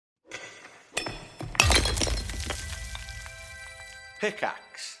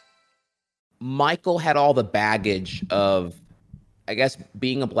Pickaxe. Michael had all the baggage of, I guess,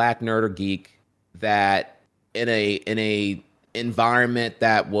 being a black nerd or geek that in a environment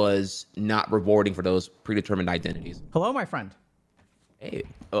that was not rewarding for those predetermined identities. Hello, my friend. Hey,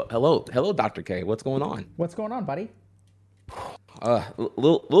 hello, Dr. K. What's going on? What's going on, buddy?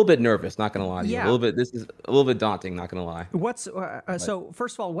 Little bit nervous, not gonna lie to you. Yeah. A little bit. This is a little bit daunting, not gonna lie. What's so?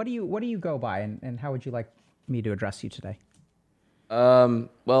 First of all, what do you go by, and how would you like me to address you today?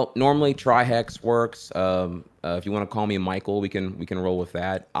 Well, normally Trihex works. If you want to call me Michael, we can roll with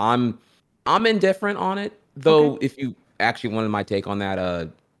that. I'm indifferent on it, though. Okay. If you actually wanted my take on that,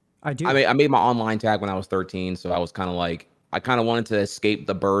 I do. I made my online tag when I was 13, so I was kind of like, I kind of wanted to escape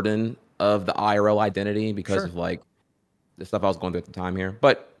the burden of the IRL identity because Sure. of like the stuff I was going through at the time here.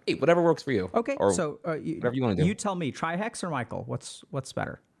 But hey, whatever works for you. Okay. Or So whatever you want to do. You tell me, Trihex or Michael? What's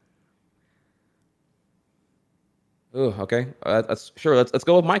better? Ooh, okay. Let's sure. Let's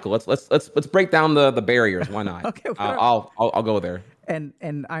go with Michael. Let's break down the barriers. Why not? Okay, I'll go there. And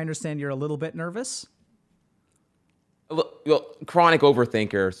I understand you're a little bit nervous. Well, chronic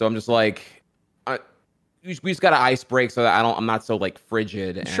overthinker. So I'm just like, we just got to ice break so that I'm not so like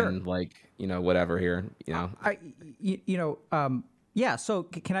frigid and Sure. like whatever here. Yeah. So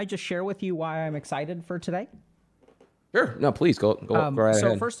can I just share with you why I'm excited for today? Sure. No, please go right So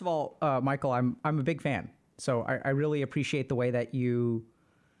ahead. first of all, Michael, I'm a big fan. So I really appreciate the way that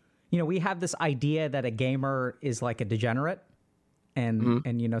we have this idea that a gamer is like a degenerate and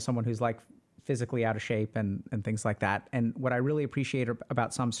someone who's like physically out of shape and things like that. And what I really appreciate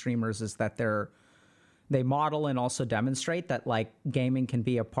about some streamers is that they model and also demonstrate that like gaming can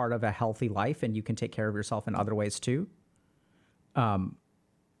be a part of a healthy life and you can take care of yourself in other ways too. And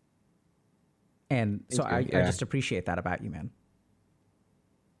so I just appreciate that about you, man.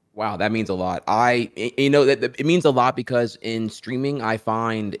 Wow, that means a lot. That it means a lot because in streaming, I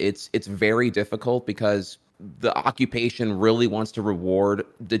find it's very difficult because the occupation really wants to reward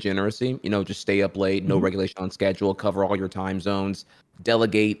degeneracy. Just stay up late, no regulation on schedule, cover all your time zones,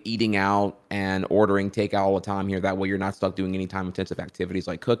 delegate eating out and ordering takeout all the time here. That way, you're not stuck doing any time-intensive activities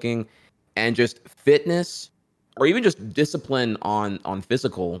like cooking, and just fitness or even just discipline on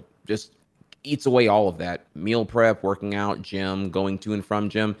physical just eats away all of that. Meal prep, working out, gym, going to and from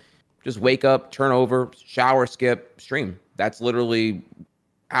gym. Just wake up, turn over, shower, skip, stream. That's literally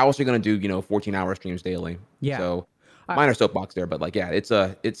how else are you going to do, 14-hour streams daily? Yeah. So minor soapbox there, but like, yeah, I've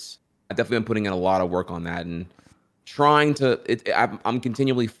definitely been putting in a lot of work on that and trying to, I'm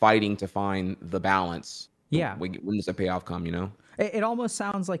continually fighting to find the balance. Yeah. When does the payoff come, It almost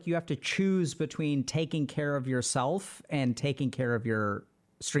sounds like you have to choose between taking care of yourself and taking care of your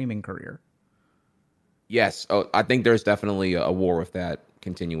streaming career. Yes. Oh, I think there's definitely a war with that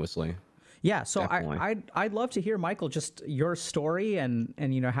continuously. Yeah. So Definitely. I'd love to hear, Michael, just your story and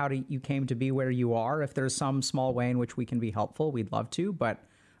how you came to be where you are. If there's some small way in which we can be helpful, we'd love to. But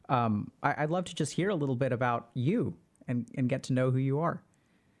I'd love to just hear a little bit about you and get to know who you are.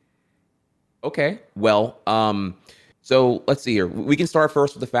 Okay. Well, so let's see here. We can start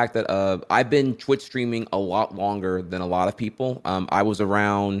first with the fact that I've been Twitch streaming a lot longer than a lot of people. I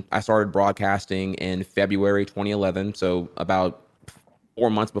started broadcasting in February 2011, so about 4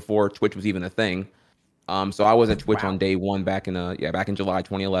 months before Twitch was even a thing. So I was at Twitch on day one back in July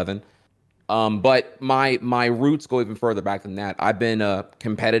 2011. But my roots go even further back than that. I've been a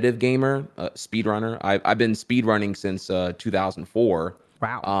competitive gamer, a speedrunner. I've been speedrunning since 2004.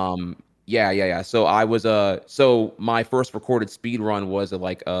 Wow. Yeah. So my first recorded speed run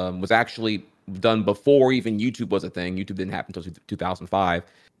was actually done before even YouTube was a thing. YouTube didn't happen until 2005.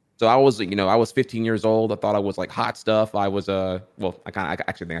 So I was 15 years old. I thought I was like hot stuff. I was I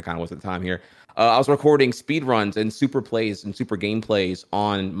actually think I kind of was at the time here. I was recording speed runs and super plays and super gameplays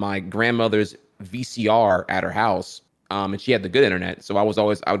on my grandmother's VCR at her house. And she had the good internet. So I would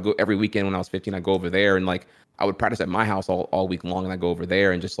go every weekend when I was 15. I'd go over there and like I would practice at my house all week long, and I go over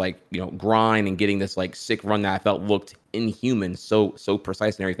there and just like grind and getting this like sick run that I felt looked inhuman, so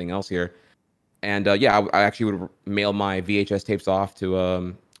precise and everything else here. And I actually would mail my VHS tapes off to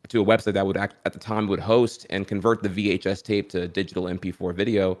a website that at the time would host and convert the VHS tape to digital MP4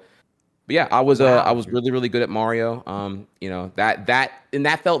 video. But yeah, I was really really good at Mario.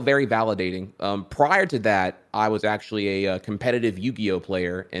 That felt very validating. Prior to that, I was actually a competitive Yu-Gi-Oh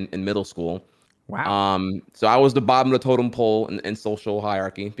player in middle school. Wow. So I was the bottom of the totem pole in social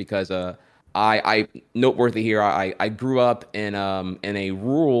hierarchy because I noteworthy here. I grew up in a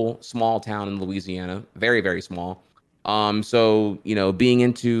rural small town in Louisiana, very very small. So being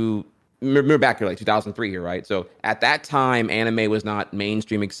into remember back here like 2003 here, right? So at that time, anime was not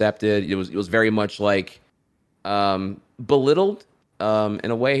mainstream accepted. It was very much like belittled.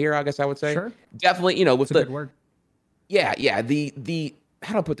 in a way here, I guess I would say. Sure. Definitely, you know, with It's a the good word. yeah, the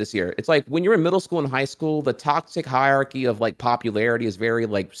how do I put this here? It's like when you're in middle school and high school, the toxic hierarchy of like popularity is very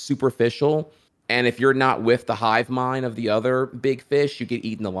like superficial. And if you're not with the hive mind of the other big fish, you get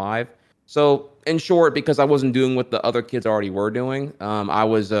eaten alive. So in short, because I wasn't doing what the other kids already were doing, I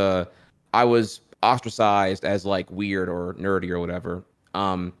was ostracized as like weird or nerdy or whatever.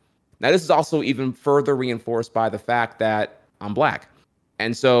 Now this is also even further reinforced by the fact that I'm black.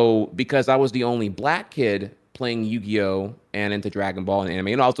 And so, because I was the only black kid playing Yu-Gi-Oh and into Dragon Ball and anime,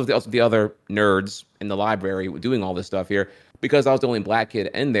 and also the other nerds in the library doing all this stuff here, because I was the only black kid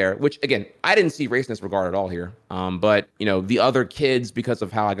in there. Which again, I didn't see race in this regard at all here. But you know, the other kids, because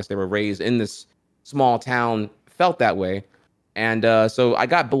of how I guess they were raised in this small town, felt that way. And so I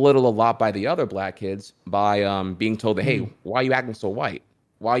got belittled a lot by the other black kids by being told that, hey, why are you acting so white?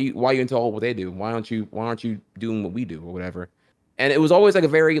 Why are you into all what they do? Why aren't you doing what we do or whatever? And it was always like a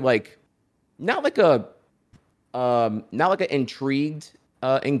very like not like a not like an intrigued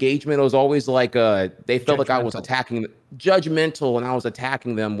engagement. It was always like they felt like I was attacking judgmental and I was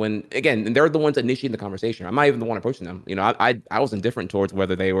attacking them when again and they're the ones initiating the conversation. I'm not even the one approaching them. You know, I was indifferent towards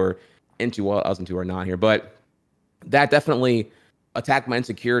whether they were into what I was into or not here. But that definitely attacked my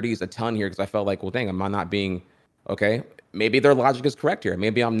insecurities a ton here because I felt like, well, dang, am I not being okay? Maybe their logic is correct here.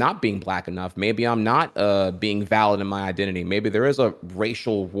 Maybe I'm not being black enough. Maybe I'm not being valid in my identity. Maybe there is a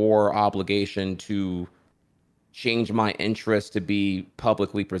racial war obligation to change my interest to be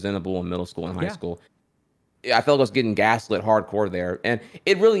publicly presentable in middle school and high school. I felt like I was getting gaslit hardcore there. And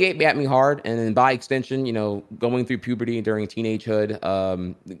it really ate at me hard. And then by extension, you know, going through puberty during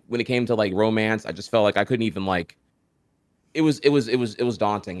teenagehood, when it came to like romance, I just felt like I couldn't even like it was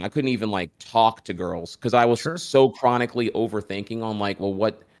daunting. I couldn't even like talk to girls because I was so chronically overthinking on like, well,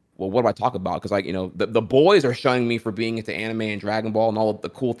 what do I talk about? Because like, you know, the boys are shunning me for being into anime and Dragon Ball and all of the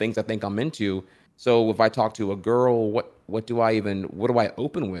cool things I think I'm into. So if I talk to a girl, what do I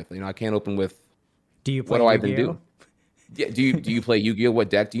open with? You know, I can't open with Do you play what do I Yu-Gi-Oh? even do? Yeah, do you play Yu-Gi-Oh? What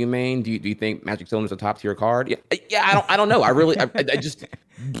deck do you main? Do you think Magic Cylinder is a top tier card? Yeah, I don't know. I just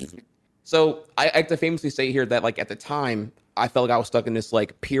so I like to famously say here that like at the time I felt like I was stuck in this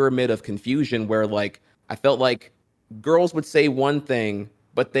like pyramid of confusion where like I felt like girls would say one thing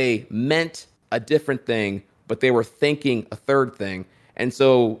but they meant a different thing but they were thinking a third thing, and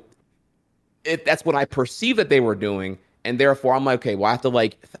so if that's what I perceive that they were doing, and therefore I'm like, okay, well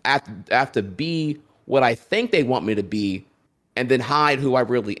I have to be what I think they want me to be, and then hide who I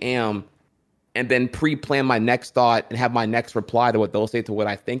really am, and then pre-plan my next thought and have my next reply to what they'll say to what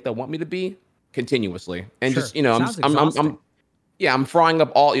I think they want me to be continuously, and just you know I'm frying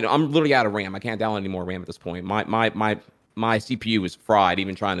up all you know I'm literally out of RAM. I can't download any more RAM at this point. My CPU is fried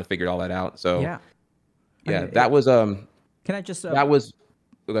even trying to figure all that out. So Yeah. I mean, that was Can I just that was.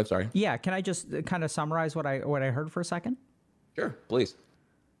 Oh, I'm sorry. yeah, can I just kind of summarize what I heard for a second? Sure, please.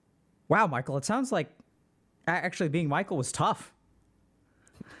 Wow, Michael, it sounds like actually being Michael was tough.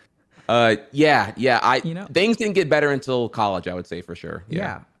 Yeah. Things didn't get better until college, I would say for sure.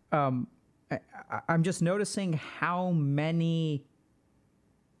 Yeah. I'm just noticing how many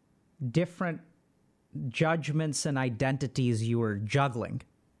different judgments and identities you were juggling.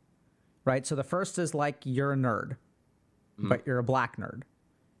 Right? So the first is like you're a nerd, but you're a black nerd.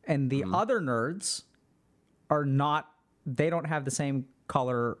 And the other nerds are not, they don't have the same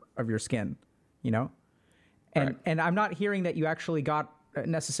color of your skin, you know? And I'm not hearing that you actually got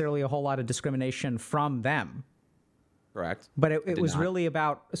necessarily a whole lot of discrimination from them. Correct. But it was really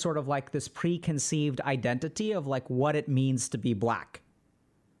about sort of like this preconceived identity of like what it means to be black.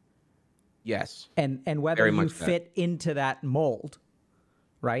 Yes. And whether you fit into that mold,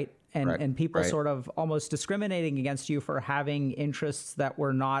 right? And people sort of almost discriminating against you for having interests that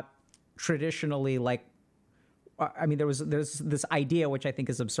were not traditionally like, I mean, there's this idea, which I think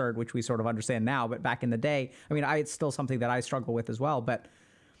is absurd, which we sort of understand now, but back in the day, I mean, it's still something that I struggle with as well. But,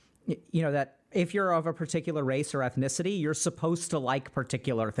 you know, that if you're of a particular race or ethnicity, you're supposed to like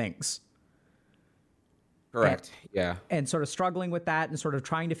particular things. Correct. Yeah. And sort of struggling with that and sort of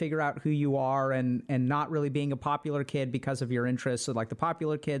trying to figure out who you are and not really being a popular kid because of your interests. So like the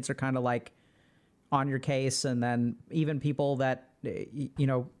popular kids are kind of like on your case. And then even people that, you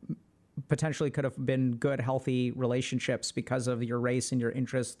know, potentially could have been good, healthy relationships because of your race and your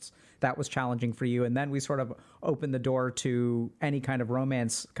interests, that was challenging for you. And then we sort of opened the door to any kind of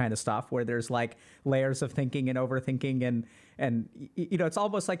romance kind of stuff where there's like layers of thinking and overthinking and you know, it's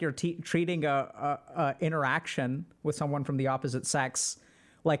almost like you're treating a interaction with someone from the opposite sex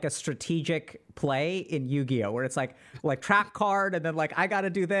like a strategic play in Yu-Gi-Oh, where it's like trap card, and then like I got to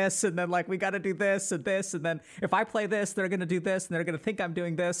do this, and then like we got to do this, and then if I play this, they're gonna do this, and they're gonna think I'm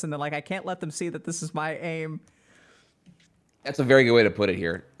doing this, and then like I can't let them see that this is my aim. That's a very good way to put it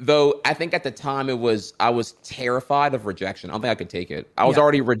here. Though I think at the time I was terrified of rejection. I don't think I could take it. I was Yeah,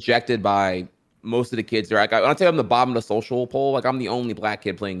 already rejected by most of the kids there. Like, when I tell you I'm the bottom of the social poll, like I'm the only black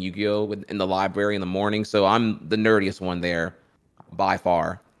kid playing Yu-Gi-Oh in the library in the morning, so I'm the nerdiest one there by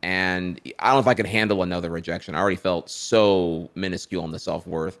far. And I don't know if I could handle another rejection. I already felt so minuscule on the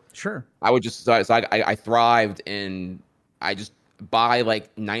self-worth. sure. I would just so I thrived in I just by like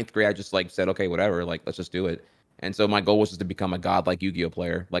ninth grade I just like said okay whatever like let's just do it. And so my goal was just to become a godlike Yu-Gi-Oh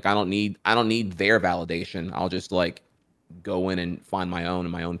player. Like I don't need their validation. I'll just like go in and find my own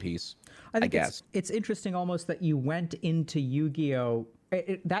and my own piece. I I think guess. it's interesting almost that you went into Yu-Gi-Oh.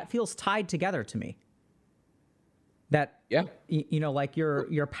 That feels tied together to me. That Yeah. like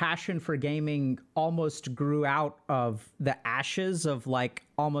your passion for gaming almost grew out of the ashes of like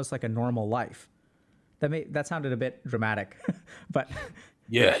almost like a normal life. That sounded a bit dramatic, but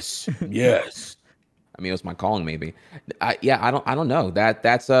Yes. Yes. I mean, it was my calling, maybe. Yeah, I don't know.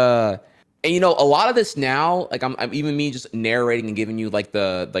 That's and a lot of this now, like I'm even me just narrating and giving you like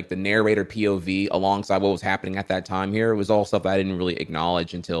the narrator POV alongside what was happening at that time here. It was all stuff I didn't really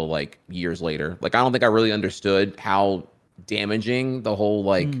acknowledge until like years later. Like I don't think I really understood how damaging the whole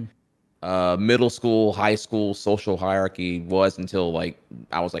like middle school, high school social hierarchy was until like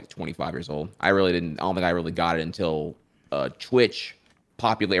I was like 25 years old. I really didn't. I don't think I really got it until Twitch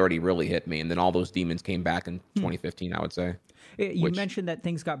popularity really hit me, and then all those demons came back in 2015. I would say. you mentioned that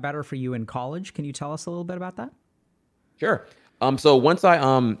things got better for you in college. Can you tell us a little bit about that? Sure. So once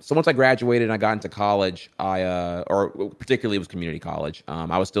I graduated and I got into college, or particularly it was community college.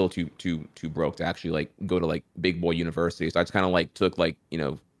 I was still too broke to actually like go to like big boy university. So I just kind of like took like,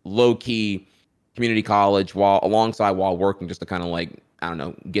 low key community college while working just to kind of like, I don't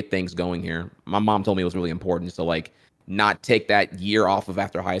know, get things going here. My mom told me it was really important just to like not take that year off of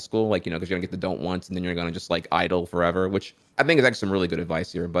after high school, like, because you're gonna get the don't once and then you're gonna just like idle forever, which I think is actually some really good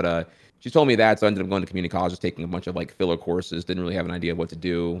advice here. But she told me that, so I ended up going to community college, just taking a bunch of like filler courses. Didn't really have an idea of what to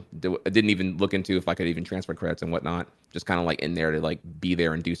do. Didn't even look into if I could even transfer credits and whatnot. Just kind of like in there to like be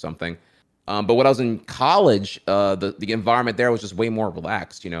there and do something. But when I was in college, the environment there was just way more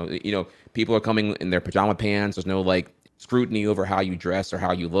relaxed. People are coming in their pajama pants. There's no like scrutiny over how you dress or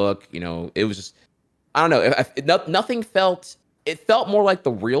how you look. It was just I don't know. Nothing felt. It felt more like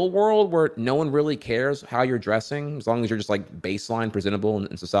the real world where no one really cares how you're dressing as long as you're just like baseline presentable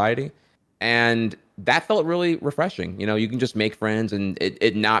in society. And that felt really refreshing. You can just make friends and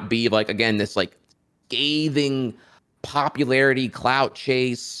it not be like, again, this like scathing popularity clout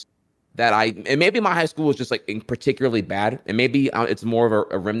chase and maybe my high school was just like particularly bad. And maybe it's more of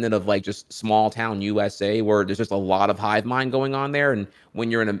a remnant of like just small town USA where there's just a lot of hive mind going on there. And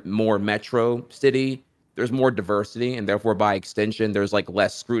when you're in a more metro city, there's more diversity. And therefore, by extension, there's like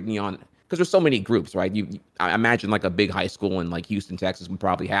less scrutiny on because there's so many groups, right? I imagine like a big high school in like Houston, Texas would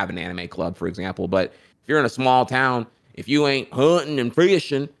probably have an anime club, for example. But if you're in a small town, if you ain't hunting and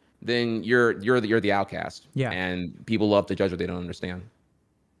fishing, then you're the outcast. Yeah. And people love to judge what they don't understand.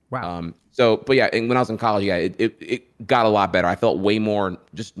 Wow. But yeah, and when I was in college, yeah, it got a lot better. I felt way more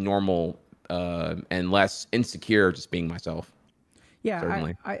just normal and less insecure just being myself. Yeah,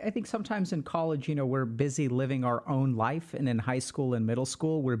 Certainly. I think sometimes in college, we're busy living our own life, and in high school and middle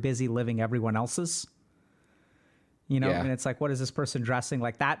school, we're busy living everyone else's. Yeah. And it's like, what is this person dressing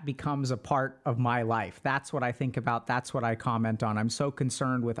like? That becomes a part of my life. That's what I think about. That's what I comment on. I'm so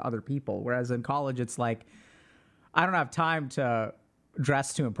concerned with other people. Whereas in college, it's like, I don't have time to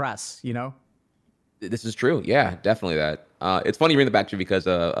dress to impress, This is true. Yeah, definitely that. It's funny you bring that back to because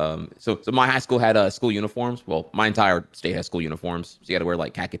so my high school had school uniforms. Well, my entire state has school uniforms. So you got to wear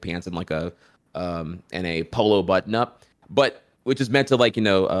like khaki pants and like and a polo button up, but which is meant to like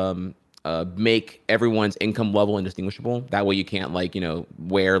make everyone's income level indistinguishable. That way you can't like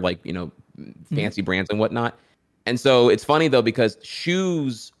wear like fancy brands and whatnot. And so it's funny though because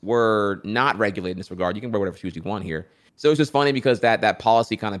shoes were not regulated in this regard. You can wear whatever shoes you want here. So it's just funny because that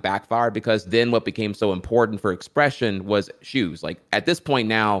policy kind of backfired because then what became so important for expression was shoes. Like at this point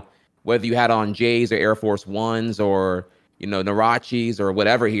now, whether you had on J's or Air Force Ones or, Narachis or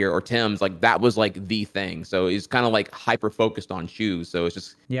whatever here or Tim's, like that was like the thing. So it's kind of like hyper focused on shoes. So it's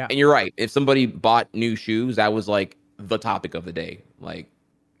just, Yeah. And you're right. If somebody bought new shoes, that was like the topic of the day. Like,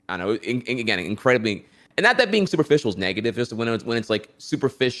 I don't know, again, incredibly, and not that being superficial is negative, just when it's like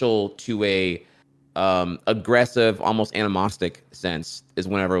superficial to a, aggressive, almost animostic sense is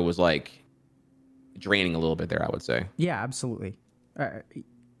whenever it was like draining a little bit there, I would say. Yeah, absolutely.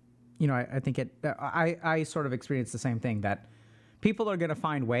 I think I sort of experienced the same thing, that people are going to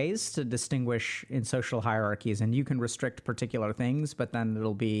find ways to distinguish in social hierarchies, and you can restrict particular things, but then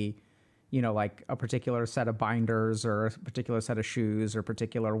it'll be, like a particular set of binders or a particular set of shoes or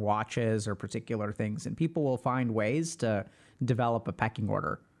particular watches or particular things, and people will find ways to develop a pecking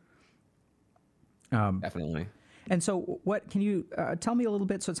order. Definitely. And so what can you tell me a little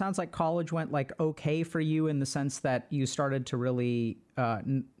bit? So it sounds like college went like okay for you in the sense that you started to really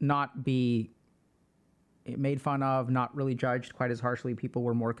not be made fun of, not really judged quite as harshly. People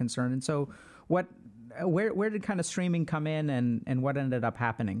were more concerned. And so where did kind of streaming come in, and what ended up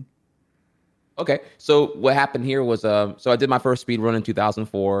happening? Okay, so what happened here was, so I did my first speed run in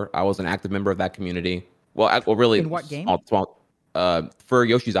 2004. I was an active member of that community. Well, really, in what game? Small, for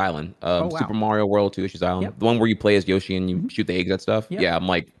Yoshi's Island, Oh, wow. Super Mario World 2 Yoshi's Island, Yep. the one where you play as Yoshi and you shoot the eggs at stuff. Yep. Yeah, I'm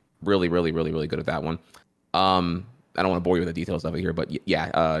like really, really, really, really good at that one. I don't want to bore you with the details of it here, but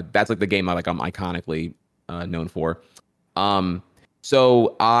yeah, that's like the game I'm iconically known for.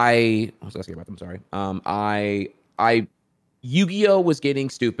 So what was I saying about them? Sorry. I Yu-Gi-Oh was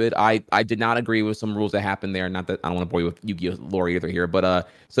getting stupid. I did not agree with some rules that happened there. Not that I don't want to bore you with Yu-Gi-Oh lore either here, but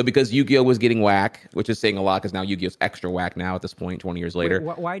so because Yu-Gi-Oh was getting whack, which is saying a lot because now Yu-Gi-Oh's extra whack now at this point, 20 years later.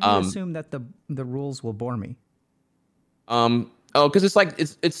 Wait, why do you assume that the rules will bore me? Because it's like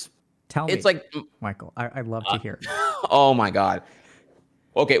it's Tell me. It's like Michael, I'd love to hear. Oh my God.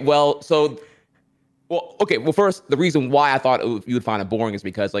 Okay, well, first, the reason why I thought you would find it boring is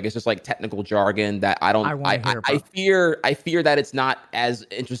because like it's just like technical jargon that I don't. I fear that it's not as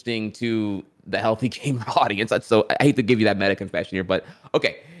interesting to the healthy gamer audience. So I hate to give you that meta confession here, but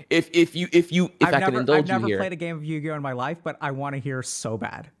okay, if I can indulge you here. I've never played a game of Yu-Gi-Oh in my life, but I want to hear so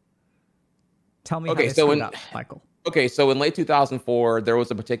bad. Tell me how they screwed up, Michael. Okay, so in late 2004, there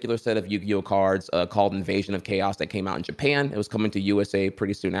was a particular set of Yu-Gi-Oh cards called Invasion of Chaos that came out in Japan. It was coming to USA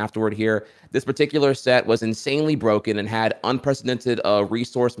pretty soon afterward here. This particular set was insanely broken and had unprecedented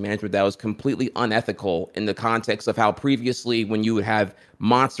resource management that was completely unethical in the context of how previously when you would have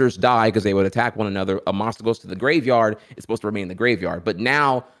monsters die because they would attack one another, a monster goes to the graveyard, it's supposed to remain in the graveyard. But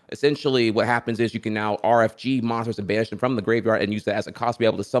now, essentially, what happens is you can now RFG monsters and banish them from the graveyard and use that as a cost to be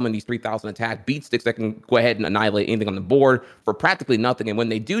able to summon these 3,000 attack beat sticks that can go ahead and annihilate anything on the board for practically nothing. And when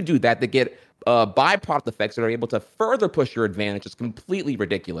they do that, they get byproduct effects that are able to further push your advantage. It's completely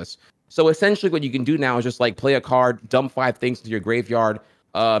ridiculous. So essentially what you can do now is just like play a card, dump 5 things into your graveyard,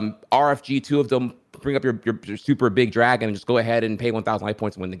 RFG 2 of them, bring up your super big dragon, and just go ahead and pay 1,000 life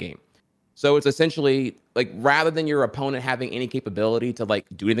points and win the game. So it's essentially like rather than your opponent having any capability to like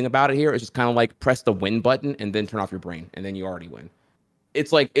do anything about it here, it's just kind of like press the win button and then turn off your brain and then you already win.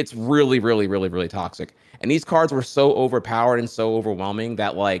 It's like it's really, really, really, really toxic. And these cards were so overpowered and so overwhelming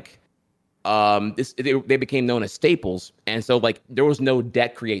that like they became known as staples. And so like there was no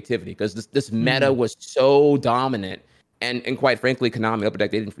deck creativity because this meta was so dominant. And quite frankly, Konami Upper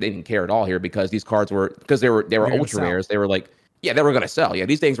Deck, they didn't care at all here because these cards they were ultra rares. They were like, yeah, they were going to sell. Yeah,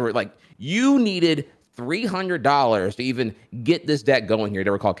 these things were like, you needed $300 to even get this deck going here.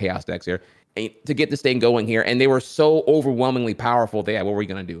 They were called Chaos decks here. To get this thing going here. And they were so overwhelmingly powerful that, what were you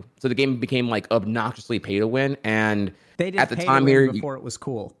going to do? So the game became like obnoxiously pay to win. And they did at the time here, before it was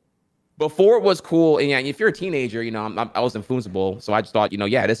cool. Before it was cool. And yeah, if you're a teenager, I was influenceable. So I just thought,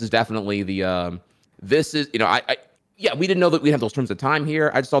 yeah, this is definitely yeah, we didn't know that we'd have those terms of time here.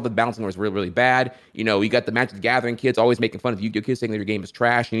 I just saw the balancing was really, really bad. You got the Magic the Gathering kids always making fun of Yu-Gi-Oh kids saying that your game is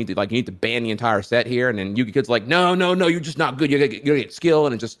trash. You need to ban the entire set here. And then Yu-Gi-Oh kids like, no, you're just not good. You gotta get skill.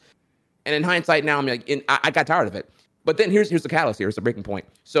 And in hindsight now, I'm like, I got tired of it. But then here's the catalyst here. Here's the breaking point.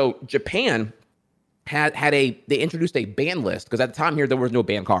 So Japan they introduced a ban list because at the time here there was no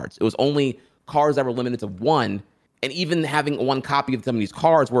ban cards. It was only cards that were limited to one. And even having one copy of some of these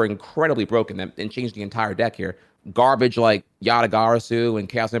cards were incredibly broken and changed the entire deck here. Garbage like Yatagarasu and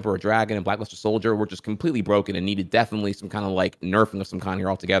Chaos Emperor Dragon and Blackluster Soldier were just completely broken and needed definitely some kind of like nerfing of some kind here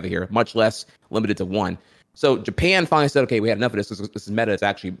altogether here, much less limited to one. So Japan finally said, okay, we had enough of this. This is meta. It's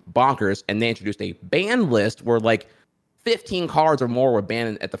actually bonkers. And they introduced a ban list where like 15 cards or more were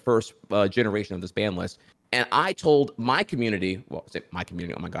banned at the first generation of this ban list. And I told my community, oh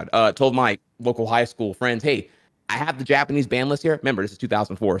my God, told my local high school friends, hey, I have the Japanese ban list here. Remember, this is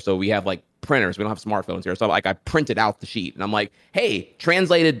 2004, so we have like printers. We don't have smartphones here. So like I printed out the sheet and I'm like, hey,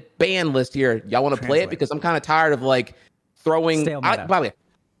 translated ban list here. Y'all want to play it? Because I'm kind of tired of like throwing. By the way,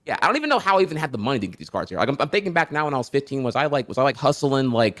 yeah, I don't even know how I even had the money to get these cards here. Like I'm thinking back now when I was 15, was I like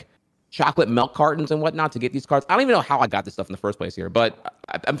hustling like chocolate milk cartons and whatnot to get these cards? I don't even know how I got this stuff in the first place here, but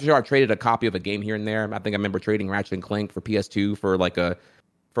I'm sure I traded a copy of a game here and there. I think I remember trading Ratchet and Clank for PS2 for like a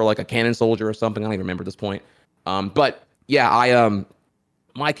Cannon Soldier or something. I don't even remember at this point. But yeah, I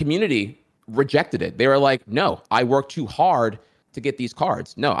my community rejected it. They were like, "No, I worked too hard to get these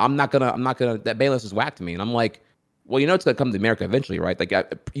cards. No, I'm not gonna. That Bayless is whack to me." And I'm like, "Well, you know, it's gonna come to America eventually, right? Like,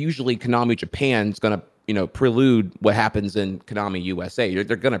 usually Konami Japan's gonna, prelude what happens in Konami USA.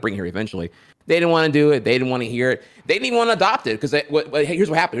 They're gonna bring here eventually. They didn't want to do it. They didn't want to hear it. They didn't even want to adopt it because here's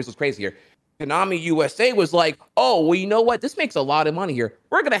what happened. Here's what's crazy here. Konami USA was like, oh, well, you know what? This makes a lot of money here.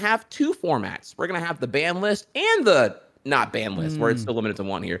 We're going to have two formats. We're going to have the ban list and the not ban list, where it's still limited to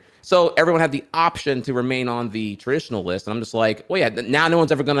one here. So everyone had the option to remain on the traditional list. And I'm just like, well, yeah, now no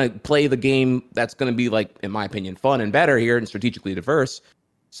one's ever going to play the game that's going to be, like, in my opinion, fun and better here and strategically diverse.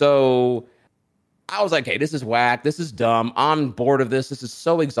 So I was like, hey, this is whack. This is dumb. I'm bored of this. This is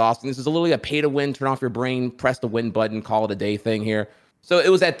so exhausting. This is literally a pay to win, turn off your brain, press the win button, call it a day thing here. So it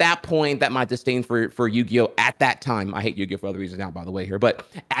was at that point that my disdain for Yu-Gi-Oh! At that time, I hate Yu-Gi-Oh! For other reasons now, by the way, here, but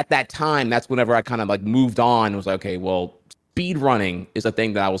at that time, that's whenever I kind of like moved on and was like, okay, well, speed running is a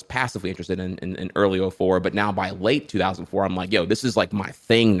thing that I was passively interested in early '04, but now by late 2004, I'm like, yo, this is like my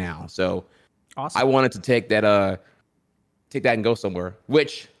thing now. So Awesome. I wanted to take that and go somewhere.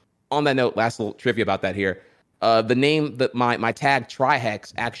 Which, on that note, last little trivia about that here. The name that my tag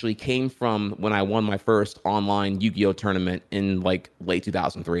Trihex actually came from when I won my first online Yu-Gi-Oh tournament in like late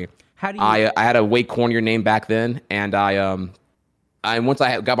 2003. How do you? I had a way cornier name back then, and I once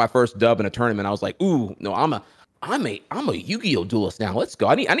I got my first dub in a tournament, I was like, ooh, no, I'm a Yu-Gi-Oh duelist now. Let's go.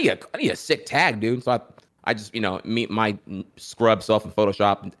 I need a sick tag, dude. So I just, meet my scrub self in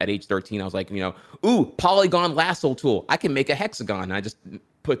Photoshop at age 13. I was like, ooh, polygon lasso tool. I can make a hexagon. And I just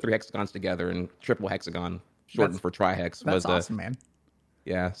put 3 hexagons together, and triple hexagon, shortened for Trihex. That's awesome, man.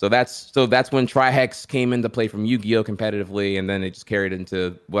 Yeah, so that's when Trihex came into play from Yu-Gi-Oh competitively, and then it just carried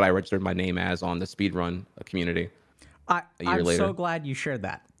into what I registered my name as on the speedrun community. I'm so glad you shared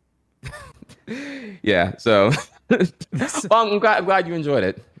that. Yeah, so well, I'm glad you enjoyed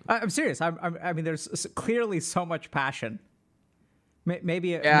it. I'm serious. I mean, there's clearly so much passion.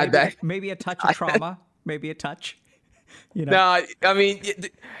 Maybe a touch of trauma. Maybe a touch. No, I mean,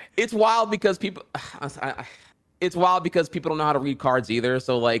 it's wild because people. It's wild because people don't know how to read cards either.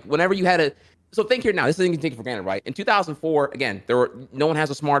 So like, whenever you had so think here now. This isn't taken for granted, right? In 2004, again, no one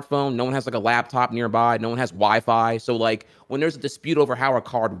has a smartphone, no one has like a laptop nearby, no one has Wi-Fi. So like, when there's a dispute over how a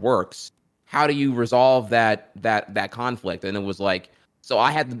card works, how do you resolve that conflict? And it was like, so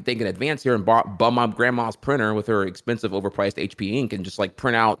I had to think in advance here and bum my grandma's printer with her expensive, overpriced HP ink and just like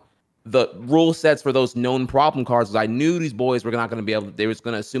print out the rule sets for those known problem cards, because I knew these boys were not going to be able to, they was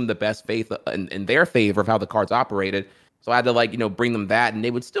going to assume the best faith in their favor of how the cards operated. So I had to bring them that, and they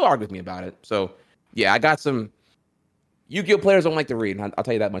would still argue with me about it. So yeah, I got some Yu-Gi-Oh players don't like to read. I'll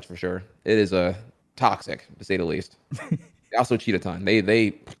tell you that much for sure. It is toxic, to say the least. They also cheat a ton.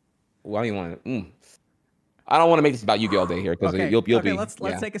 Well, I don't want to. I don't want to make this about Yu-Gi-Oh all day here, because you'll be. Let's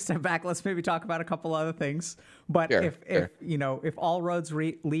take a step back. Let's maybe talk about a couple other things. But sure, if all roads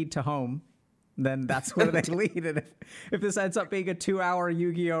lead to home, then that's where they lead. And if this ends up being a 2-hour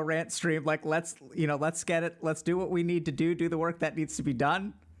Yu-Gi-Oh rant stream, like let's get it. Let's do what we need to do the work that needs to be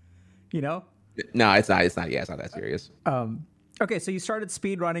done. No, it's not. Yeah, it's not that serious. Okay, so you started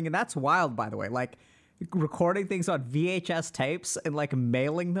speedrunning, and that's wild, by the way. Like recording things on VHS tapes and like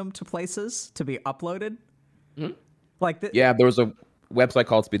mailing them to places to be uploaded. Mm-hmm. Yeah, there was a website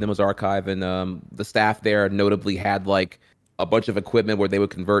called Speed Demos Archive, and the staff there notably had like a bunch of equipment where they would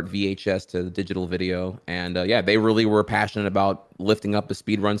convert VHS to digital video, and they really were passionate about lifting up the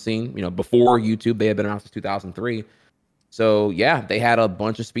speedrun scene. Before YouTube, they had been around since 2003. So yeah, they had a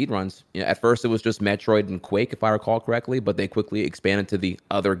bunch of speedruns. At first it was just Metroid and Quake, if I recall correctly, but they quickly expanded to the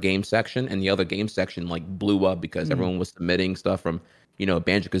other game section, and the other game section like blew up because everyone was submitting stuff from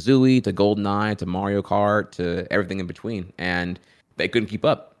Banjo-Kazooie to GoldenEye to Mario Kart to everything in between, and they couldn't keep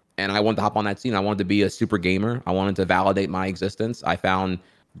up. And I wanted to hop on that scene. I wanted to be a super gamer. I wanted to validate my existence. I found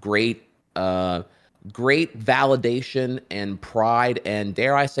great validation and pride and,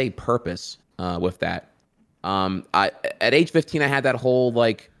 dare I say, purpose with that. At age 15, I had that whole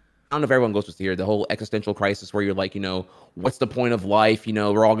I don't know if everyone goes through here, the whole existential crisis where you're like, what's the point of life?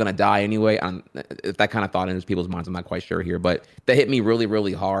 We're all gonna die anyway. If that kind of thought enters people's minds, I'm not quite sure here, but that hit me really,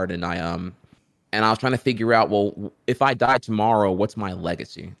 really hard. And I was trying to figure out, well, if I die tomorrow, what's my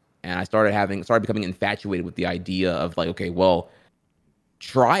legacy? And I started becoming infatuated with the idea of like, okay, well,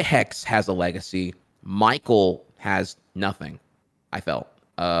 Trihex has a legacy. Michael has nothing. I felt.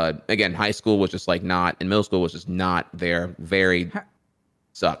 Again, high school was just not, and middle school was just not there. Very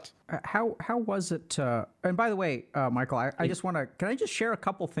sucked. How was it? And by the way, Michael, I just want to, can I just share a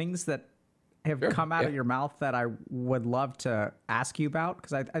couple things that have come out of your mouth that I would love to ask you about?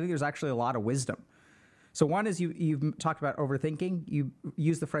 Because I think there's actually a lot of wisdom. So one is you've talked about overthinking. You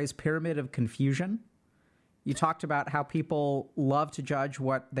use the phrase pyramid of confusion. You talked about how people love to judge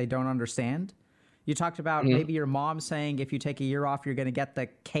what they don't understand. You talked about Mm-hmm. maybe your mom saying if you take a year off, you're going to get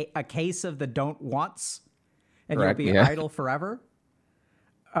a case of the don't wants, and you'll Correct. be Yeah. idle forever.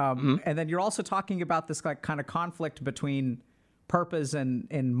 Mm-hmm. And then you're also talking about this like kind of conflict between purpose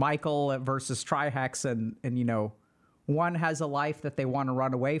and Michael versus Trihex, and you know, one has a life that they want to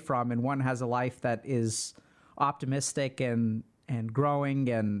run away from, and one has a life that is optimistic and growing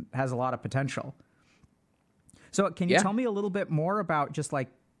and has a lot of potential. So can you Yeah. tell me a little bit more about just like,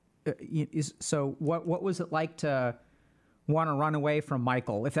 so what was it like to want to run away from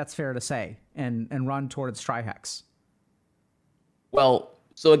Michael, if that's fair to say, and run towards Trihex? Well,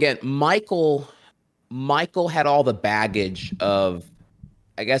 so again, Michael had all the baggage of,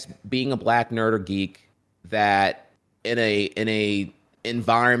 I guess, being a black nerd or geek that in a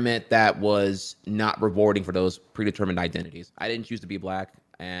environment that was not rewarding for those predetermined identities. I didn't choose to be black,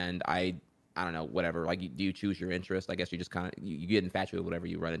 and I don't know, whatever. Like, do you choose your interest? I guess you just kind of you get infatuated with whatever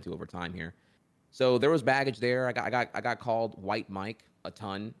you run into over time here. So there was baggage there. I got called White Mike a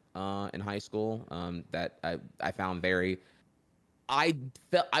ton in high school. That I found very. I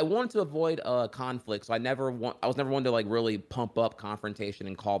wanted to avoid conflict, so I was never one to like really pump up confrontation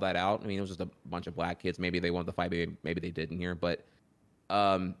and call that out. I mean, it was just a bunch of black kids. Maybe they wanted to fight, maybe they didn't here. But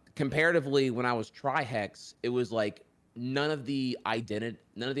comparatively, when I was Trihex, it was like none of the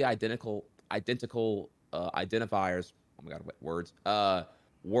identical identifiers. Oh my god, what words?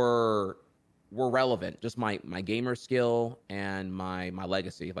 Were relevant. Just my gamer skill and my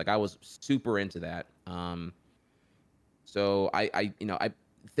legacy. Like I was super into that. So I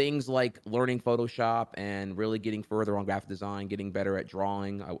things like learning Photoshop and really getting further on graphic design, getting better at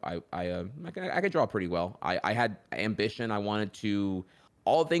drawing. I could draw pretty well. I had ambition. I wanted to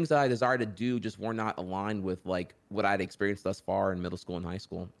all the things that I desired to do just were not aligned with like what I'd experienced thus far in middle school and high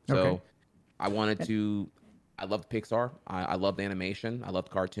school. Okay. So I wanted to. I loved Pixar. I loved animation. I loved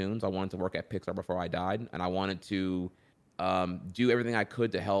cartoons. I wanted to work at Pixar before I died, and I wanted to do everything I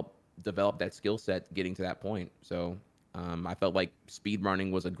could to help develop that skill set, getting to that point. So I felt like speed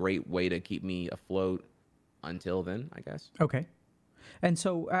running was a great way to keep me afloat until then, I guess. Okay. And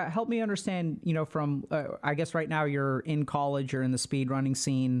so help me understand, you know, from, I guess right now you're in college, you're in the speedrunning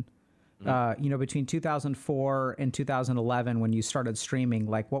scene, you know, between 2004 and 2011 when you started streaming,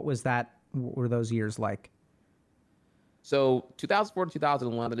 like what were those years like? So 2004 to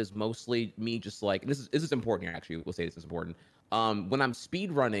 2011 is mostly me just like this is important here actually. We'll say this is important. When I'm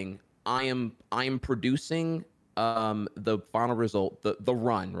speed running, I am producing the final result, the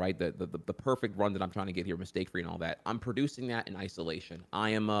run, right? The perfect run that I'm trying to get here, mistake free and all that. I'm producing that in isolation.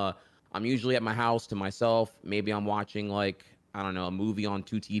 I'm usually at my house to myself. Maybe I'm watching like I don't know, a movie on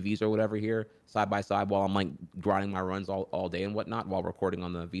two TVs or whatever here, side by side while I'm like grinding my runs all day and whatnot while recording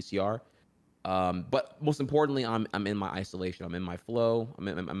on the VCR. But most importantly, I'm in my isolation. I'm in my flow. I'm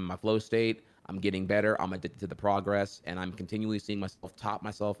in my flow state. I'm getting better. I'm addicted to the progress, and I'm continually seeing myself top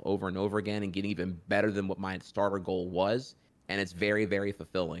myself over and over again, and getting even better than what my starter goal was. And it's very, very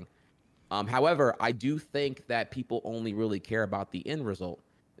fulfilling. However, I do think that people only really care about the end result.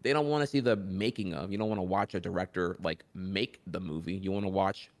 They don't want to see the making of. You don't want to watch a director like make the movie. You want to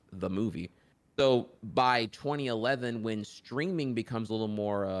watch the movie. So by 2011, when streaming becomes a little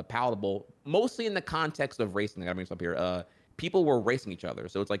more palatable, mostly in the context of racing, I gotta bring this up here. People were racing each other,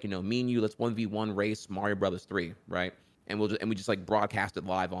 so it's like me and you, let's 1v1 race Mario Brothers 3, right? And we just like broadcast it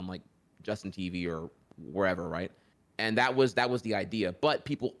live on like Justin TV or wherever, right? And that was the idea. But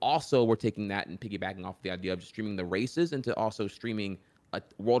people also were taking that and piggybacking off the idea of just streaming the races into also streaming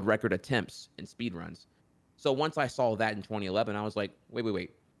world record attempts and speed runs. So once I saw that in 2011, I was like,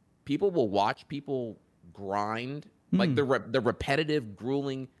 wait. People will watch people grind, like the repetitive,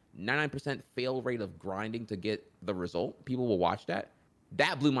 grueling 99% fail rate of grinding to get the result. People will watch that.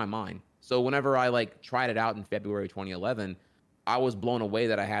 That blew my mind. So whenever I like tried it out in February 2011, I was blown away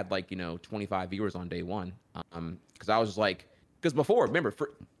that I had like 25 viewers on day one. Because I was just like, because before, remember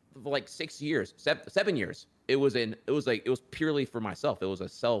for like 6 years, 7 years, it was purely for myself. It was a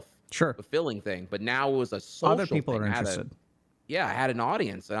self Sure. fulfilling thing. But now it was a social Other people thing. are interested. I had an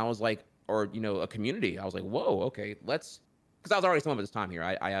audience, and I was like, or a community. I was like, whoa, okay, let's, because I was already someone at this time here.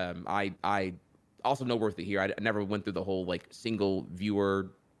 I also noteworthy here. I never went through the whole like single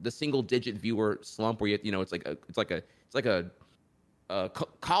digit viewer slump where it's like a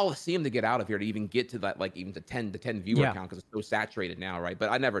coliseum to get out of here to even get to that, like even to 10 viewer count, because it's so saturated now, right?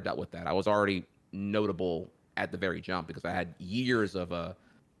 But I never dealt with that. I was already notable at the very jump because I had years of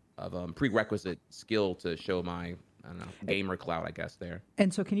prerequisite skill to show I don't know, gamer clout, I guess there.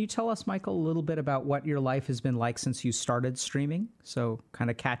 And so, can you tell us, Michael, a little bit about what your life has been like since you started streaming? So, kind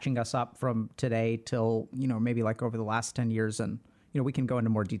of catching us up from today till, maybe like over the last 10 years. And, we can go into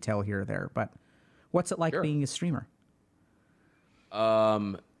more detail here or there. But what's it like Sure. being a streamer?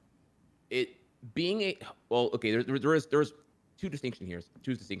 Um, it being a well, okay. There's two distinctions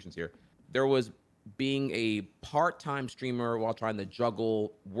here. There was being a part-time streamer while trying to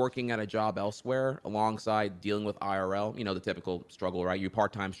juggle working at a job elsewhere alongside dealing with IRL. The typical struggle, right? You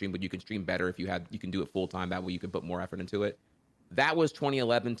part-time stream, but you can stream better if you can do it full-time. That way you can put more effort into it. That was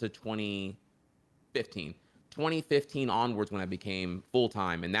 2011 to 2015. 2015 onwards when I became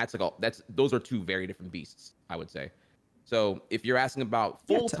full-time, and those are two very different beasts, I would say. So if you're asking about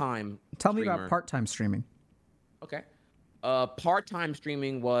full-time tell me streamer, about part-time streaming. okay. Part-time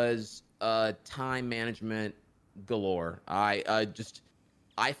streaming was time management galore. I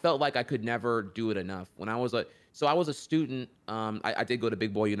felt like I could never do it enough. I was a student. I did go to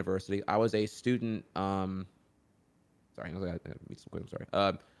Big Boy University. I was a student. Sorry, I'm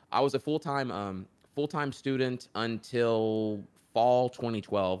sorry. I was a full-time student until fall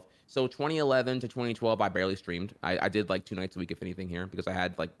 2012. So 2011 to 2012, I barely streamed. I did like 2 nights a week, if anything, here because I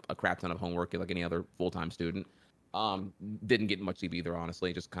had like a crap ton of homework like any other full-time student. Didn't get much sleep either,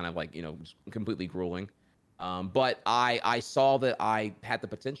 honestly. Just kind of like just completely grueling. But I saw that I had the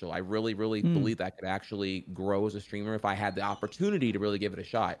potential. I really, really believed that I could actually grow as a streamer if I had the opportunity to really give it a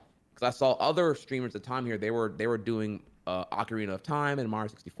shot. Because I saw other streamers at the time here. They were doing Ocarina of Time and Mario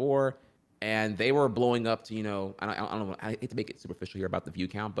 64, and they were blowing up to I don't know. I hate to make it superficial here about the view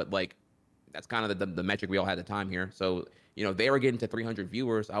count, but like that's kind of the metric we all had at the time here. So they were getting to 300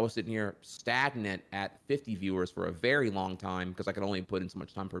 viewers. I was sitting here stagnant at 50 viewers for a very long time because I could only put in so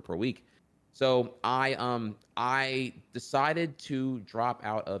much time per week. So I decided to drop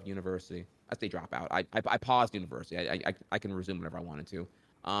out of university. I say drop out. I paused university. I can resume whenever I wanted to.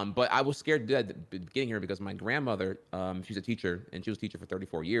 But I was scared to do that getting here because my grandmother, she's a teacher and she was a teacher for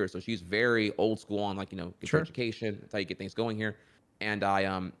 34 years. So she's very old school on get your education. That's how you get things going here. And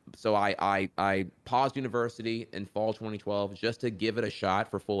I paused university in fall 2012 just to give it a shot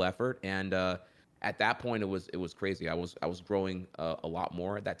for full effort. And at that point, it was crazy. I was growing a lot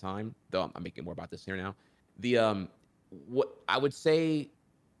more at that time. Though I'm making more about this here now. What I would say,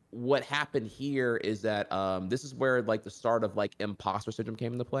 what happened here is that this is where like the start of like imposter syndrome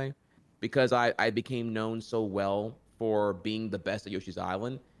came into play, because I became known so well for being the best at Yoshi's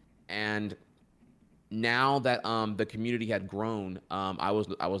Island, and now that the community had grown, I was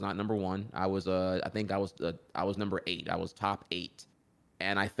not number one. I think I was number 8. I was top 8,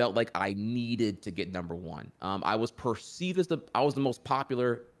 and I felt like I needed to get number one. I was perceived as I was the most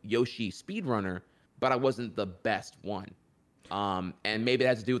popular Yoshi speedrunner, but I wasn't the best one. And maybe it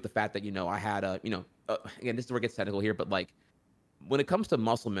has to do with the fact that I had again, this is where it gets technical here, but like when it comes to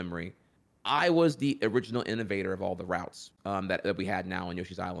muscle memory, I was the original innovator of all the routes that we had now on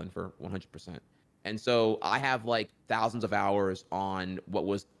Yoshi's Island for 100%. And so I have like thousands of hours on what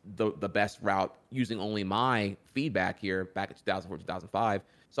was the best route using only my feedback here back in 2004, 2005.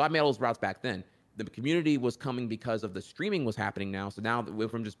 So I made all those routes back then. The community was coming because of the streaming was happening now. So now we went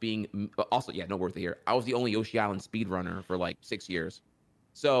from just being also, yeah, no worth it here. I was the only Yoshi Island speedrunner for like 6 years.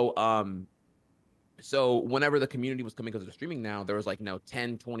 So so whenever the community was coming because of the streaming now, there was like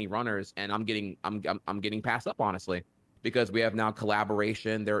 10, 20 runners, and I'm getting passed up, honestly, because we have now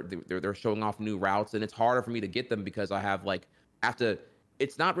collaboration. They're showing off new routes, and it's harder for me to get them because I have like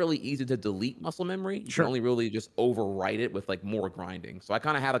it's not really easy to delete muscle memory. You can only really just overwrite it with like more grinding. So I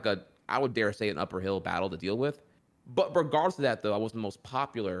kind of had like I would dare say an upper hill battle to deal with. But regardless of that, though, I was the most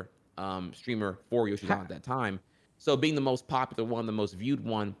popular streamer for Yoshi's Island at that time. So being the most popular one, the most viewed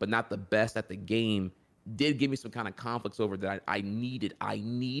one, but not the best at the game, did give me some kind of conflicts over that I needed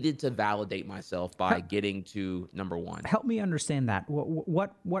to validate myself by getting to number one. Help me understand that.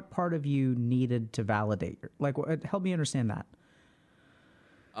 What part of you needed to validate? Like, help me understand that.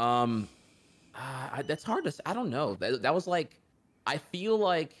 That's hard to. I don't know. That was like, I feel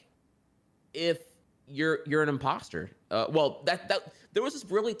like if you're an imposter. Well, that there was this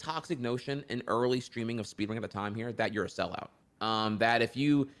really toxic notion in early streaming of speedrunning at the time here that you're a sellout. That if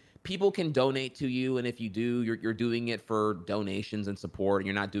people can donate to you, and if you do, you're doing it for donations and support, and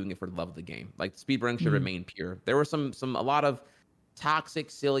you're not doing it for the love of the game. Like speedrunning should remain pure. There were a lot of toxic,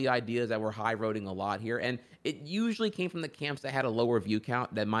 silly ideas that were high roading a lot here, and it usually came from the camps that had a lower view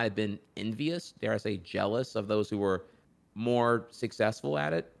count that might have been envious, dare I say, jealous of those who were more successful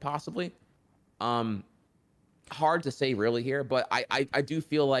at it, possibly. Hard to say really here, but I do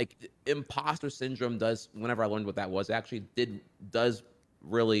feel like imposter syndrome does. Whenever I learned what that was, actually does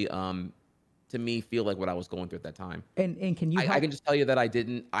really to me feel like what I was going through at that time. And can you I help? can just tell you that I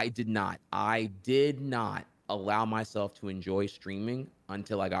did not allow myself to enjoy streaming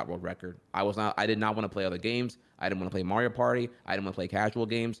until I got world record. I did not want to play other games. I didn't want to play Mario Party. I didn't want to play casual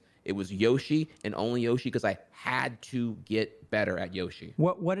games. It was Yoshi and only Yoshi because I had to get better at Yoshi.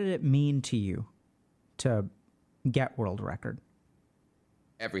 What did it mean to you to get world record?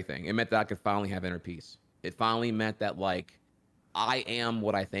 Everything. It meant that I could finally have inner peace. It finally meant that like I am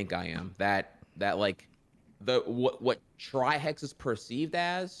what I think I am. That like what Trihex is perceived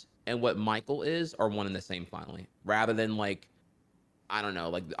as and what Michael is are one and the same finally. Rather than like I don't know,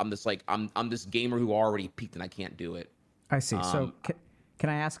 like I'm this gamer who already peaked and I can't do it. I see. So can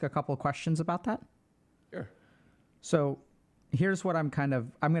I ask a couple of questions about that? Sure. So here's what I'm going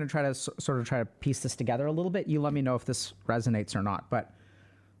to try to sort of try to piece this together a little bit. You let me know if this resonates or not. But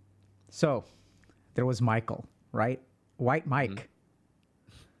so there was Michael, right? White Mike. Mm-hmm.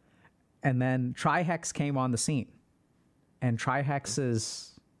 And then Trihex came on the scene. And Trihex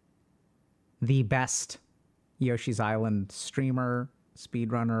is the best Yoshi's Island streamer,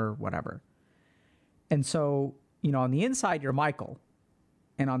 speedrunner, whatever. And so, you know, on the inside, you're Michael.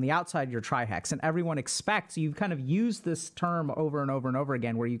 And on the outside, you're Trihex. And everyone expects, you've kind of used this term over and over and over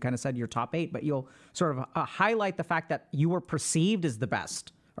again, where you kind of said you're top 8, but you'll sort of highlight the fact that you were perceived as the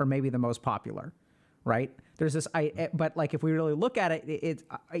best, or maybe the most popular, right? There's this, but like if we really look at it,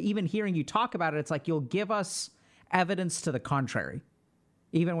 even hearing you talk about it, it's like you'll give us evidence to the contrary,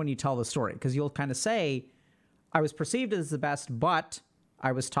 even when you tell the story, because you'll kind of say, I was perceived as the best, but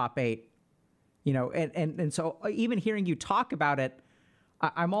I was top 8, you know, and so even hearing you talk about it,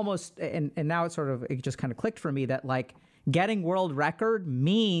 I'm almost, and now it just kind of clicked for me that like getting world record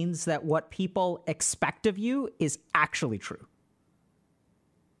means that what people expect of you is actually true.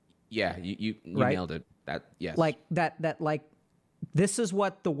 Yeah, you right? Nailed it. That yes. Like that like this is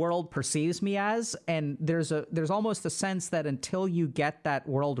what the world perceives me as, and there's almost a sense that until you get that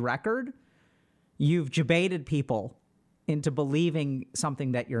world record, you've jebaited people into believing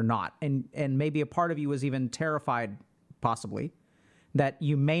something that you're not. And maybe a part of you was even terrified, possibly, that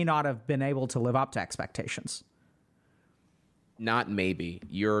you may not have been able to live up to expectations. Not maybe.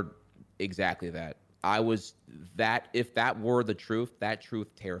 You're exactly that. If that were the truth, that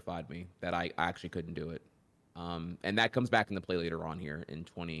truth terrified me, that I actually couldn't do it. And that comes back into play later on here in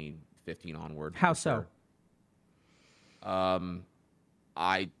 2015 onward. How so? Sure.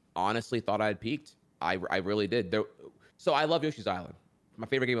 I honestly thought I had peaked. I really did. So I love Yoshi's Island. My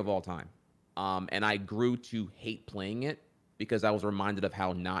favorite game of all time. And I grew to hate playing it because I was reminded of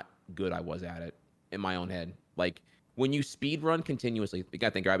how not good I was at it in my own head. Like, when you speedrun continuously, you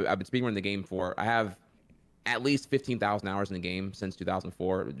gotta think, I've been speedrunning the game I have at least 15,000 hours in the game since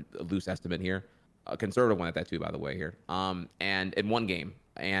 2004, a loose estimate here. A conservative one at that too, by the way, here. And in one game,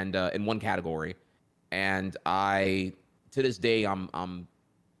 and in one category. And to this day, I'm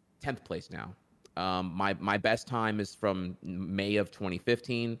 10th place now. My best time is from May of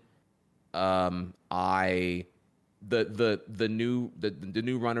 2015. The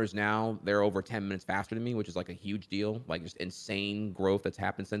new runners now, they're over 10 minutes faster than me, which is like a huge deal. Like, just insane growth that's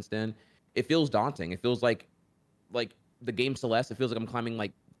happened since then. It feels daunting. It feels like the game Celeste. It feels like I'm climbing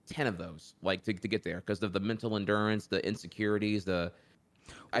like 10 of those, like to get there, because of the mental endurance, the insecurities,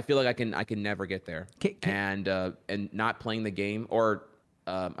 I feel like I can never get there. And not playing the game, or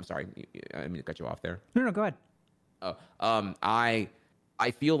I'm sorry, I mean to cut you off there. No, go ahead. Oh, I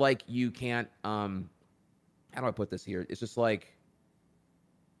feel like you can't. How do I put this here? It's just like,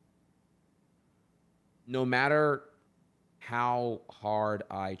 no matter how hard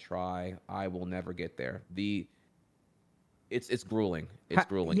I try, I will never get there. It's grueling. It's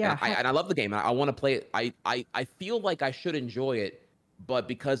grueling. Yeah, and I love the game. I want to play it. I feel like I should enjoy it, but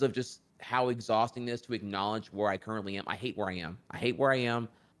because of just how exhausting it is to acknowledge where I currently am, I hate where I am.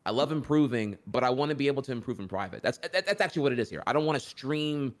 I love improving, but I want to be able to improve in private. That's actually what it is here. I don't want to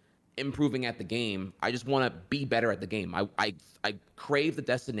stream improving at the game. I just want to be better at the game. I crave the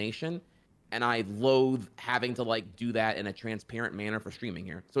destination, and I loathe having to like do that in a transparent manner for streaming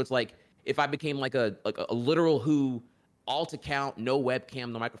here. So it's like, if I became like a literal alt account, no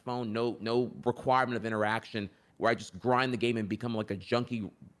webcam, no microphone, no requirement of interaction, where I just grind the game and become like a junky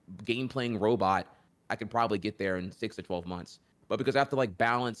game playing robot, I could probably get there in 6 to 12 months. But because I have to like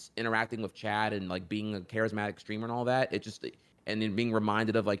balance interacting with chat and like being a charismatic streamer and all that, and then being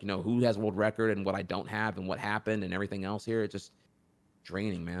reminded of like, you know, who has world record and what I don't have and what happened and everything else here, it's just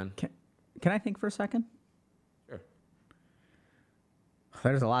draining, man. Can I think for a second? Sure.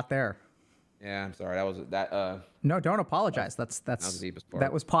 There's a lot there. Yeah, I'm sorry. That No, don't apologize. That's that was the deepest part.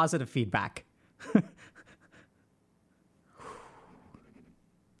 That was positive feedback.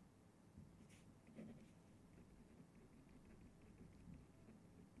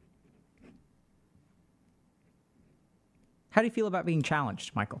 How do you feel about being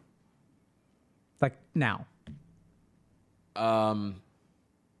challenged, Michael? Like now?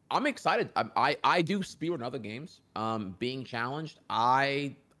 I'm excited. I do speedrun other games. Being challenged,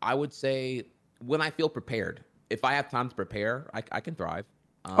 I would say when I feel prepared. If I have time to prepare, I can thrive.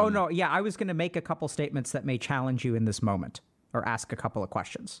 Oh no, yeah, I was going to make a couple statements that may challenge you in this moment, or ask a couple of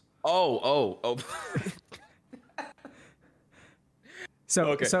questions. Oh.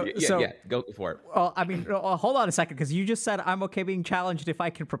 So, Okay. Yeah. Go for it. Well, I mean, hold on a second, because you just said I'm okay being challenged if I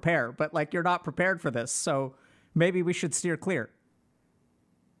can prepare, but like you're not prepared for this, so maybe we should steer clear.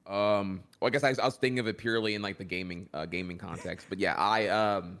 Well, I guess I was thinking of it purely in like the gaming context, but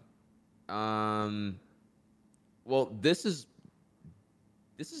yeah, well, this is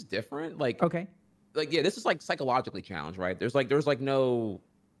different. Okay. Yeah, this is like psychologically challenged, right? There's no,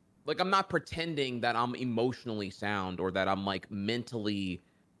 like, I'm not pretending that I'm emotionally sound or that I'm like mentally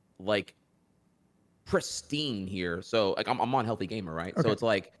like pristine here. So like I'm on Healthy Gamer, right? Okay. So it's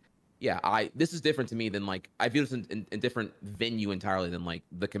like, yeah, this is different to me than like I view this in different venue entirely than like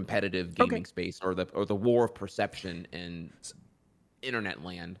the competitive gaming space or the war of perception and internet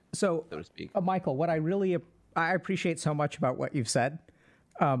land, so to speak. Michael, what I appreciate so much about what you've said,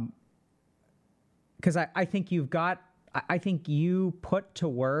 because I think I think you put to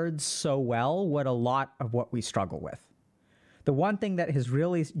words so well what a lot of what we struggle with. The one thing that has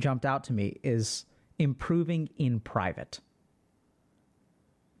really jumped out to me is improving in private.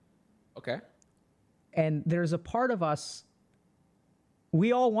 Okay. And there's a part of us,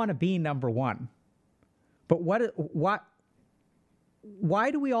 we all want to be number one. But why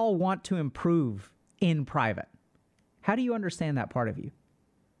do we all want to improve in private? How do you understand that part of you?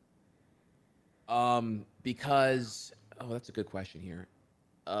 Because that's a good question here.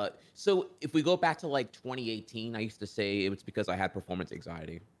 So if we go back to like 2018, I used to say it was because I had performance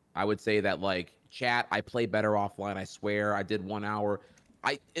anxiety. I would say that like chat, I play better offline. I swear I did 1 hour.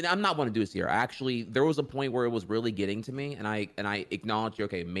 And I'm not want to do this here. Actually, there was a point where it was really getting to me, and I acknowledged,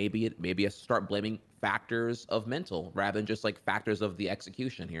 okay, maybe I start blaming factors of mental rather than just like factors of the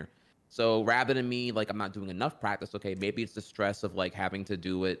execution here. So rather than me like I'm not doing enough practice, okay, maybe it's the stress of like having to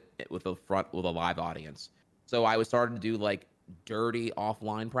do it with a live audience. So I was starting to do like dirty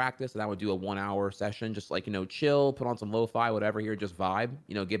offline practice, and I would do a 1 hour session, just like, chill, put on some lo-fi, whatever here, just vibe,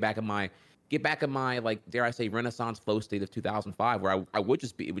 get back in my like, dare I say, Renaissance flow state of 2005, where it would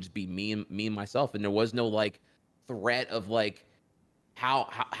just be me and myself, and there was no like threat of like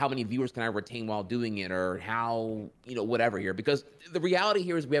how many viewers can I retain while doing it, or how whatever here, because the reality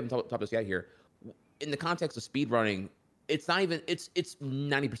here is we haven't talked this yet here. In the context of speedrunning, it's not even it's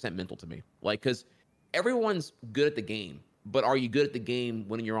 90% mental to me, like, because everyone's good at the game. But are you good at the game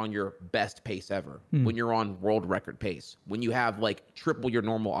when you're on your best pace ever? When you're on world record pace? When you have like triple your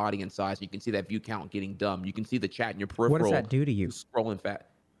normal audience size, you can see that view count getting dumb. You can see the chat in your peripheral. What does that do to you? Scrolling fast.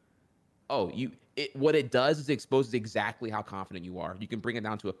 Oh, what it does is it exposes exactly how confident you are. You can bring it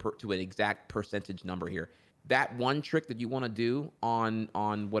down to an exact percentage number here. That one trick that you want to do on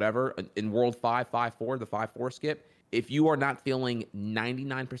whatever in World 5-5-4, the 5-4 skip, if you are not feeling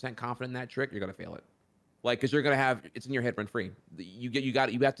 99% confident in that trick, you're gonna fail it. Like, because you're gonna have it's in your head rent free. You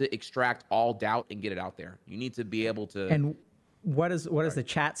have to extract all doubt and get it out there. You need to be able to. And what is the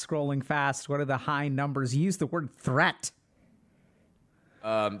chat scrolling fast? What are the high numbers? You use the word threat.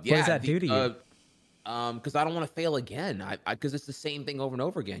 Yeah, what does that do to you? Because I don't want to fail again. Because it's the same thing over and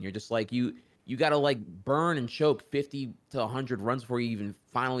over again. You're just like you got to like burn and choke 50 to 100 runs before you even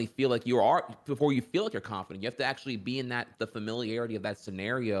finally feel like before you feel like you're confident. You have to actually be in the familiarity of that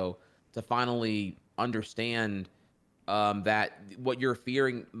scenario to finally understand that what you're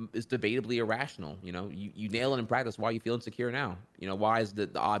fearing is debatably irrational. You nail it in practice. Why are you feel insecure now? Why is the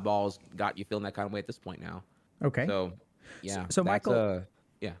oddballs got you feeling that kind of way at this point now? Okay. So, yeah. So Michael,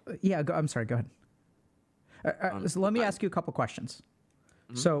 yeah. Yeah. I'm sorry. Go ahead. So let me ask you a couple questions.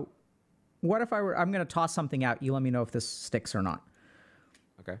 Mm-hmm. So, what if I'm going to toss something out? You let me know if this sticks or not.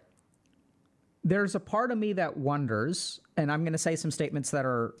 Okay. There's a part of me that wonders, and I'm going to say some statements that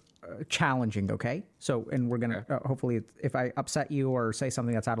are challenging, okay? So, and we're going to, hopefully, if I upset you or say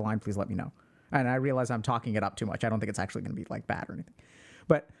something that's out of line, please let me know. And I realize I'm talking it up too much. I don't think it's actually going to be like bad or anything.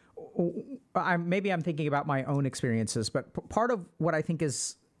 But maybe I'm thinking about my own experiences, but part of what I think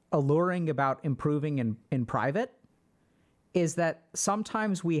is alluring about improving in private is that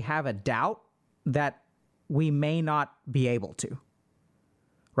sometimes we have a doubt that we may not be able to.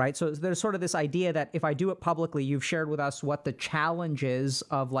 Right? So there's sort of this idea that if I do it publicly, you've shared with us what the challenge is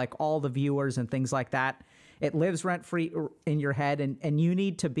of like all the viewers and things like that. It lives rent-free in your head, and you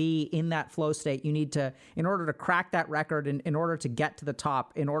need to be in that flow state. You need to, in order to crack that record, in order to get to the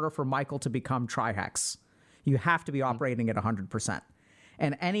top, in order for Michael to become Trihex, You have to be operating at 100%.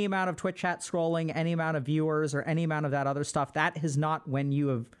 And any amount of Twitch chat scrolling, any amount of viewers, or any amount of that other stuff, that is not when you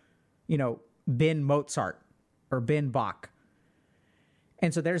have, been Mozart or been Bach.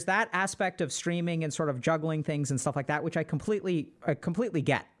 And so there's that aspect of streaming and sort of juggling things and stuff like that, which I completely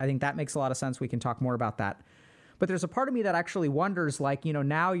get. I think that makes a lot of sense. We can talk more about that. But there's a part of me that actually wonders, like,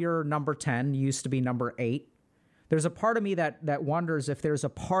 now you're number 10, you used to be number 8. There's a part of me that wonders if there's a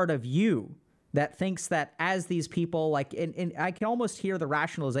part of you that thinks that as these people, like, and I can almost hear the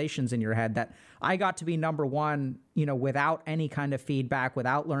rationalizations in your head that I got to be number 1, without any kind of feedback,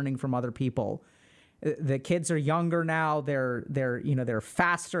 without learning from other people. The kids are younger now. They're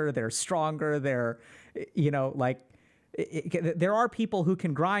faster. They're stronger. They're, there are people who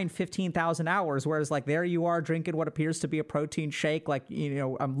can grind 15,000 hours, whereas like there you are drinking what appears to be a protein shake. Like,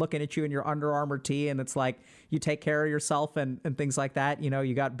 I'm looking at you in your Under Armour tee, and it's like you take care of yourself and things like that.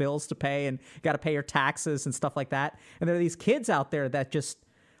 You got bills to pay and you got to pay your taxes and stuff like that. And there are these kids out there that just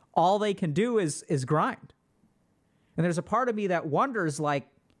all they can do is grind. And there's a part of me that wonders, like,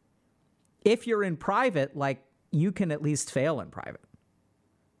 if you're in private, like, you can at least fail in private.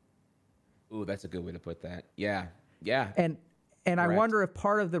 Ooh, that's a good way to put that. Yeah. Yeah. And I wonder if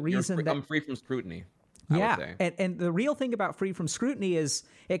part of the reason I'm free from scrutiny. I would say. And the real thing about free from scrutiny is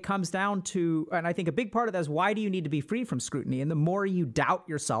it comes down to, and I think a big part of that is, why do you need to be free from scrutiny? And the more you doubt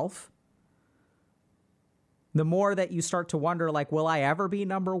yourself, the more that you start to wonder, like, will I ever be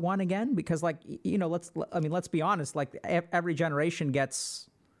number 1 again? Because, like, let's be honest, like, every generation gets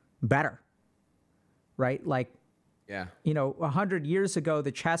better. Right? Like, yeah. 100 years ago,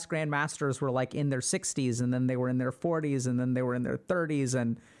 the chess grandmasters were like in their 60s, and then they were in their 40s, and then they were in their 30s.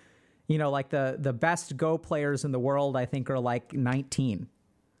 And, like the best Go players in the world, I think, are like 19.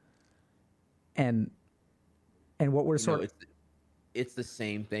 And what we're it's the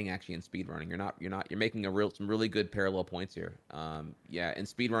same thing actually in speedrunning. You're making some really good parallel points here. Yeah, in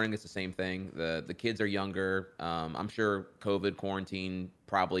speedrunning it's the same thing. The kids are younger. I'm sure COVID quarantine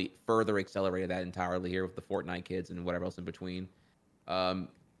probably further accelerated that entirely here with the Fortnite kids and whatever else in between.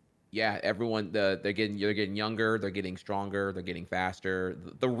 Yeah, everyone they're getting younger, they're getting stronger, they're getting faster.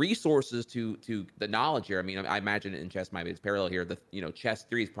 The resources to the knowledge here. I mean, I imagine in chess maybe it's parallel here. Chess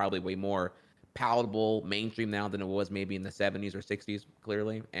 3 is probably way more palatable mainstream now than it was maybe in the 70s or 60s,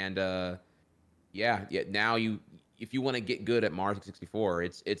 clearly. And yeah, now if you want to get good at Mars 64,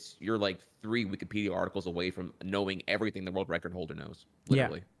 you're like 3 Wikipedia articles away from knowing everything the world record holder knows,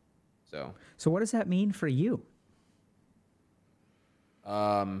 literally. Yeah. So what does that mean for you?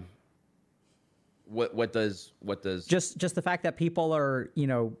 What does just the fact that people are,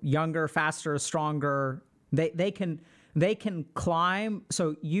 younger, faster, stronger, they can climb.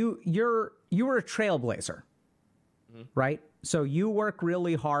 So you were a trailblazer, right? So you work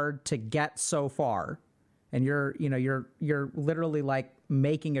really hard to get so far, and you're literally like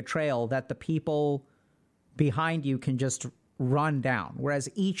making a trail that the people behind you can just run down. Whereas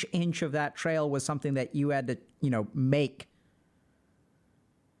each inch of that trail was something that you had to, make.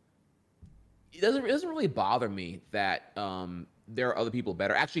 It doesn't really bother me that there are other people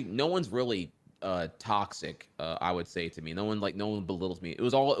better. Actually, no one's really toxic, I would say, to me. No one belittles me. It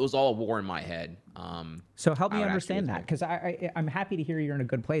was all a war in my head. So help me understand that, because I'm happy to hear you're in a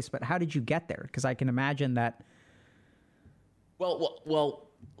good place, but how did you get there? Because I can imagine that. Well,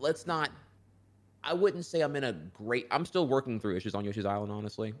 let's not. I wouldn't say I'm in a great. I'm still working through issues on Yoshi's Island,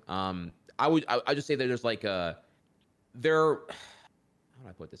 honestly. I just say that there's like how do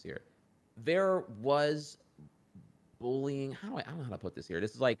I put this here? There was bullying. I don't know how to put this here.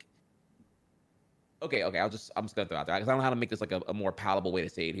 This is like. Okay. I'm just gonna throw it out there because I don't know how to make this like a more palatable way to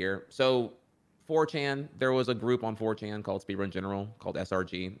say it here. So, 4chan, there was a group on 4chan called Speedrun General called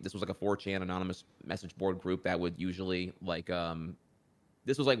SRG. This was like a 4chan anonymous message board group that would usually like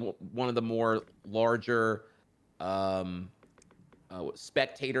this was like one of the more larger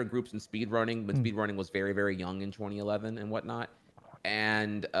spectator groups in speedrunning when speedrunning was very, very young in 2011 and whatnot.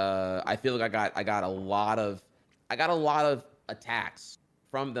 And I feel like I got a lot of attacks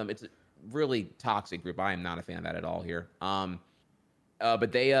from them. It's a really toxic group. I am not a fan of that at all here.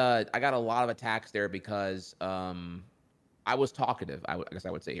 But I got a lot of attacks there because I was talkative. I guess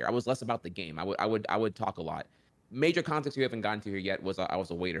I would say here. I was less about the game. I would talk a lot. Major context you haven't gotten to here yet was I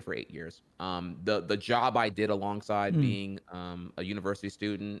was a waiter for 8 years. The job I did alongside being a university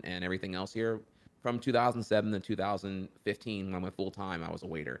student and everything else here, from 2007 to 2015 when I went full time, I was a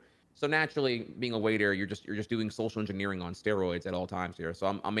waiter. So naturally, being a waiter, you're just doing social engineering on steroids at all times here.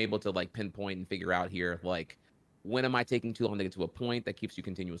 So I'm able to like pinpoint and figure out here like when am I taking too long to get to a point that keeps you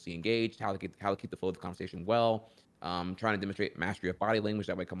continuously engaged, how to keep the flow of the conversation well, trying to demonstrate mastery of body language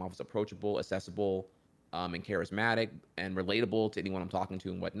that way come off as approachable, accessible. and charismatic and relatable to anyone I'm talking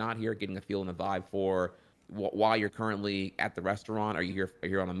to and whatnot here, getting a feel and a vibe for while you're currently at the restaurant. Are you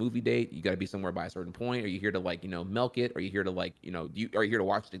here on a movie date? You got to be somewhere by a certain point. Are you here to like, milk it? Are you here to like, are you here to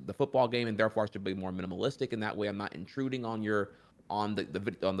watch the football game, and therefore I should be more minimalistic, and that way I'm not intruding on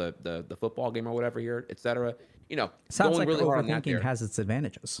the football game or whatever here, etc. Sounds Going like really hard on that overthinking there. has its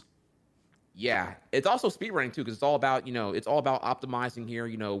advantages. Yeah, it's also speedrunning too, because it's all about optimizing here.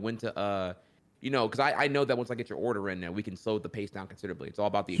 When to because I know that once I get your order in there, we can slow the pace down considerably. It's all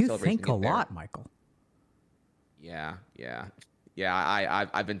about the You acceleration to think a get there. lot, Michael. Yeah.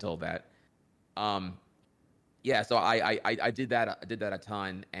 I've been told that. Um, yeah. So I did that. I did that a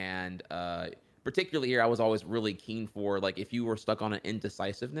ton, and particularly here, I was always really keen for like if you were stuck on an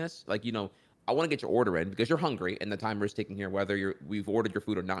indecisiveness, like I want to get your order in because you're hungry, and the timer is ticking here, whether we've ordered your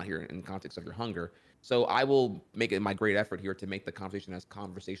food or not here in the context of your hunger. So I will make it my great effort here to make the conversation as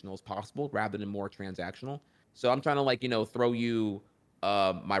conversational as possible rather than more transactional. So I'm trying to like throw you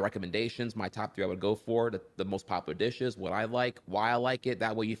my recommendations, my top three I would go for, the most popular dishes, what I like, why I like it.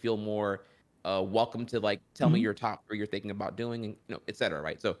 That way you feel more welcome to like tell me Mm-hmm. your top three you're thinking about doing, and et cetera.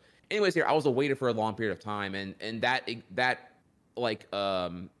 Right. So, anyways, here I was a waiter for a long period of time, and like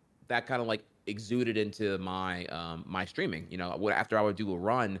that kind of like exuded into my streaming. After I would do a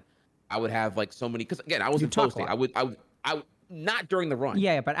run, I would have like so many because again I was You in flow talk a state. lot. I not during the run,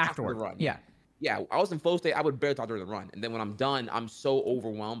 Yeah, but after the afterward. run. Yeah. Yeah. Yeah, I was in flow state. I would barely talk during the run, and then when I'm done, I'm so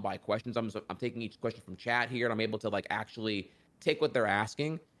overwhelmed by questions. I'm taking each question from chat here, and I'm able to like actually take what they're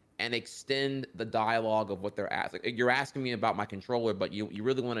asking and extend the dialogue of what they're asking. Like, you're asking me about my controller, but you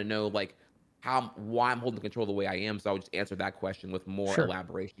really want to know like why I'm holding the control the way I am. So I would just answer that question with more Sure.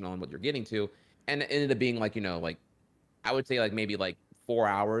 elaboration on what you're getting to, and it ended up being like like I would say like maybe like 4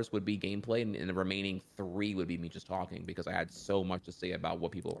 hours would be gameplay, and the remaining three would be me just talking because I had so much to say about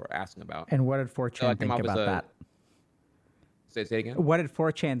what people were asking about. And what did So I 4chan came think off as about a that? say it again. What did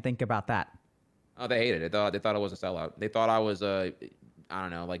 4chan think about that? Oh, they hated it. They thought I was a sellout. They thought I was I don't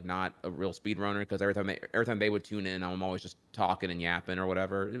know, like not a real speedrunner because every time they would tune in, I'm always just talking and yapping or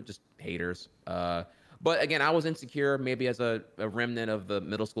whatever. It was just haters. But again, I was insecure, maybe as a remnant of the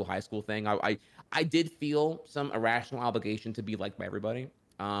middle school, high school thing. I did feel some irrational obligation to be liked by everybody.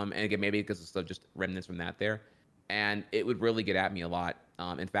 And again, maybe because it's just remnants from that there, and it would really get at me a lot.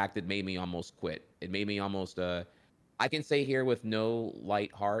 In fact, it made me almost quit. It made me almost. I can say here with no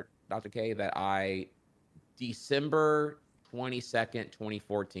light heart, Dr. K, that December 22nd,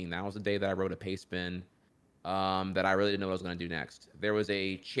 2014. That was the day that I wrote a pay spin that I really didn't know what I was going to do next. There was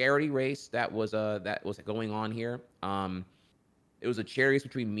a charity race that was going on here. It was a charity race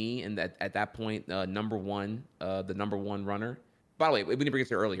between me and at that point the number one runner. By the way, we didn't bring this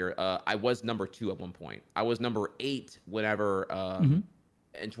here earlier. I was number two at one point. I was number eight whenever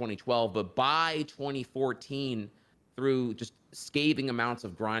in 2012, but by 2014, through just scathing amounts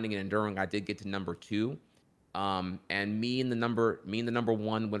of grinding and enduring, I did get to number two. And me and the number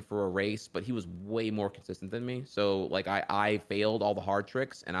one went for a race, but he was way more consistent than me. So like I failed all the hard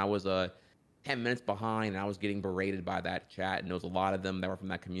tricks, and I was 10 minutes behind, and I was getting berated by that chat, and there was a lot of them that were from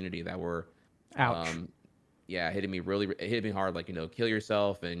that community that were Ouch. yeah, it hit me hard, like, kill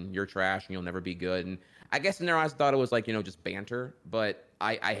yourself and you're trash and you'll never be good. And I guess in their eyes, I thought it was like, just banter, but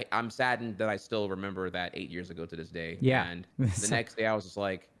I'm saddened that I still remember that 8 years ago to this day. Yeah. And the next day I was just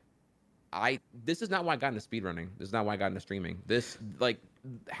like, this is not why I got into speedrunning. This is not why I got into streaming. This, like,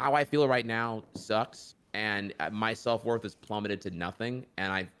 how I feel right now sucks, and my self-worth is plummeted to nothing.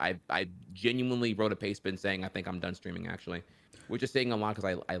 And I genuinely wrote a pay spin saying I think I'm done streaming, actually, which is saying a lot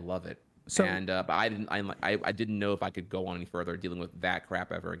because I love it. So, And but I didn't know if I could go on any further dealing with that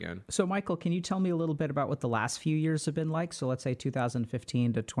crap ever again. so Michael, can you tell me a little bit about what the last few years have been like? So let's say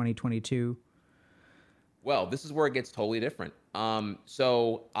 2015 to 2022. Well, this is where it gets totally different.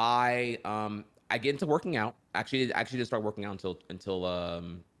 So I get into working out. Actually didn't start working out until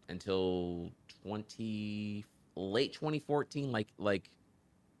 2014, like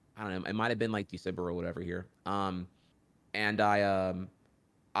I don't know, it might have been like December or whatever here. And I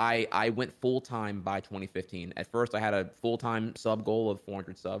went full time by 2015. At first, I had a full time sub goal of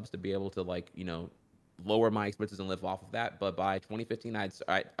 400 subs to be able to like lower my expenses and live off of that. But by 2015,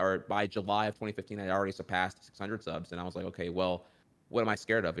 or by July of 2015, I'd already surpassed 600 subs, and I was like, okay, well, what am I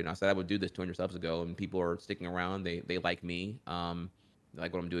scared of? I said I would do this 200 subs ago, and people are sticking around. They like me. They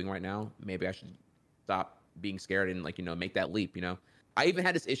like what I'm doing right now. Maybe I should stop being scared and like make that leap. I even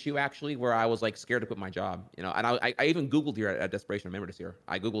had this issue actually where I was like scared to quit my job. And I even Googled here at Desperation. I remember this here.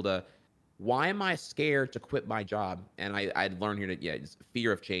 I Googled why am I scared to quit my job? And I'd learned here that it's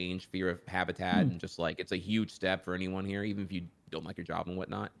fear of change, fear of habitat, and just like it's a huge step for anyone here, even if you don't like your job and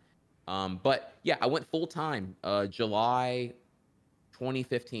whatnot. But yeah, I went full time July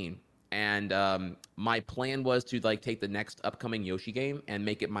 2015, and my plan was to like take the next upcoming Yoshi game and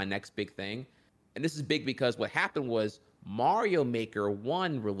make it my next big thing. And this is big because what happened was Mario Maker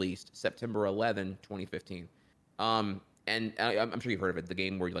 1 released September 11, 2015. And I'm sure you've heard of it, the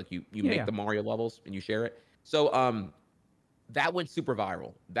game where you Yeah, make yeah. the Mario levels and you share it. So that went super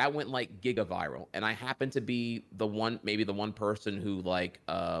viral. That went like giga viral. And I happened to be the one, maybe the one person who like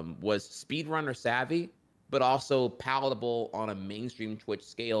was speedrunner savvy, but also palatable on a mainstream Twitch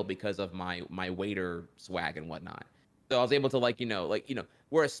scale because of my waiter swag and whatnot. So I was able to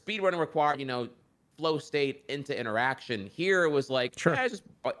where a speedrunner required, flow state into interaction. Here it was like, Sure. it's just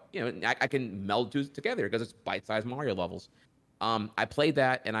I can meld two together because it's bite-sized Mario levels. I played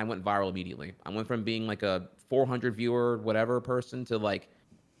that and I went viral immediately. I went from being like a 400 viewer, whatever person to like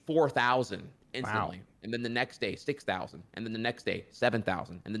 4,000 Wow. instantly. And then the next day, 6,000. And then the next day,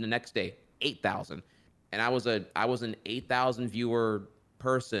 7,000. And then the next day, 8,000. And I was an 8,000 viewer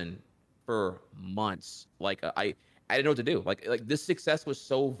person for months. I didn't know what to do. Like this success was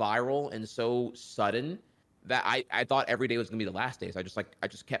so viral and so sudden that I thought every day was gonna be the last day. So I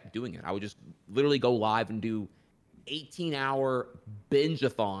just kept doing it. I would just literally go live and do 18-hour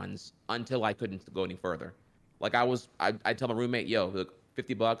binge-a-thons until I couldn't go any further. I'd tell my roommate, yo, look,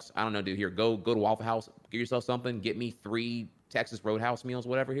 $50. I don't know, dude. Here, go to Waffle House, get yourself something, get me 3 Texas Roadhouse meals,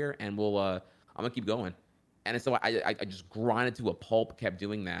 whatever here, and I'm gonna keep going. And so I just grinded to a pulp, kept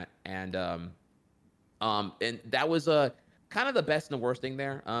doing that, and that was kind of the best and the worst thing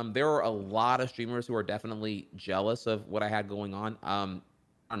there. There were a lot of streamers who are definitely jealous of what I had going on. I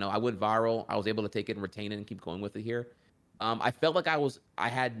don't know. I went viral. I was able to take it and retain it and keep going with it here. I felt like I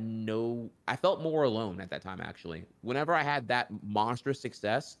felt more alone at that time, actually. Whenever I had that monstrous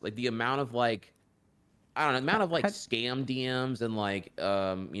success, like the amount of like, I don't know, the amount of like Had, scam DMs and like,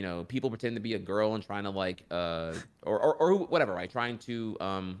 people pretend to be a girl and trying to like, whatever, right? Trying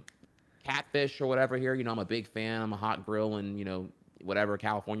to, catfish or whatever here. I'm a big fan. I'm a hot grill and, whatever,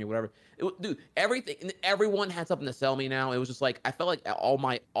 California, whatever. Dude, everything, everyone had something to sell me now. It was just like, I felt like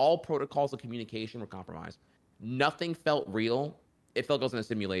all protocols of communication were compromised. Nothing felt real. It felt like I was in a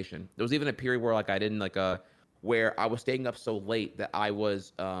simulation. There was even a period where like I didn't like, where I was staying up so late that I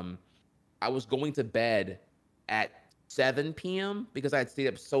was going to bed at 7 p.m. because I had stayed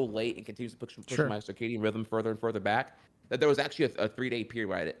up so late and continued to push sure. my circadian rhythm further and further back that there was actually a 3 day period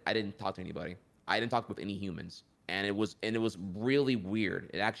where I didn't talk to anybody. I didn't talk with any humans, and it was really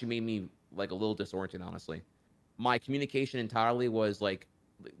weird. It actually made me like a little disoriented, honestly. My communication entirely was like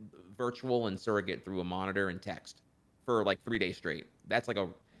virtual and surrogate through a monitor and text for like 3 days straight. It's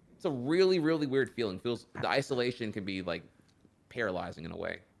a really really weird feeling. Feels the isolation can be like paralyzing in a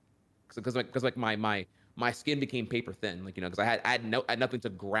way because my skin became paper thin, like because I had nothing to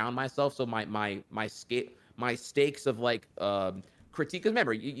ground myself, so my stakes of like critique. Because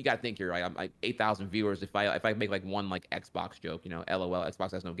remember, you got to think here, right? I'm like 8,000 viewers. If I make like one like Xbox joke, LOL,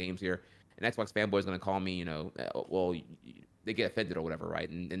 Xbox has no games here. An Xbox fanboy is gonna call me, well, they get offended or whatever, right?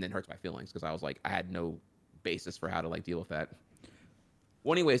 And then hurts my feelings because I was like I had no basis for how to like deal with that.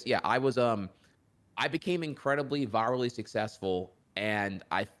 Well, anyways, yeah, I became incredibly virally successsible and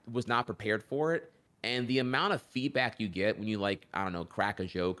I was not prepared for it. And the amount of feedback you get when you like, I don't know, crack a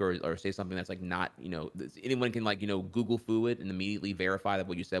joke or say something that's like not, anyone can like, Google foo it and immediately verify that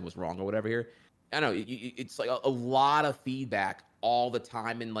what you said was wrong or whatever here. I don't know, it's like a lot of feedback all the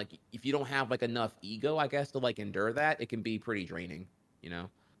time. And like, if you don't have like enough ego, I guess, to like endure that, it can be pretty draining, you know?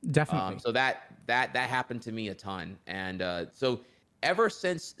 Definitely. So that happened to me a ton, and so ever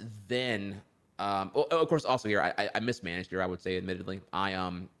since then, well, of course, also here I mismanaged here. I would say, admittedly,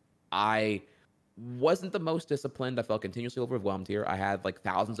 I wasn't the most disciplined. I felt continuously overwhelmed here. I had like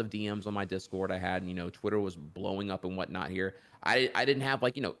thousands of DMs on my Discord. I had Twitter was blowing up and whatnot here. I didn't have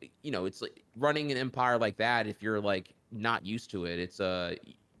like it's like running an empire like that. If you're like not used to it, it's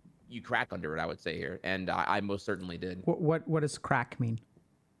you crack under it. I would say here, and I most certainly did. What does crack mean?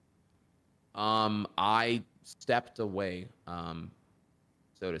 I stepped away,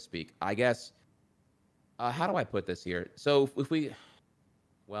 so to speak. I guess. How do I put this here? So if we,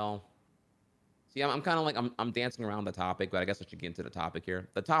 well, see, I'm kind of like I'm dancing around the topic, but I guess I should get into the topic here.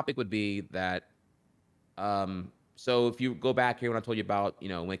 The topic would be that, so if you go back here when I told you about,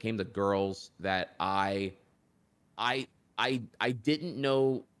 when it came to girls, that I I didn't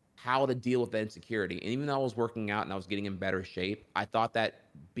know how to deal with the insecurity. And even though I was working out and I was getting in better shape, I thought that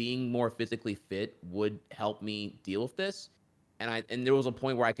being more physically fit would help me deal with this. And there was a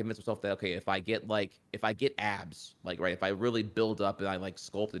point where I convinced myself that okay, if I get abs, like right, if I really build up and I like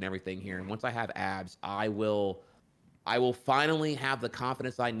sculpt and everything here, and once I have abs, I will finally have the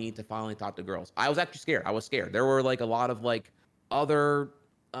confidence I need to finally talk to girls. I was actually scared. I was scared. There were like a lot of like other,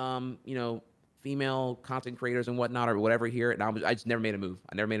 you know, female content creators and whatnot or whatever here, and I just never made a move.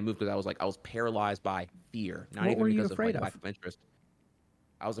 I never made a move because I was paralyzed by fear, not What even were you because of afraid like lack of? of interest.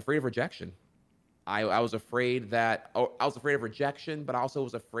 I was afraid of rejection. I was afraid that I was afraid of rejection, but I also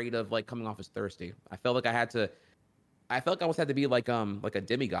was afraid of like coming off as thirsty. I felt like I had to I felt like I almost had to be like a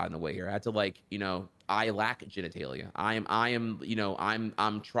demigod in a way here. I had to like, you know, I lack genitalia. I am, you know, I'm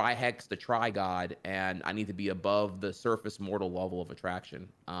Trihex the Trigod, and I need to be above the surface mortal level of attraction.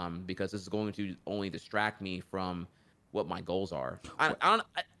 Because this is going to only distract me from what my goals are. I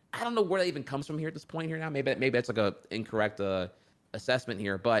don't know where that even comes from here at this point here now. Maybe that's like a incorrect assessment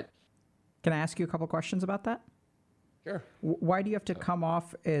here, but Can I ask you a couple questions about that? sure. Why do you have to come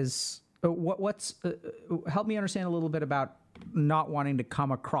off as what's help me understand a little bit about not wanting to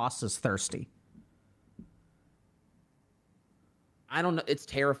come across as thirsty? I don't know. It's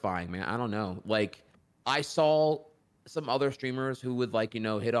terrifying, man. I don't know. Like, I saw some other streamers who would like, you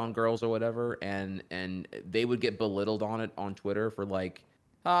know, hit on girls or whatever, and they would get belittled on it on Twitter for like,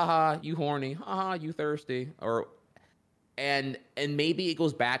 haha, you horny, haha, you thirsty, or and maybe it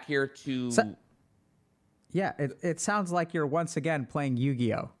goes back here So, to yeah, it sounds like you're once again playing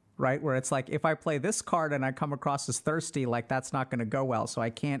Yu-Gi-Oh, right? Where it's like if I play this card and I come across as thirsty, like that's not going to go well, so I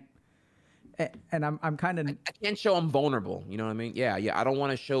can't. And I'm kind of I can't show I'm vulnerable. You know what I mean? Yeah, yeah. I don't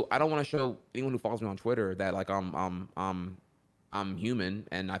want to show anyone who follows me on Twitter that like I'm human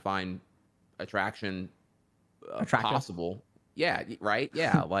and I find attraction attractive. possible. Yeah, right.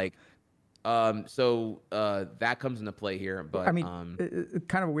 Yeah, like that comes into play here, I but mean,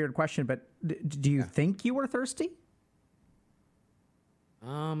 kind of a weird question, but do you yeah. think you were thirsty?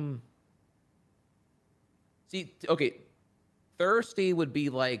 Um, okay, thirsty would be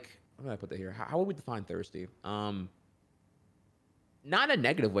like, how do I put that here? How would we define thirsty? Not in a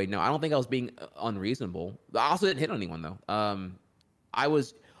negative way. No, I don't think I was being unreasonable. I also didn't hit on anyone though. I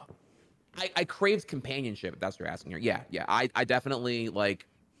was, I craved companionship. If that's what you're asking here. Yeah, yeah. I definitely like,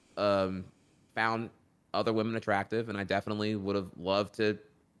 um, found other women attractive, and I definitely would have loved to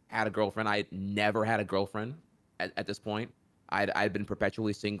had a girlfriend. I never had a girlfriend at this point. I'd been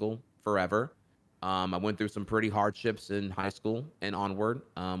perpetually single forever. I went through some pretty hardships in high school and onward,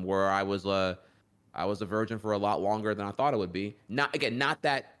 where I was a virgin for a lot longer than I thought it would be. Not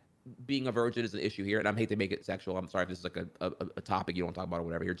that being a virgin is an issue here, and I hate to make it sexual. I'm sorry if this is like a topic you don't talk about or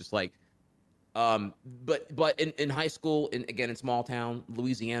whatever here. Just like, but in high school, and again in small town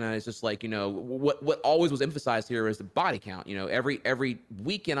Louisiana, it's just like, you know, what always was emphasized here is the body count. You know, every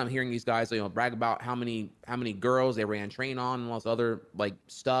weekend I'm hearing these guys, you know, brag about how many girls they ran train on and all this other like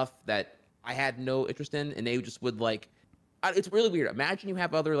stuff that I had no interest in, and they just would like, it's really weird. Imagine you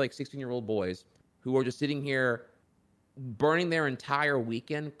have other like 16-year-old boys who are just sitting here burning their entire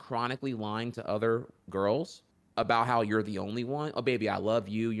weekend chronically lying to other girls about how you're the only one. Oh, baby, I love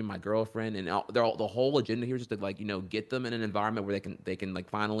you. You're my girlfriend, and the whole agenda here is just to like, you know, get them in an environment where they can like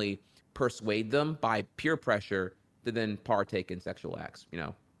finally persuade them by peer pressure to then partake in sexual acts. You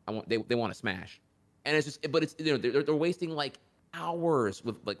know, they want to smash, and it's just, but it's, you know, they're wasting like hours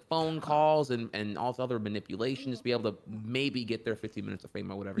with like phone calls and all this other manipulation just to be able to maybe get their 15 minutes of fame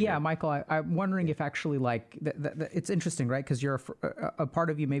or whatever Yeah, here. Michael, I'm wondering if actually like it's interesting, right? Because you're a part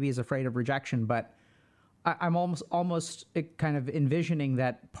of you maybe is afraid of rejection, but I'm almost kind of envisioning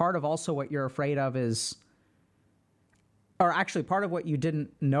that part of also what you're afraid of is, or actually part of what you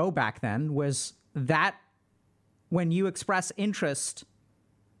didn't know back then was that when you express interest,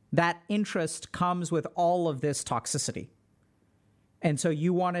 that interest comes with all of this toxicity. And so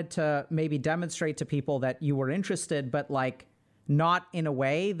you wanted to maybe demonstrate to people that you were interested, but like not in a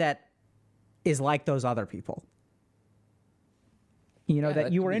way that is like those other people. You know, Yeah, that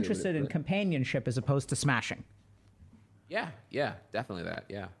that you could were be a good way to interested put in it. companionship as opposed to smashing. Yeah, yeah, definitely that.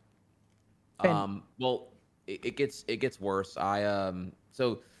 Yeah. And Well, it gets worse.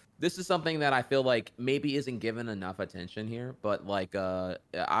 So this is something that I feel like maybe isn't given enough attention here, but like I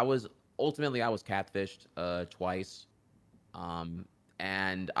was catfished twice. Um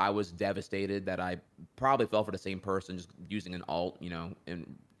and I was devastated that I probably fell for the same person just using an alt, you know,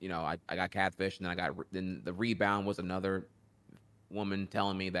 and you know, I got catfished, and then then the rebound was another woman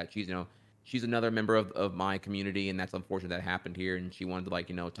telling me that she's, you know, she's another member of my community, and that's unfortunate that happened here, and she wanted to like,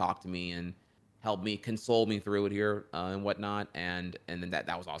 you know, talk to me and help me console me through it here, and whatnot, and then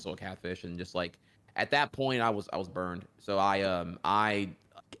that was also a catfish, and just like at that point I was burned, so I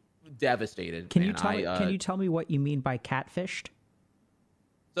devastated, man. can you tell me what you mean by catfished?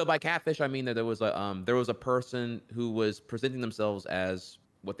 So by catfish I mean that there was a person who was presenting themselves as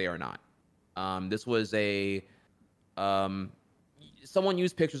what they are not. This was Um, Someone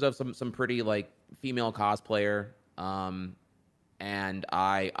used pictures of some pretty like female cosplayer. And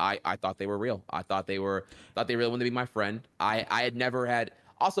I thought they were real. Thought they really wanted to be my friend. I had never had.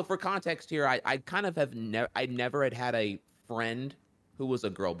 Also, for context here, I kind of have never I never had a friend who was a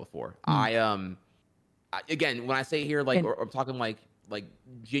girl before. Hmm. Again, when I say here, like, And or I'm talking like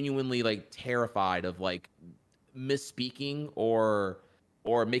genuinely like terrified of like misspeaking or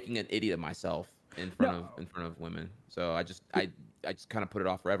making an idiot of myself no, in front of women. So I just kind of put it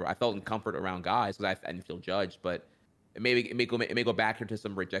off forever. I felt in comfort around guys because I didn't feel judged, but it may go back here to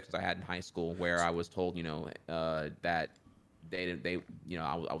some rejections I had in high school where I was told, that they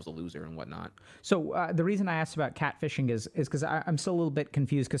I was a loser and whatnot. so the reason I asked about catfishing is because I'm still a little bit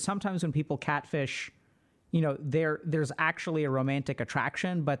confused because sometimes when people catfish, there's actually a romantic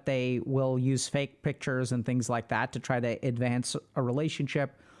attraction, but they will use fake pictures and things like that to try to advance a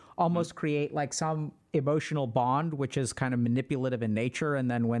relationship, almost create like some emotional bond, which is kind of manipulative in nature. And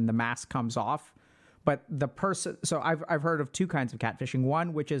then when the mask comes off, but the person, so I've heard of two kinds of catfishing.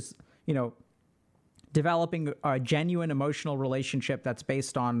 One, which is, developing a genuine emotional relationship that's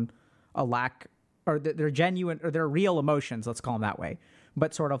based on a lack or they're genuine or they're real emotions, let's call them that way,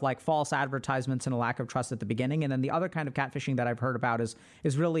 but sort of like false advertisements and a lack of trust at the beginning. And then the other kind of catfishing that I've heard about is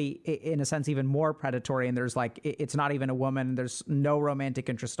really in a sense even more predatory, and there's like it's not even a woman, there's no romantic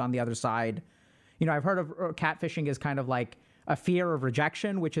interest on the other side. I've heard of catfishing as kind of like a fear of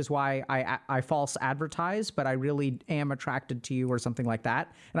rejection, which is why I false advertise, but I really am attracted to you or something like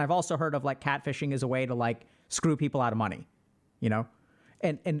that. And I've also heard of like catfishing as a way to like screw people out of money, you know?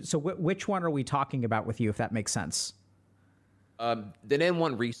 And so which one are we talking about with you, if that makes sense? They didn't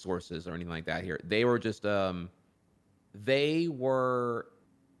want resources or anything like that here. They were just they were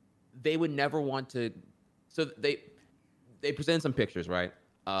they would never want to. So they presented some pictures, right?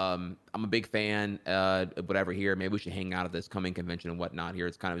 I'm a big fan. Whatever here, maybe we should hang out at this coming convention and whatnot. Here,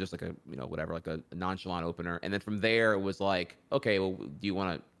 it's kind of just like a whatever, like a nonchalant opener. And then from there, it was like, okay, well, do you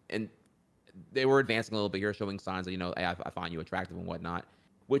want to? And they were advancing a little bit here, showing signs that hey, I find you attractive and whatnot,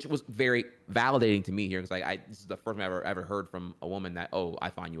 which was very validating to me here because this is the first time I ever heard from a woman that I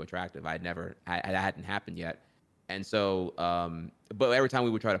find you attractive. That hadn't happened yet. And so, but every time we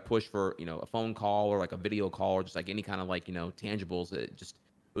would try to push for, a phone call or like a video call or just like any kind of like, tangibles, it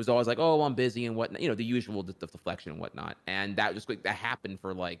was always like, oh, I'm busy and whatnot, the usual deflection and whatnot. And that just like, that happened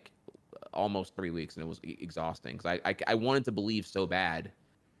for like almost 3 weeks and it was exhausting because I wanted to believe so bad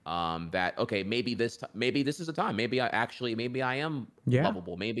that, okay, maybe this is a time. Maybe I am Yeah.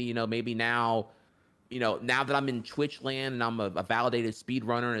 lovable. Maybe, maybe now, now that I'm in Twitch land and I'm a validated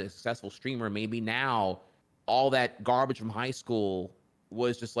speedrunner and a successful streamer, maybe now all that garbage from high school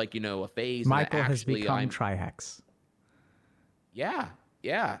was just like, a phase. Michael and has actually become Trihex. Yeah,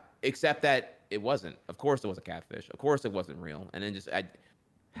 yeah. Except that it wasn't. Of course, it was a catfish. Of course, it wasn't real. And then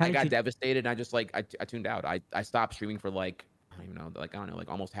How I did got you? devastated. And I just like I tuned out. I stopped streaming for like I don't know, like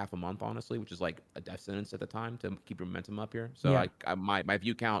almost half a month, honestly, which is like a death sentence at the time to keep your momentum up here. So Yeah. my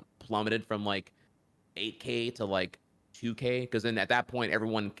view count plummeted from like 8K to like 2K because then at that point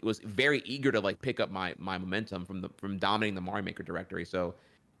everyone was very eager to like pick up my momentum from dominating the Mario Maker directory. So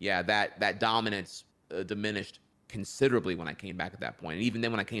yeah, that dominance diminished considerably when I came back at that point. And even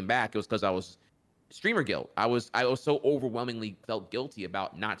then when I came back, it was because I was streamer guilt. I was so overwhelmingly felt guilty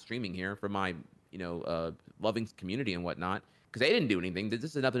about not streaming here for my loving community and whatnot because they didn't do anything.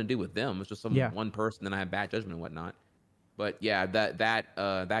 This had nothing to do with them. It was just some Yeah. one person. Then I had bad judgment and whatnot. But yeah,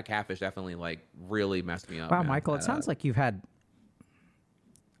 that catfish definitely like really messed me up. Wow, Man. Michael, it sounds like you've had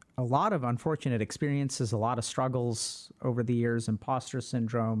a lot of unfortunate experiences, a lot of struggles over the years, imposter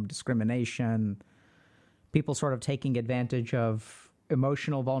syndrome, discrimination, people sort of taking advantage of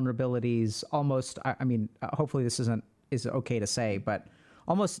emotional vulnerabilities, almost, I mean, hopefully this is okay to say, but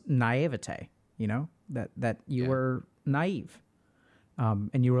almost naivete, that you Yeah. were naive.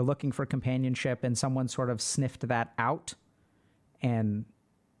 And you were looking for companionship and someone sort of sniffed that out and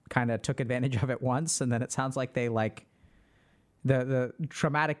kind of took advantage of it once. And then it sounds like they like the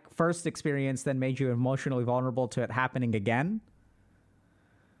traumatic first experience then made you emotionally vulnerable to it happening again.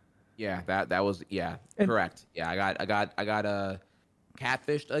 Yeah, that was And correct. Yeah, I got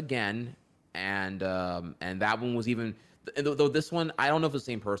catfished again, and that one was even though this one I don't know if it's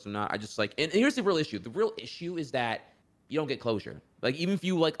the same person or not. I just like and here's the real issue. The real issue is that you don't get closure. Like even if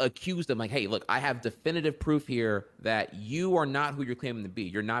you like accuse them, like, hey, look, I have definitive proof here that you are not who you're claiming to be.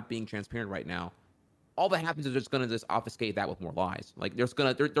 You're not being transparent right now. All that happens is they're just gonna just obfuscate that with more lies. Like they're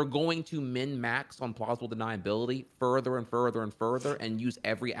going to min max on plausible deniability further and further and further and use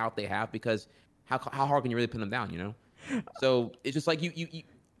every out they have because how hard can you really pin them down? So it's just like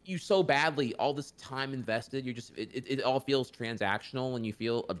you so badly, all this time invested, you're just it all feels transactional and you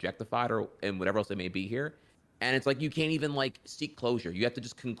feel objectified or and whatever else it may be here. And it's like you can't even like seek closure. You have to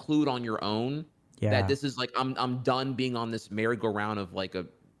just conclude on your own that Yeah. this is like I'm done being on this merry-go-round of like a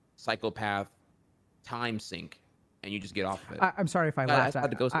psychopath time sink and you just get off of it. I'm sorry if I I laughed. just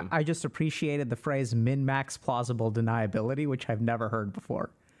had to ghost him. I just appreciated the phrase min-max plausible deniability, which I've never heard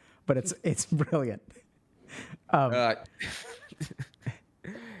before, but it's brilliant. Uh,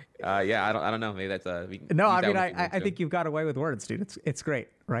 yeah, I don't know. Maybe that's No, I mean, I I think you've got away with words, dude. It's great,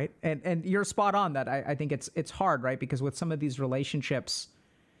 right? And you're spot on that. I think it's hard, right? Because with some of these relationships,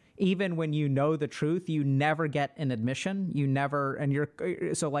 even when you know the truth, you never get an admission. You never, and you're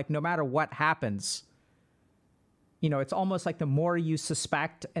so like no matter what happens, it's almost like the more you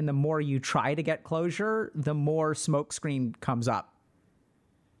suspect and the more you try to get closure, the more smokescreen comes up.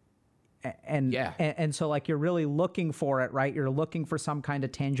 And, Yeah. and so like you're really looking for it, right? You're looking for some kind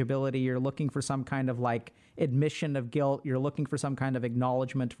of tangibility. You're looking for some kind of like admission of guilt. You're looking for some kind of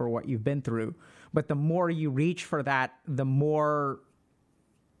acknowledgement for what you've been through. But the more you reach for that, the more,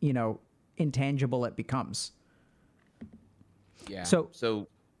 intangible it becomes. Yeah. So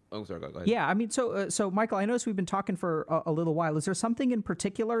oh, sorry, go ahead. yeah, I mean, so Michael, I noticed we've been talking for a little while. Is there something in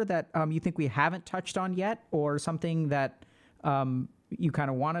particular that you think we haven't touched on yet, or something that you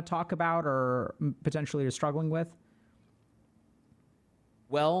kind of want to talk about or potentially are struggling with?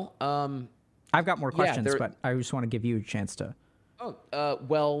 Well, I've got more questions, there- but I just want to give you a chance to.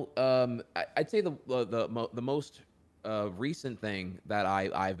 I'd say the most recent thing that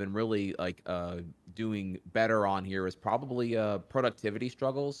I've been really like doing better on here is probably productivity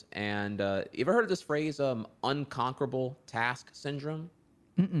struggles. And you ever heard of this phrase, unconquerable task syndrome?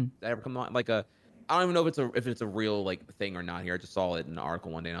 That ever come on? Like I don't even know if it's a real like thing or not here. I just saw it in an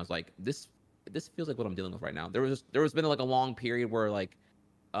article one day and I was like, this feels like what I'm dealing with right now. There was been like a long period where like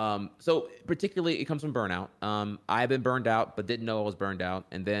so particularly it comes from burnout. I've been burned out but didn't know I was burned out,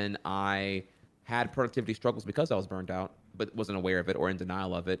 and then I had productivity struggles because I was burned out but wasn't aware of it or in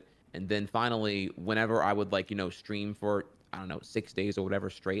denial of it. And then finally, whenever I would like stream for I don't know 6 days or whatever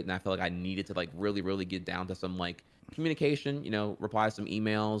straight, and I felt like I needed to like really get down to some like communication, reply to some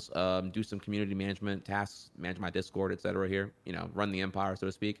emails, do some community management tasks, manage my Discord, etc. Here, run the empire, so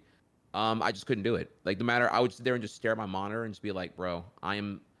to speak. I just couldn't do it. Like no matter, I would sit there and just stare at my monitor and just be like, bro, I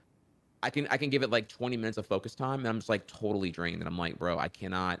can give it like 20 minutes of focus time, and I'm just like totally drained. And I'm like, bro, I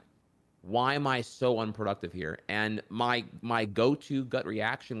cannot. Why am I so unproductive here? And my go-to gut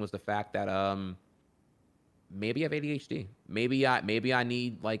reaction was the fact that maybe I have ADHD. Maybe I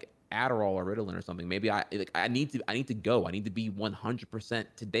need like Adderall or Ritalin or something. Maybe I need to go. I need to be 100%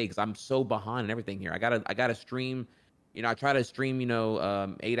 today because I'm so behind and everything here. I gotta stream. I try to stream,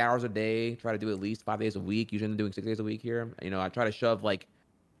 8 hours a day. Try to do at least 5 days a week. Usually I'm doing 6 days a week here. I try to shove like,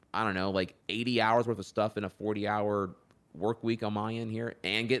 I don't know, like 80 hours worth of stuff in a 40-hour work week on my end here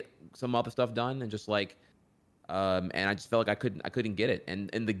and get some other stuff done, and just like and I just felt like I couldn't get it, and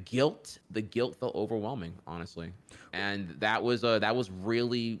the guilt felt overwhelming, honestly, and that was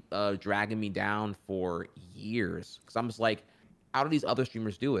really dragging me down for years, because I'm just like, how do these other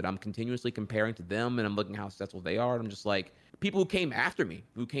streamers do it? I'm continuously comparing to them, and I'm looking how successful they are, and I'm just like, people who came after me,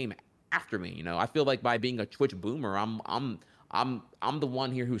 I feel like by being a Twitch boomer, I'm the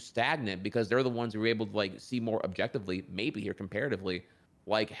one here who's stagnant, because they're the ones who are able to like see more objectively, maybe here comparatively,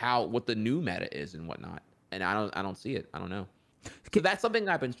 like what the new meta is and whatnot. And I don't see it. I don't know. So that's something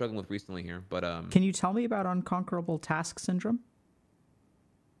I've been struggling with recently here. But can you tell me about unconquerable task syndrome?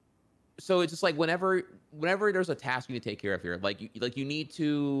 So it's just like whenever there's a task you need to take care of here, like you need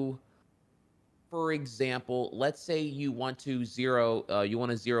to, for example, let's say you want to zero out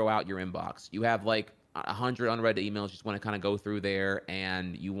your inbox. You have like 100 unread emails. You just want to kind of go through there,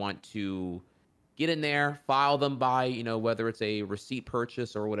 and you want to get in there, file them by, whether it's a receipt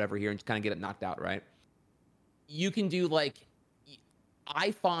purchase or whatever here, and just kind of get it knocked out, right? You can do like,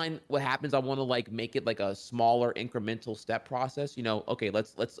 I find what happens, I want to like make it like a smaller incremental step process. Okay,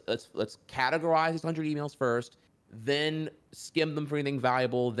 let's categorize these 100 emails first, then skim them for anything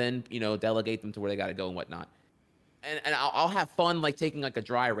valuable, then delegate them to where they got to go and whatnot. And I'll have fun like taking like a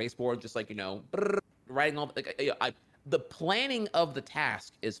dry erase board, just like writing all like the planning of the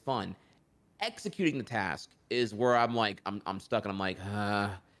task is fun. Executing the task is where I'm like I'm stuck, and I'm like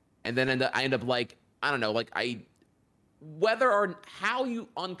and then I end up like, I don't know, like whether or how you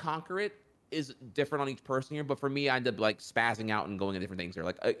unconquer it is different on each person here. But for me, I end up like spazzing out and going to different things here.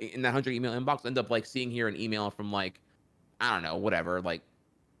 Like in that 100 email inbox, I end up like seeing here an email from like, I don't know, whatever, like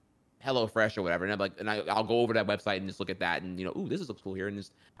HelloFresh or whatever. And I'll go over to that website and just look at that, and ooh, this looks cool here. And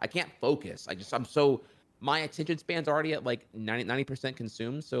just, I can't focus. I'm so my attention span's already at like 90%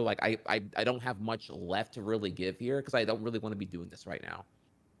 consumed. So like I don't have much left to really give here because I don't really want to be doing this right now.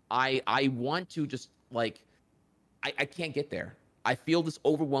 I want to just like I can't get there. I feel this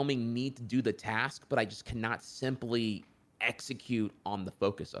overwhelming need to do the task, but I just cannot simply execute on the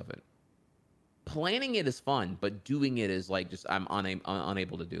focus of it. Planning it is fun, but doing it is like just I'm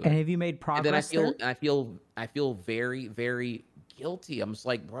unable to do And it. have you made And then progress there? I feel very very guilty. I'm just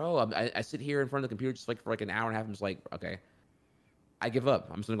like, bro, I sit here in front of the computer just like for like an hour and a half. I'm just like, okay, I give up.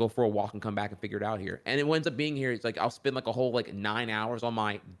 I'm just gonna go for a walk and come back and figure it out here. And it ends up being here. It's like I'll spend like a whole like 9 hours on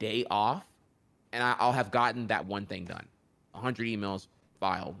my day off, and I'll have gotten that one thing done, 100 emails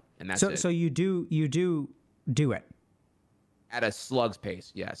filed, and that's it. So you do it. At a slug's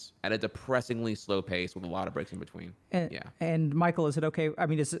pace, yes. At a depressingly slow pace with a lot of breaks in between. And, Yeah. and Michael, is it okay? I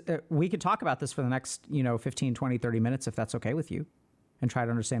mean, we could talk about this for the next, 15, 20, 30 minutes if that's okay with you, and try to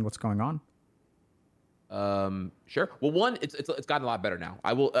understand what's going on. Sure. Well, one, it's gotten a lot better now.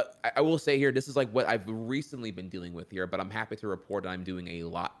 I will say here, this is like what I've recently been dealing with here, but I'm happy to report that I'm doing a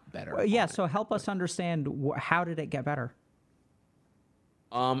lot better. Well, yeah. So help us understand how did it get better?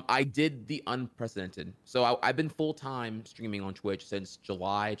 I did the unprecedented. So I've been full time streaming on Twitch since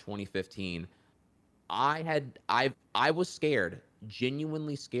July 2015. I was scared,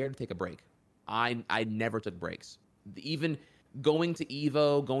 genuinely scared to take a break. I never took breaks. Even going to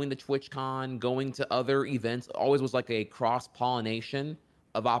Evo, going to TwitchCon, going to other events always was like a cross pollination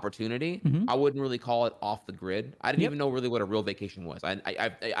of opportunity. Mm-hmm. I wouldn't really call it off the grid. I didn't Yep. even know really what a real vacation was.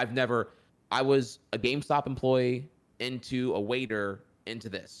 I've never. I was a GameStop employee into a waiter into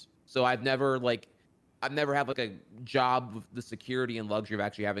this. So I've never had like a job with the security and luxury of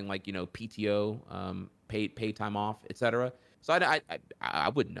actually having like PTO, paid time off, etc. So I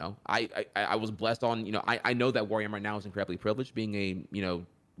wouldn't know. I was blessed on I know that where I am right now is incredibly privileged, being a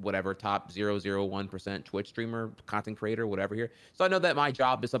whatever top 0.001% Twitch streamer, content creator, whatever here. So I know that my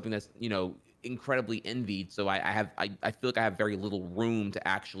job is something that's incredibly envied. So I feel like I have very little room to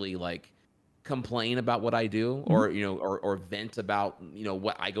actually like complain about what I do or or vent about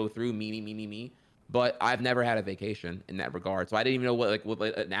what I go through, me. But I've never had a vacation in that regard, so I didn't even know what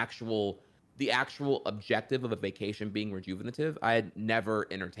the actual objective of a vacation being rejuvenative. I had never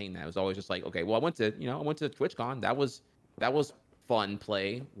entertained that. It was always just like, okay, well, I went to TwitchCon. That was fun,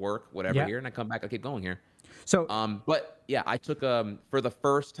 play, work, whatever here, and I come back, I keep going here. So, but yeah, I took for the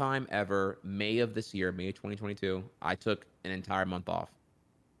first time ever, May of this year, May of 2022, I took an entire month off.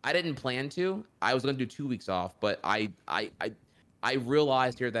 I didn't plan to. I was going to do 2 weeks off, but I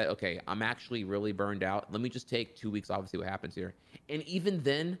realized here that, okay, I'm actually really burned out. Let me just take 2 weeks off and see what happens here. And even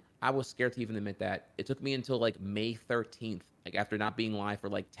then, I was scared to even admit that. It took me until like May 13th, like after not being live for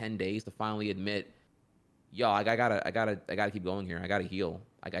like 10 days to finally admit, yo, I gotta keep going here. I gotta heal.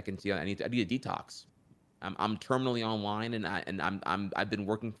 Like I can see I need a detox. I'm terminally online and I've been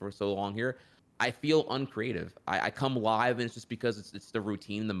working for so long here. I feel uncreative. I come live and it's just because it's the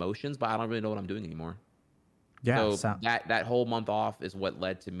routine and the motions, but I don't really know what I'm doing anymore. yeah. So that whole month off is what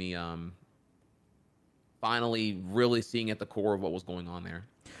led to me finally really seeing at the core of what was going on there.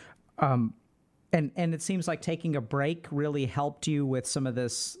 And it seems like taking a break really helped you with some of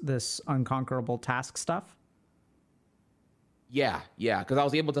this unconquerable task stuff. Yeah, because I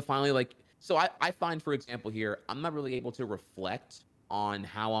was able to finally so I find, for example, here, I'm not really able to reflect on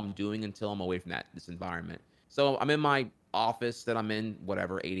how I'm doing until I'm away from this environment. So I'm in my office that I'm in,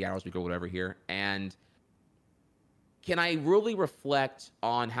 whatever, 80 hours a week or whatever here, and can I really reflect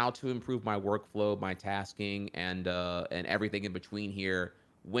on how to improve my workflow, my tasking, and everything in between here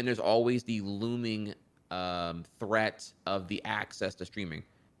when there's always the looming threat of the access to streaming?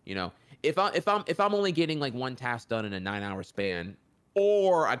 If I'm only getting like one task done in a 9-hour span,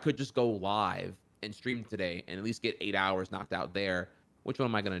 or I could just go live and stream today and at least get 8 hours knocked out there, which one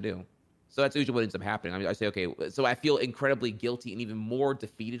am I going to do? So that's usually what ends up happening. I mean, I say, okay, so I feel incredibly guilty and even more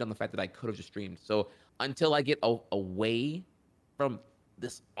defeated on the fact that I could have just streamed. So until I get away from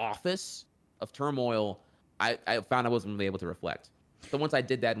this office of turmoil, I found I wasn't really able to reflect. So once I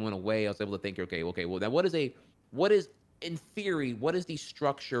did that and went away, I was able to think, okay, well then what is in theory, what is the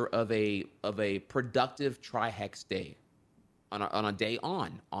structure of a productive Trihex day on a day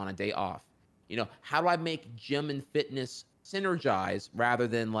on a day off? How do I make gym and fitness synergize rather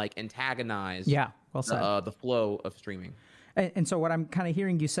than like antagonize Well said. the flow of streaming? And so what I'm kind of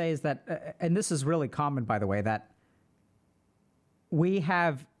hearing you say is that, and this is really common, by the way, that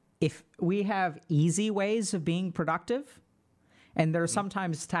if we have easy ways of being productive, and there are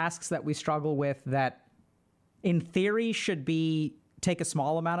sometimes tasks that we struggle with that in theory should take a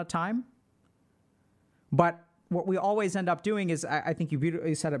small amount of time, but what we always end up doing is, I think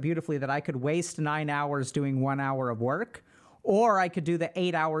you said it beautifully, that I could waste 9 hours doing 1 hour of work, or I could do the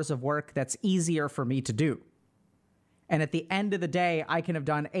 8 hours of work that's easier for me to do. And at the end of the day, I can have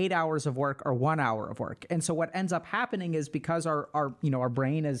done 8 hours of work or 1 hour of work. And so what ends up happening is, because our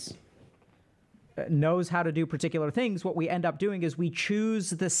brain knows how to do particular things, what we end up doing is we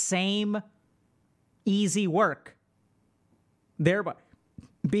choose the same easy work, thereby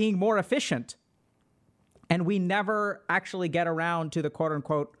being more efficient. And we never actually get around to the quote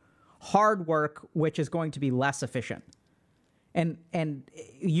unquote hard work, which is going to be less efficient. And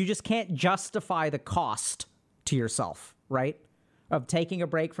you just can't justify the cost to yourself, right? Of taking a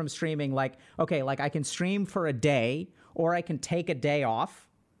break from streaming. Like, okay, like I can stream for a day, or I can take a day off,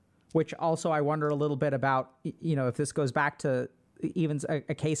 which also I wonder a little bit about, if this goes back to even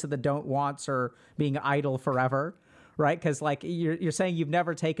a case of the don't wants or being idle forever, right? Because like you're saying you've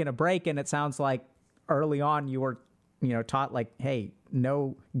never taken a break, and it sounds like early on you were, taught like, hey,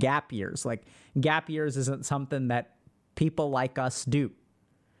 no gap years. Like gap years isn't something that people like us do.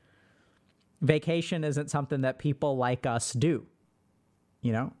 Vacation isn't something that people like us do,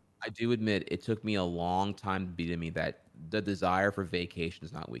 I do admit it took me a long time to be to me that the desire for vacation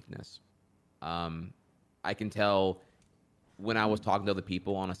is not weakness. I can tell when I was talking to other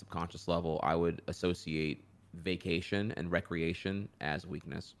people on a subconscious level, I would associate vacation and recreation as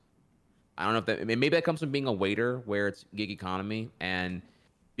weakness. I don't know if maybe that comes from being a waiter, where it's gig economy, and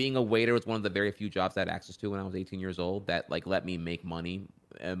being a waiter was one of the very few jobs I had access to when I was 18 years old that like let me make money,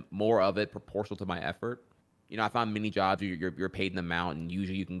 more of it proportional to my effort. I found many jobs where you're paid an amount, and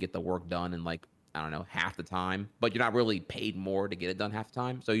usually you can get the work done in like, I don't know, half the time, but you're not really paid more to get it done half the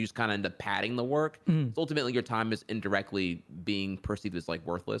time. So you just kind of end up padding the work. So ultimately your time is indirectly being perceived as like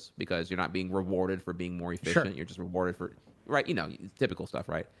worthless, because you're not being rewarded for being more efficient. Sure. You're just rewarded for, right, typical stuff,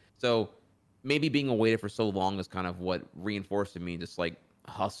 right? So maybe being a waiter for so long is kind of what reinforced in me this like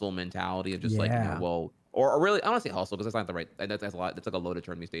hustle mentality of just like, well, or really, I don't want to say hustle, because that's not the right, that's a lot, that's like a loaded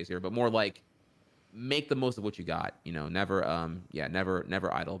term these days here, but more like make the most of what you got, never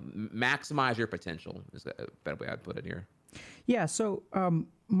idle. Maximize your potential is a better way I'd put it here. Yeah. So,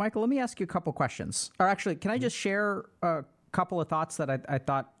 Michael, let me ask you a couple questions. Or actually, can I just share a couple of thoughts that I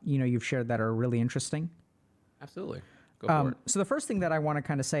thought, you've shared that are really interesting? Absolutely. Go for it. So the first thing that I want to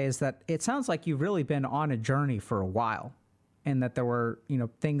kind of say is that it sounds like you've really been on a journey for a while, and that there were,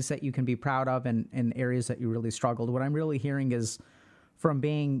 things that you can be proud of, and areas that you really struggled. What I'm really hearing is from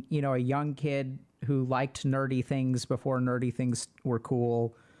being, a young kid who liked nerdy things before nerdy things were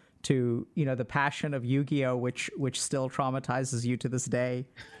cool, to, the passion of Yu-Gi-Oh, which still traumatizes you to this day.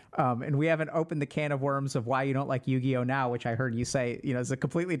 And we haven't opened the can of worms of why you don't like Yu-Gi-Oh now, which I heard you say, is a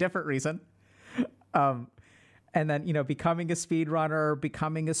completely different reason. And then, becoming a speedrunner,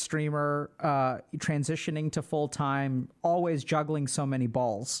 becoming a streamer, transitioning to full-time, always juggling so many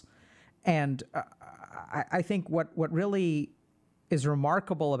balls. And I think what really is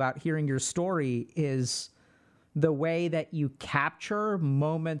remarkable about hearing your story is the way that you capture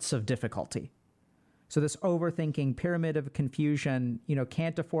moments of difficulty. So this overthinking, pyramid of confusion,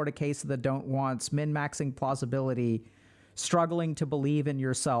 can't afford a case of the don't wants, min-maxing plausibility, struggling to believe in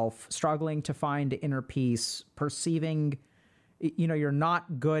yourself, struggling to find inner peace, perceiving, you're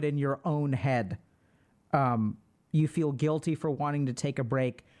not good in your own head. You feel guilty for wanting to take a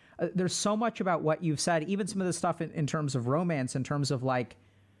break. There's so much about what you've said, even some of the stuff in terms of romance, in terms of like,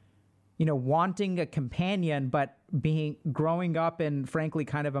 wanting a companion, but growing up in, frankly,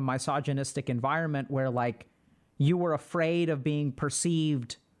 kind of a misogynistic environment where like you were afraid of being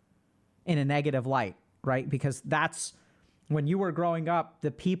perceived in a negative light, right? Because that's when you were growing up,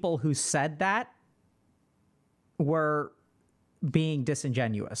 the people who said that were being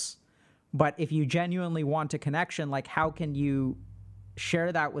disingenuous. But if you genuinely want a connection, like how can you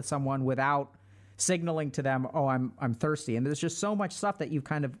share that with someone without signaling to them, oh, I'm thirsty? And there's just so much stuff that you've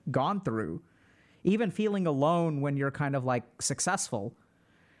kind of gone through, even feeling alone when you're kind of like successful.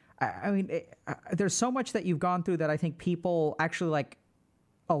 I mean, there's so much that you've gone through that I think people actually, like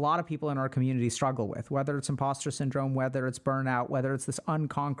a lot of people in our community, struggle with, whether it's imposter syndrome, whether it's burnout, whether it's this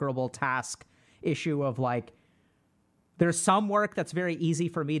unconquerable task issue of like, there's some work that's very easy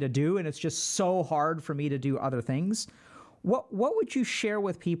for me to do, and it's just so hard for me to do other things. What would you share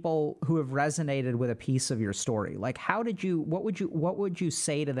with people who have resonated with a piece of your story? Like, what would you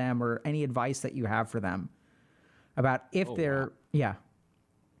say to them, or any advice that you have for them about if they're, yeah.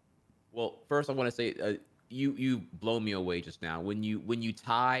 Well, first I want to say, you blow me away just now when you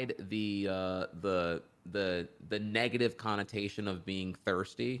tied the negative connotation of being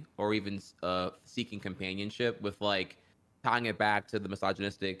thirsty, or even seeking companionship, with like tying it back to the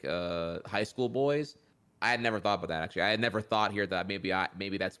misogynistic high school boys. I had never thought about that actually. I had never thought here that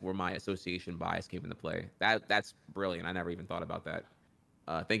maybe that's where my association bias came into play. That's brilliant. I never even thought about that.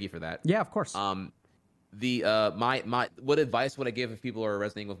 Thank you for that. Yeah, of course. The my what advice would I give if people are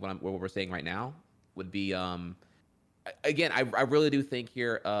resonating with what we're saying right now would be again, I really do think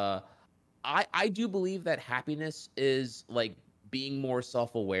here I do believe that happiness is like being more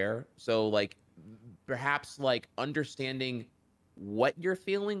self-aware. So like perhaps like understanding what you're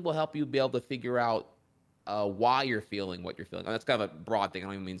feeling will help you be able to figure out why you're feeling what you're feeling. And that's kind of a broad thing. I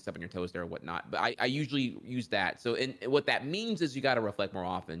don't even mean step on your toes there or whatnot. But I usually use that. So and what that means is you got to reflect more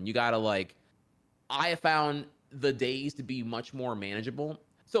often. You got to like I have found the days to be much more manageable.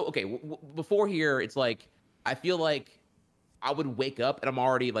 So okay, before here, it's like I feel like I would wake up and I'm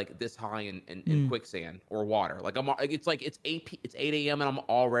already like this high in quicksand or water. Like it's 8 a.m. and I'm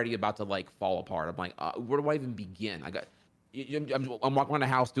already about to like fall apart. I'm like, where do I even begin? I'm walking around the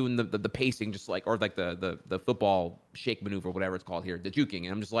house doing the pacing, just like or like the football shake maneuver, whatever it's called here, the juking,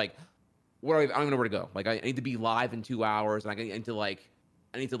 and I'm just like, I don't even know where to go. Like I need to be live in 2 hours, and I need to like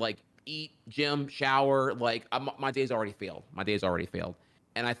eat, gym, shower. Like my day's already failed. My day's already failed.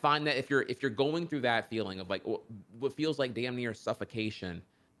 And I find that if you're going through that feeling of like what feels like damn near suffocation,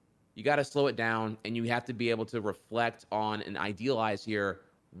 you got to slow it down and you have to be able to reflect on and idealize here.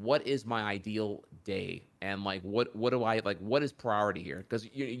 What is my ideal day? And like, what do I like? What is priority here? Because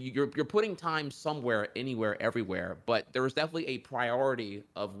you're putting time somewhere, anywhere, everywhere. But there is definitely a priority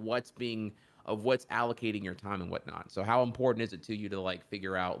of what's allocating your time and whatnot. So how important is it to you to like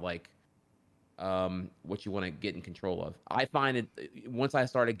figure out like what you want to get in control of? I find it once I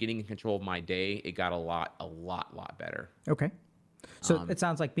started getting in control of my day, it got a lot better. Okay. So it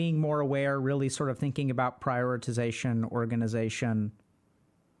sounds like being more aware, really sort of thinking about prioritization, organization.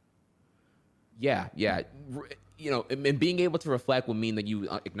 Yeah. And being able to reflect would mean that you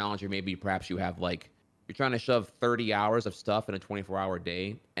acknowledge perhaps you have like you're trying to shove 30 hours of stuff in a 24-hour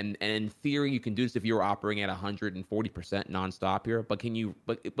day, and in theory you can do this if you were operating at 140% nonstop here. But can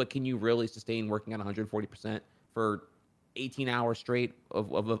you really sustain working at 140% for 18 hours straight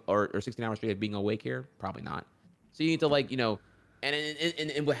or 16 hours straight of being awake here? Probably not. So you need to like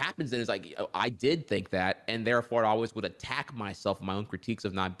and what happens then is like I did think that, and therefore I always would attack myself in my own critiques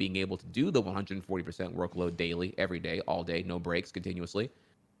of not being able to do the 140% workload daily, every day, all day, no breaks, continuously.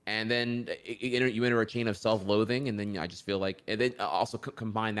 And then you enter a chain of self-loathing, and then I just feel like, and then also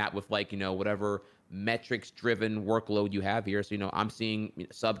combine that with like whatever metrics-driven workload you have here. So I'm seeing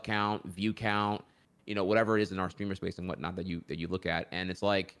sub count, view count, whatever it is in our streamer space and whatnot that you look at, and it's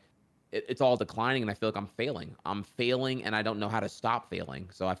like it's all declining, and I feel like I'm failing. I'm failing, and I don't know how to stop failing.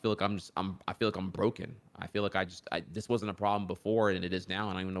 So I feel like I feel like I'm broken. I feel like this wasn't a problem before, and it is now,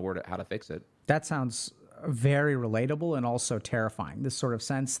 and I don't even know how to fix it. That sounds very relatable and also terrifying. This sort of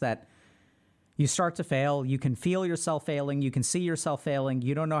sense that you start to fail, you can feel yourself failing, you can see yourself failing,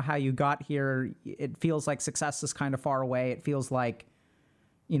 you don't know how you got here. It feels like success is kind of far away. It feels like,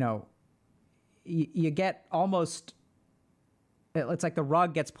 you get almost, it's like the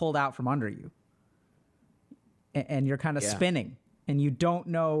rug gets pulled out from under you and you're kind of spinning and you don't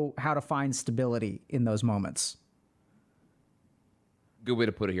know how to find stability in those moments. Good way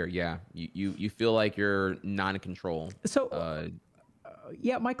to put it here. Yeah, you feel like you're not in control. So,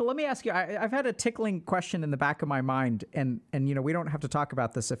 Michael, let me ask you. I've had a tickling question in the back of my mind, and we don't have to talk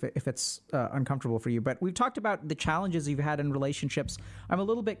about this if it's uncomfortable for you. But we've talked about the challenges you've had in relationships. I'm a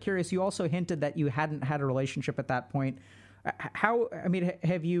little bit curious. You also hinted that you hadn't had a relationship at that point.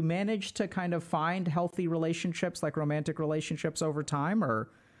 Have you managed to kind of find healthy relationships, like romantic relationships, over time, or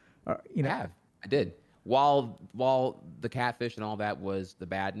I did. While the catfish and all that was the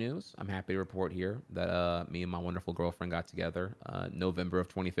bad news, I'm happy to report here that me and my wonderful girlfriend got together November of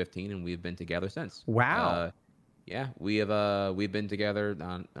 2015, and we've been together since. Wow. We've been together.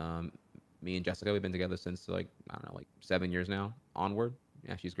 Me and Jessica, we've been together since like 7 years now onward.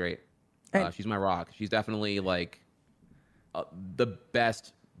 Yeah, she's great. She's my rock. She's definitely like the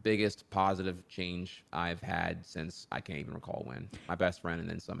biggest positive change I've had since I can't even recall when. My best friend and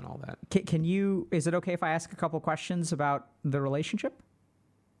then some and all that. Is it okay if I ask a couple questions about the relationship?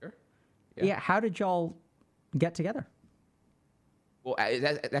 Sure. Yeah. How did y'all get together? Well,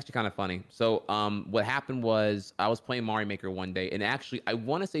 it's actually kind of funny. So what happened was I was playing Mario Maker one day, and actually I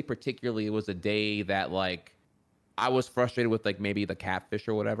want to say particularly it was a day that like I was frustrated with like maybe the catfish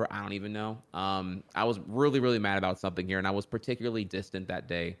or whatever. I don't even know. I was really, really mad about something here, and I was particularly distant that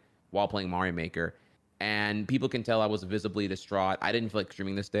day while playing Mario Maker. And people can tell I was visibly distraught. I didn't feel like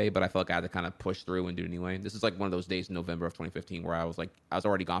streaming this day, but I felt like I had to kind of push through and do it anyway. This is like one of those days in November of 2015 where I was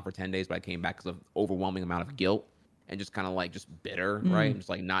already gone for 10 days, but I came back because of overwhelming amount of guilt and just kind of like just bitter, right? And just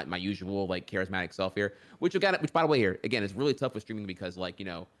like not my usual like charismatic self here. Which by the way here again, it's really tough with streaming because like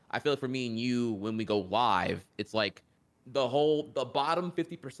I feel like for me and you when we go live, it's like the bottom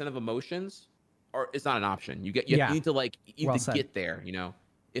 50% of emotions are it's not an option. You need to like you Well need to said. get there.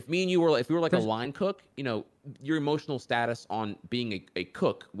 If me and you were if we were like There's, a line cook, your emotional status on being a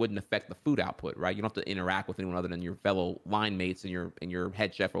cook wouldn't affect the food output, right? You don't have to interact with anyone other than your fellow line mates and your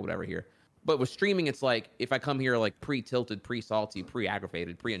head chef or whatever here. But with streaming, it's like if I come here like pre-tilted, pre-salty,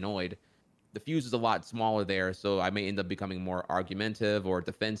 pre-aggravated, pre-annoyed, the fuse is a lot smaller there, so I may end up becoming more argumentative or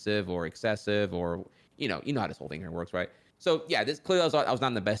defensive or excessive or you know how this whole thing here works, right? So yeah, this clearly I was not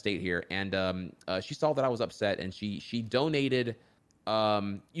in the best state here, and she saw that I was upset, and she donated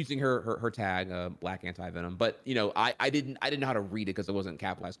using her tag black anti-venom, but I didn't know how to read it because it wasn't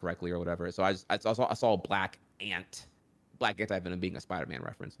capitalized correctly or whatever, so I saw black anti-venom being a Spider-Man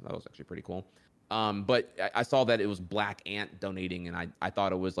reference. That was actually pretty cool. But I saw that it was Black Ant donating, and I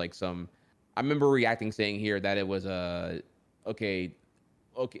thought it was like some. I remember reacting saying here that it was okay,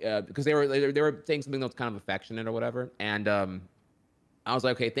 because they were saying something that was kind of affectionate or whatever, and I was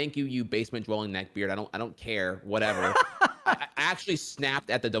like, okay, thank you, you basement dwelling neckbeard. I don't care, whatever. I actually snapped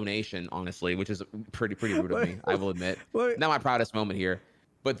at the donation, honestly, which is pretty rude of me. I will admit. Not my proudest moment here,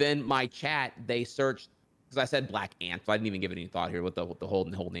 but then my chat they searched because I said Black Ant, so I didn't even give it any thought here what the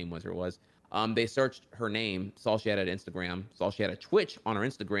whole name was or was. They searched her name, saw she had an Instagram, saw she had a Twitch on her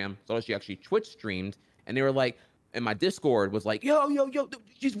Instagram, saw she actually Twitch streamed, and they were like, and my Discord was like, yo,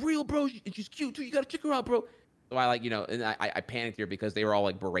 she's real, bro, she's cute too, you gotta check her out, bro. So I like, and I panicked here because they were all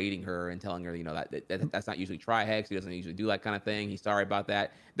like berating her and telling her, that's not usually Trihex. He doesn't usually do that kind of thing. He's sorry about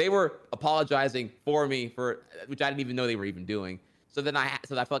that. They were apologizing for me for which I didn't even know they were even doing. So then I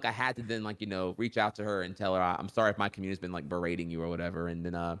felt like I had to then reach out to her and tell her I'm sorry if my community's been like berating you or whatever. And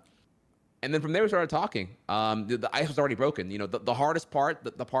then from there we started talking. The ice was already broken. The hardest part,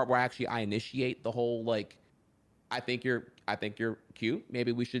 the part where I initiate the whole like, I think you're cute.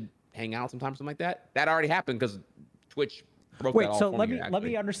 Maybe we should hang out sometime, something like that. That already happened because Twitch broke that all for me. Wait, so let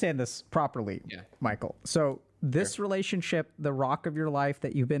me understand this properly, Michael. So this relationship, the rock of your life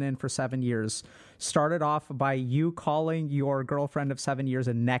that you've been in for 7 years, started off by you calling your girlfriend of 7 years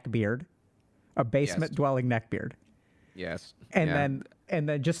a neckbeard, a basement dwelling neckbeard. Yes. And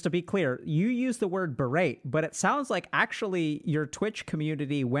then just to be clear, you use the word berate, but it sounds like actually your Twitch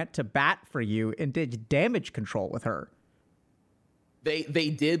community went to bat for you and did damage control with her. They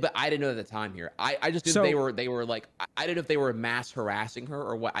did, but I didn't know at the time here. I just knew they were like, I didn't know if they were mass harassing her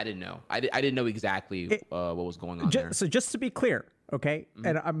or what. I didn't know. I didn't know exactly what was going on there. So just to be clear, okay,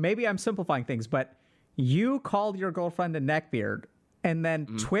 and maybe I'm simplifying things, but you called your girlfriend a neckbeard, and then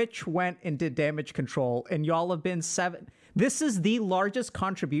Twitch went and did damage control, and y'all have been 7. This is the largest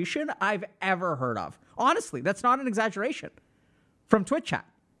contribution I've ever heard of. Honestly, that's not an exaggeration. From Twitch chat.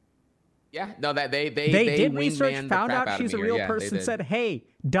 Yeah, no, that they did research, found out she's a real person, said, "Hey,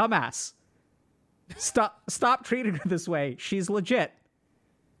 dumbass, stop treating her this way. She's legit."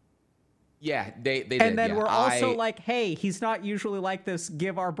 Yeah, they did. And then we're also like, "Hey, he's not usually like this.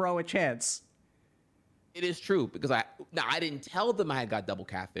 Give our bro a chance." It is true because I didn't tell them I had got double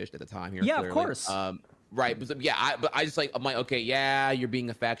catfished at the time here. Yeah, clearly. Of course. Right, but I just I'm like, okay, yeah, you're being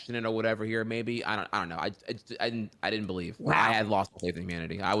affectionate or whatever here. Maybe I don't know. I didn't believe. Wow. I had lost faith in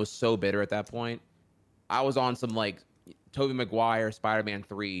humanity. I was so bitter at that point. I was on some like Tobey Maguire Spider-Man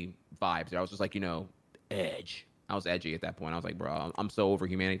 3 vibes. I was just like, edge. I was edgy at that point. I was like, bro, I'm so over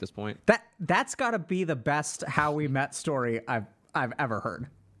humanity at this point. That's got to be the best How We Met story I've ever heard.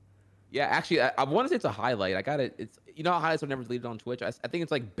 Yeah, actually, I want to say it's a highlight. I got it. It's how highlights are never deleted on Twitch. I think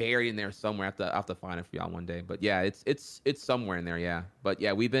it's like buried in there somewhere. I have to find it for y'all one day. But yeah, it's somewhere in there. Yeah, but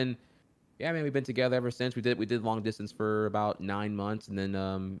yeah, we've been together ever since. We did long distance for about 9 months, and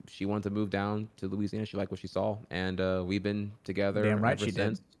then she wanted to move down to Louisiana. She liked what she saw, and we've been together. Damn right ever she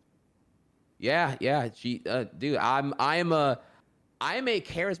since. did. Yeah. She, dude, I'm a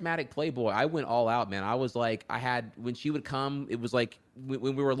charismatic playboy. I went all out, man. I was like, when she would come, it was like when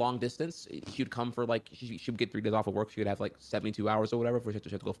we were long distance, she would come for like, she would get 3 days off of work. She would have like 72 hours or whatever before she had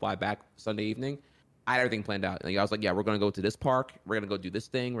to go fly back Sunday evening. I had everything planned out. Like, I was like, yeah, we're going to go to this park. We're going to go do this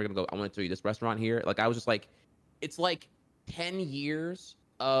thing. I want to show you this restaurant here. Like, I was just like, it's like 10 years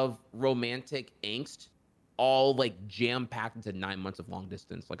of romantic angst, all like jam packed into 9 months of long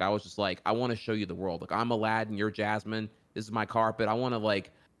distance. Like, I was just like, I want to show you the world. Like, I'm Aladdin, you're Jasmine. This is my carpet. I want to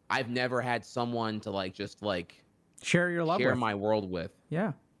like, I've never had someone to like, just like share your love with. My world with.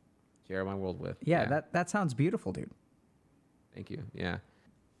 Yeah. Share my world with. Yeah. That sounds beautiful, dude. Thank you. Yeah.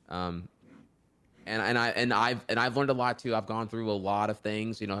 And I've learned a lot too. I've gone through a lot of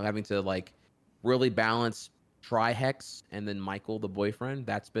things, having to like really balance Trihex, and then Michael, the boyfriend.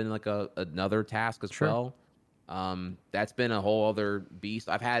 That's been like another task as Sure. well. That's been a whole other beast.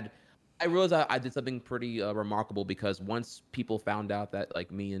 I realized I did something pretty remarkable because once people found out that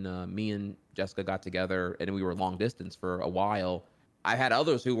like me and Jessica got together and we were long distance for a while, I had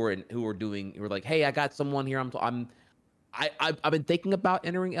others who were like, hey, I got someone here. I've been thinking about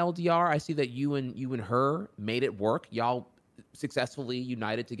entering LDR. I see that you and her made it work. Y'all successfully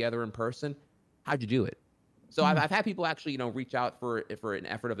united together in person. How'd you do it? So Mm. I've had people actually, reach out for an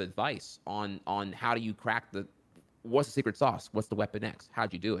effort of advice on how do you crack what's the secret sauce? What's the weapon X?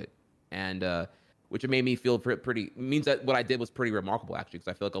 How'd you do it? And which made me feel pretty means that what I did was pretty remarkable actually, because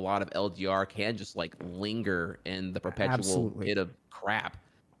I feel like a lot of LDR can just like linger in the perpetual Absolutely. pit of crap,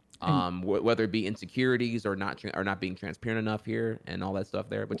 And whether it be insecurities or not being transparent enough here and all that stuff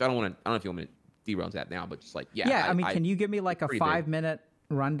there. Which I don't know if you want me to derail into that now, but just like yeah, I mean, I can you give me like a pretty big. 5-minute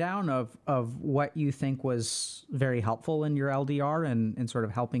rundown of what you think was very helpful in your LDR and sort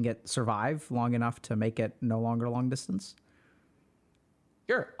of helping it survive long enough to make it no longer long distance?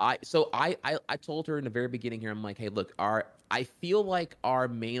 Sure. I told her in the very beginning here. I'm like, hey, look, I feel like our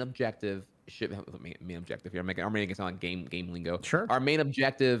main objective should main objective here. I'm making it sound like game lingo. Sure. Our main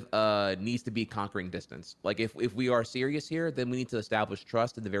objective needs to be conquering distance. Like if we are serious here, then we need to establish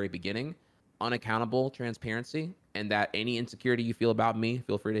trust in the very beginning, unaccountable transparency, and that any insecurity you feel about me,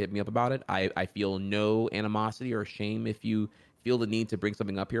 feel free to hit me up about it. I feel no animosity or shame if you feel the need to bring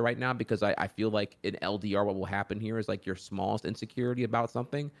something up here right now, because I feel like in LDR, what will happen here is like your smallest insecurity about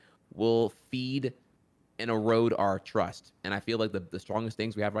something will feed and erode our trust. And I feel like the strongest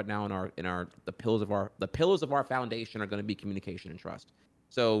things we have right now in our the pillars of our foundation are going to be communication and trust.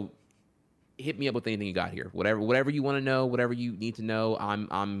 So hit me up with anything you got here. Whatever you want to know, whatever you need to know,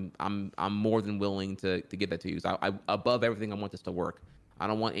 I'm more than willing to give that to you. So above everything, I want this to work. I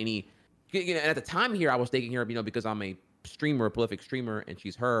don't want any. At the time here, I was thinking here, because I'm a streamer, a prolific streamer, and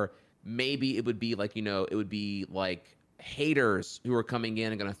she's her. Maybe it would be like, it would be like haters who are coming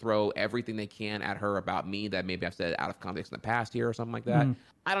in and going to throw everything they can at her about me that maybe I've said out of context in the past here or something like that. Mm.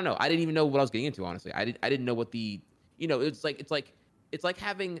 I don't know. I didn't even know what I was getting into, honestly. I didn't know what it's like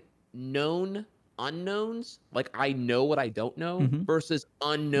having known unknowns. Like I know what I don't know Hmm. versus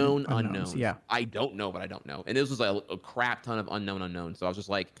unknown Unknowns. unknowns. Yeah. I don't know what I don't know. And this was a crap ton of unknown unknowns. So I was just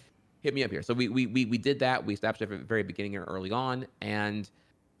like, hit me up here. So we did that. We established it at the very beginning or early on. And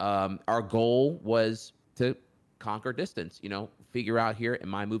our goal was to conquer distance, figure out here,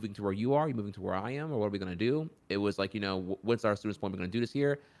 am I moving to where you are? Are you moving to where I am? Or what are we going to do? It was like, what's our student's point? We're going to do this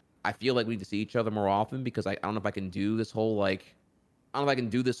here. I feel like we need to see each other more often, because I don't know if I can do this whole I don't know if I can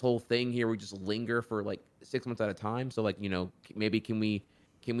do this whole thing here. We just linger for like 6 months at a time. So like, maybe can we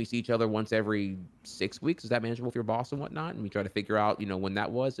see each other once every 6 weeks? Is that manageable with your boss and whatnot? And we try to figure out, when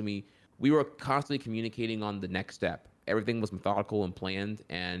that was. And we were constantly communicating on the next step. Everything was methodical and planned.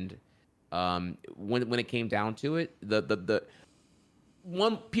 And when it came down to it, the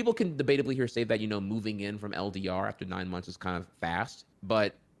one people can debatably here say that, moving in from LDR after 9 months is kind of fast,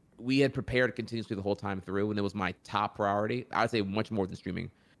 but we had prepared continuously the whole time through, and it was my top priority. I would say much more than streaming.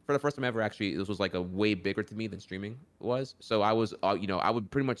 For the first time ever, actually, this was like a way bigger to me than streaming was. So I was, I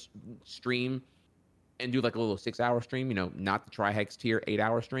would pretty much stream and do like a little 6-hour stream, not the Trihex tier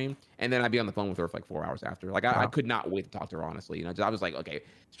 8-hour stream, and then I'd be on the phone with her for like 4 hours after. Like I Wow. could not wait to talk to her, honestly. I was like, okay,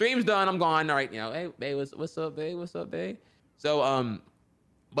 stream's done, I'm gone. All right, hey, babe, what's up, babe? What's up, babe? So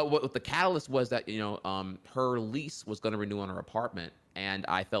but what the catalyst was that her lease was going to renew on her apartment, and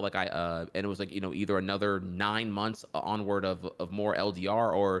I felt like and it was like either another 9 months onward of more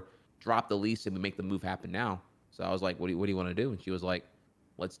LDR, or drop the lease and we make the move happen now. So I was like, what do you want to do? And she was like,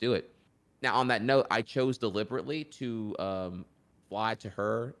 let's do it. Now on that note, I chose deliberately to fly to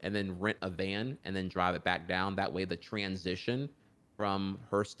her and then rent a van and then drive it back down. That way the transition from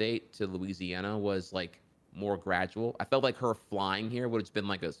her state to Louisiana was like more gradual. I felt like her flying here would have been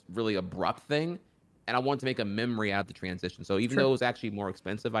like a really abrupt thing, and I wanted to make a memory out of the transition. So even Sure. though it was actually more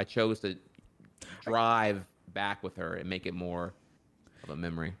expensive, I chose to drive back with her and make it more of a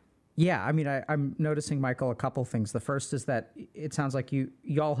memory. Yeah, I mean, I'm noticing, Michael, a couple things. The first is that it sounds like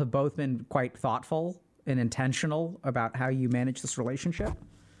y'all have both been quite thoughtful and intentional about how you manage this relationship.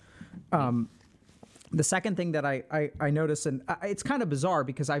 The second thing that I notice, and it's kind of bizarre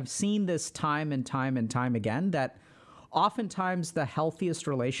because I've seen this time and time and time again, that oftentimes the healthiest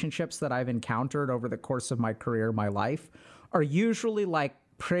relationships that I've encountered over the course of my career, my life, are usually like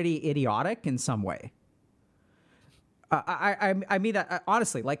pretty idiotic in some way. I mean that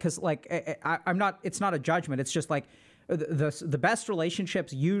honestly, like, because like I'm not. It's not a judgment. It's just like the best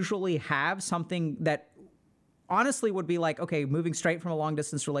relationships usually have something that honestly would be like, okay, moving straight from a long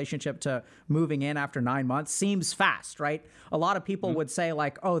distance relationship to moving in after 9 months seems fast, right? A lot of people would say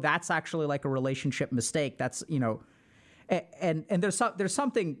like, oh, that's actually like a relationship mistake. That's, you know, and there's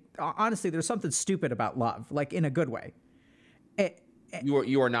something, honestly, there's something stupid about love, like in a good way.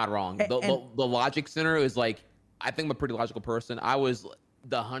 You are not wrong. The logic center is like, I think I'm a pretty logical person.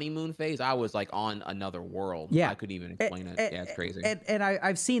 The honeymoon phase, I was like on another world. Yeah. I couldn't even explain it. Yeah, it's crazy. And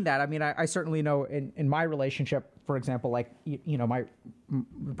I've seen that. I mean, I certainly know in my relationship, for example, like, you know,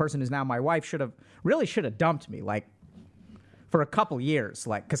 the person who's now my wife should have dumped me like for a couple years,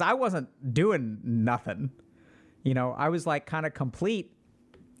 like, because I wasn't doing nothing. You know, I was like kind of complete,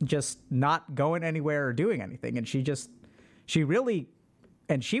 just not going anywhere or doing anything. And she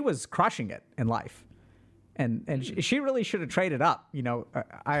was crushing it in life. And she really should have traded up, you know,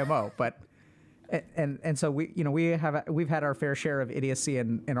 IMO. But and so we've had our fair share of idiocy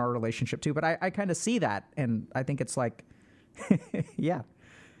in our relationship too. But I kind of see that, and I think it's like, yeah.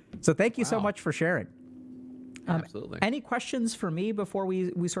 So thank you so much for sharing. Absolutely. Any questions for me before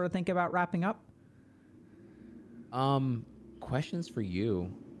we sort of think about wrapping up? Questions for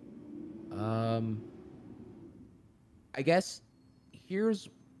you. I guess let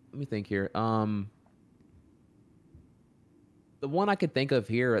me think here. The one I could think of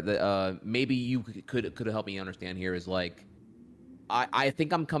here that maybe you could help me understand here is like, I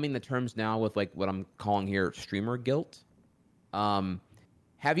think I'm coming to terms now with like what I'm calling here streamer guilt. Have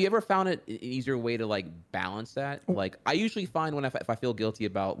you ever found it an easier way to like balance that? Like, I usually find when if I feel guilty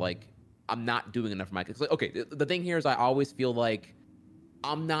about like I'm not doing enough for my kids. Like, okay, the thing here is I always feel like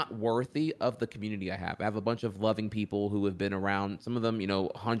I'm not worthy of the community I have. I have a bunch of loving people who have been around. Some of them,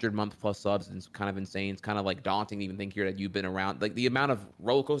 100-month plus subs, and it's kind of insane. It's kind of like daunting to even think here that you've been around. Like the amount of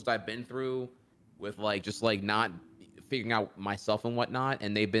roller coasters I've been through with like just like not figuring out myself and whatnot,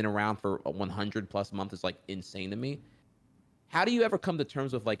 and they've been around for 100 plus months is like insane to me. How do you ever come to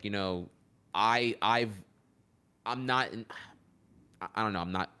terms with like, I'm not, I don't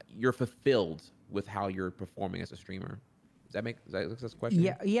know, you're fulfilled with how you're performing as a streamer. Is that a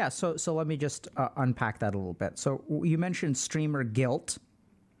question? Yeah. So let me just unpack that a little bit. So you mentioned streamer guilt.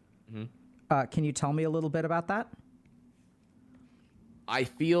 Mm-hmm. Can you tell me a little bit about that? I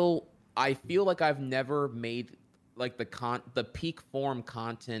feel like I've never made like the peak form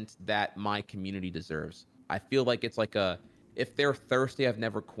content that my community deserves. I feel like it's like if they're thirsty, I've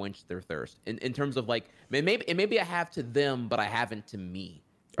never quenched their thirst. In terms of like maybe I have to them, but I haven't to me.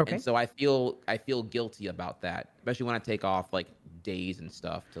 Okay. And so I feel guilty about that, especially when I take off like days and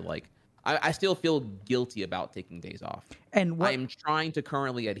stuff to like, I still feel guilty about taking days off. And I'm trying to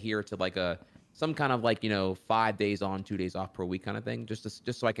currently adhere to like some kind of like, 5 days on, 2 days off per week kind of thing,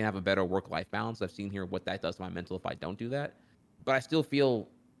 just so I can have a better work-life balance. I've seen here what that does to my mental if I don't do that, but I still feel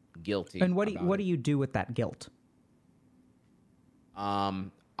guilty. And what do you do with that guilt?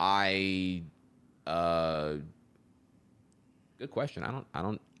 Good question. I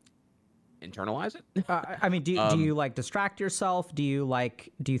don't internalize it. I mean, do you like distract yourself? Do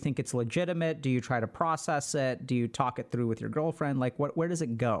you think it's legitimate? Do you try to process it? Do you talk it through with your girlfriend? Like where does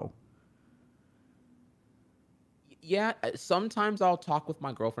it go? Yeah, sometimes I'll talk with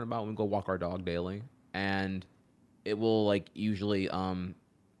my girlfriend about when we go walk our dog daily, and it will like usually I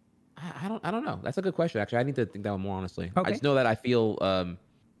don't know. That's a good question actually. I need to think that one more honestly. Okay. I just know that I feel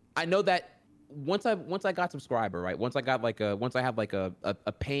I know that once I got subscriber, right? Once I have like a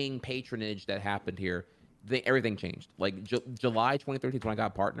paying patronage that happened here, everything changed. Like July 2013 is when I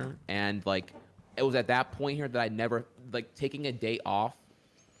got a partner, and like it was at that point here that I never like taking a day off.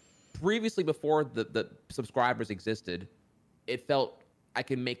 Previously, before the subscribers existed, it felt I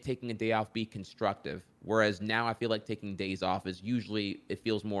can make taking a day off be constructive. Whereas now I feel like taking days off it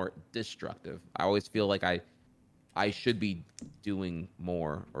feels more destructive. I always feel like I should be doing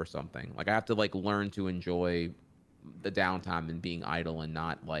more or something. Like I have to like learn to enjoy the downtime and being idle and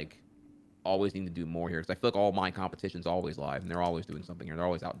not like always need to do more here. Because I feel like all my competition's always live and they're always doing something here. They're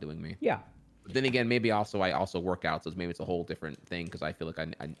always outdoing me. Yeah. But then again, maybe I also work out, so maybe it's a whole different thing because I feel like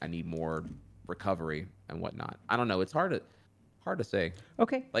I need more recovery and whatnot. I don't know. It's hard to say.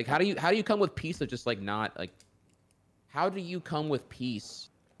 Okay. Like how do you come with peace of just like not like how do you come with peace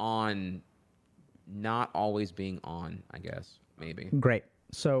on not always being on, I guess, maybe. Great.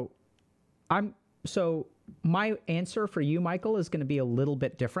 So my answer for you, Michael, is going to be a little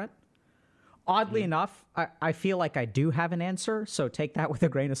bit different. Oddly enough, I feel like I do have an answer, so take that with a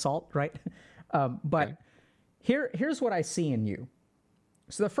grain of salt, right? But okay. Here's what I see in you.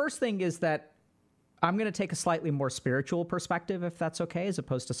 So the first thing is that I'm going to take a slightly more spiritual perspective, if that's okay, as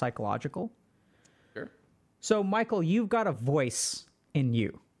opposed to psychological. Sure. So, Michael, you've got a voice in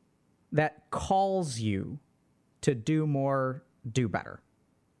you that calls you to do more, do better.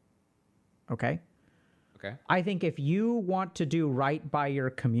 Okay? Okay. I think if you want to do right by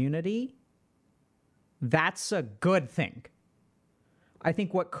your community, that's a good thing. I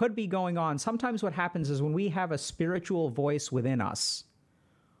think what could be going on, sometimes what happens is when we have a spiritual voice within us,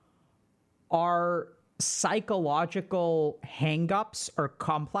 our psychological hangups or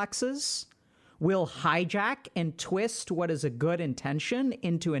complexes will hijack and twist what is a good intention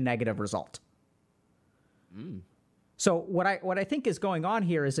into a negative result. So what I think is going on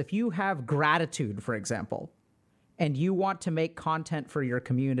here is if you have gratitude, for example, and you want to make content for your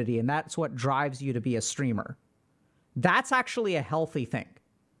community, and that's what drives you to be a streamer, that's actually a healthy thing.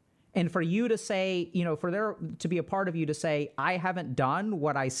 And for you to say, you know, for there to be a part of you to say, I haven't done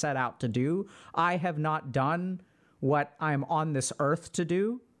what I set out to do, I have not done what I'm on this earth to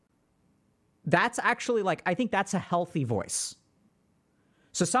do, that's actually like, I think that's a healthy voice.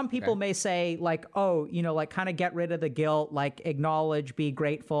 So some people may say like, oh, you know, like kind of get rid of the guilt, like acknowledge, be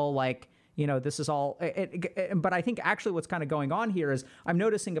grateful, like, you know, this is all. But I think actually what's kind of going on here is I'm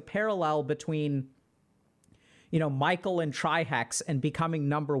noticing a parallel between, you know, Michael and Trihex and becoming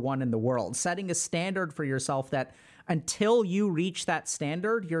number one in the world, setting a standard for yourself that until you reach that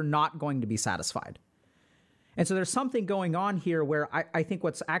standard, you're not going to be satisfied. And so there's something going on here where I think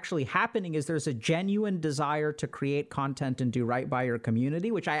what's actually happening is there's a genuine desire to create content and do right by your community,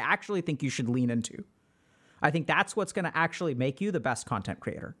 which I actually think you should lean into. I think that's what's going to actually make you the best content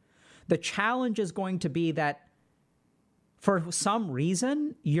creator. The challenge is going to be that for some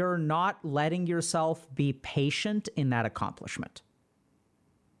reason, you're not letting yourself be patient in that accomplishment.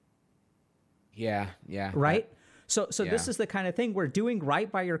 Yeah. Right? So this is the kind of thing where doing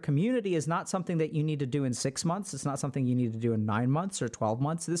right by your community is not something that you need to do in 6 months. It's not something you need to do in 9 months or 12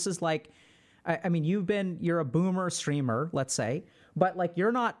 months. This is like, I mean, you're a boomer streamer, let's say, but like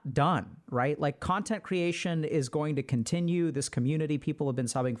you're not done, right? Like content creation is going to continue. This community, people have been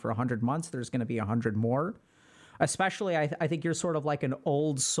subbing for 100 months. There's going to be 100 more. Especially, I think you're sort of like an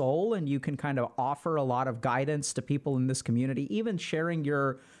old soul and you can kind of offer a lot of guidance to people in this community, even sharing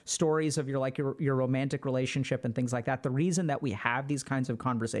your stories of your romantic relationship and things like that. The reason that we have these kinds of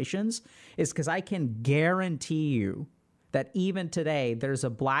conversations is because I can guarantee you that even today, there's a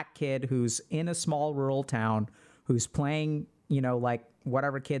black kid who's in a small rural town who's playing, you know, like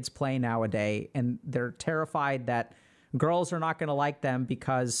whatever kids play nowadays, and they're terrified that girls are not going to like them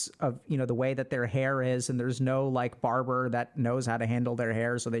because of, you know, the way that their hair is, and there's no like barber that knows how to handle their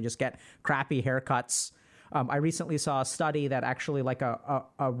hair, so they just get crappy haircuts. I recently saw a study that actually like a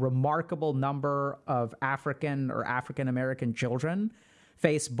remarkable number of African or African American children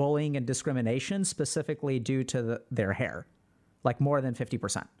face bullying and discrimination specifically due to their hair, like more than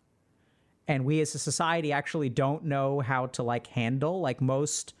 50%. And we as a society actually don't know how to like handle, like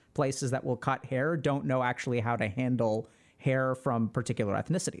most places that will cut hair don't know actually how to handle hair from particular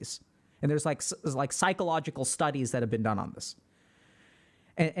ethnicities. And there's like psychological studies that have been done on this.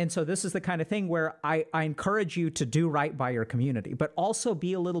 And so this is the kind of thing where I encourage you to do right by your community, but also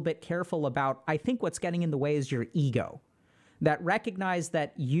be a little bit careful about, I think what's getting in the way is your ego. That recognize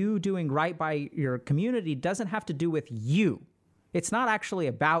that you doing right by your community doesn't have to do with you. It's not actually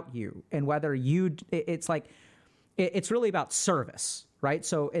about you and whether you, it's like, it's really about service. Right.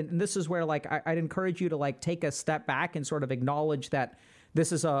 So, and this is where like I'd encourage you to like take a step back and sort of acknowledge that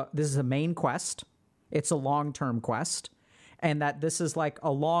this is a main quest. It's a long-term quest, and that this is like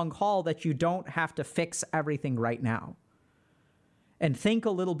a long haul that you don't have to fix everything right now. And think a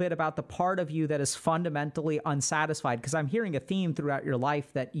little bit about the part of you that is fundamentally unsatisfied, because I'm hearing a theme throughout your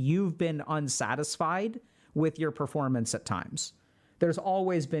life that you've been unsatisfied with your performance at times. There's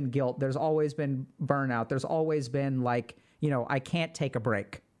always been guilt. There's always been burnout. There's always been like, you know, I can't take a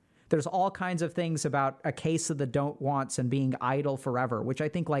break. There's all kinds of things about a case of the don't wants and being idle forever, which I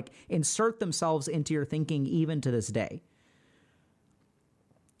think like insert themselves into your thinking even to this day.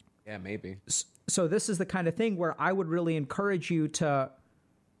 Yeah, maybe. So this is the kind of thing where I would really encourage you to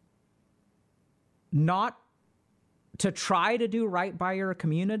not to try to do right by your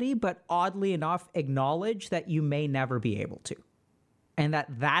community, but oddly enough, acknowledge that you may never be able to, and that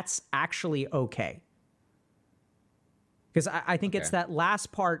that's actually okay. Because I think it's that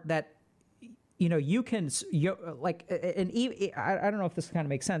last part that, you know, you can, like, and I don't know if this kind of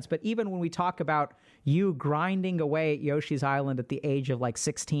makes sense, but even when we talk about you grinding away at Yoshi's Island at the age of like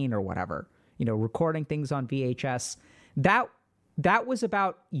 16 or whatever, you know, recording things on VHS, that was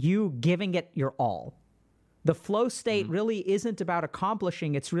about you giving it your all. The flow state really isn't about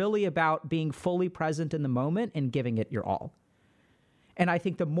accomplishing. It's really about being fully present in the moment and giving it your all. And I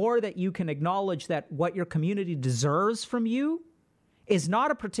think the more that you can acknowledge that what your community deserves from you is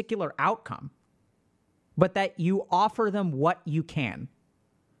not a particular outcome. but that you offer them what you can,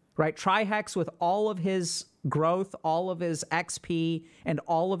 right? Trihex, with all of his growth, all of his XP, and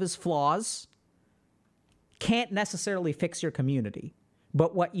all of his flaws, can't necessarily fix your community.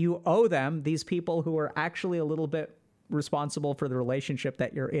 But what you owe them, these people who are actually a little bit responsible for the relationship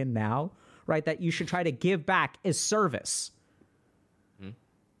that you're in now, right, that you should try to give back, is service.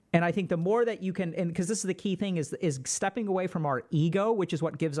 And I think the more that you can, and because this is the key thing, is stepping away from our ego, which is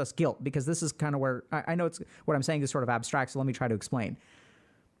what gives us guilt. Because this is kind of where, I know it's what I'm saying is sort of abstract, so let me try to explain.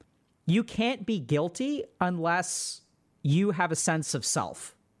 You can't be guilty unless you have a sense of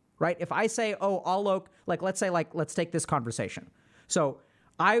self, right? If I say, oh, Alok, let's take this conversation. So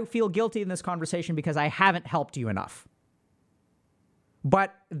I feel guilty in this conversation because I haven't helped you enough.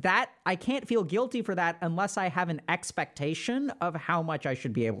 But that, I can't feel guilty for that unless I have an expectation of how much I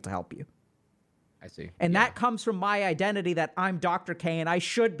should be able to help you. I see. And that comes from my identity that I'm Dr. K and I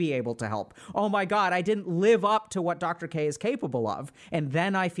should be able to help. Oh my God, I didn't live up to what Dr. K is capable of. And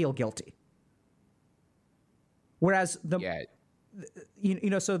then I feel guilty. Whereas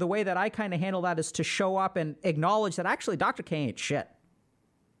so the way that I kind of handle that is to show up and acknowledge that actually Dr. K ain't shit.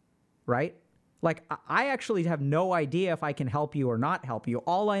 Right? Like, I actually have no idea if I can help you or not help you.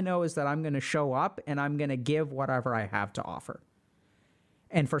 All I know is that I'm going to show up and I'm going to give whatever I have to offer.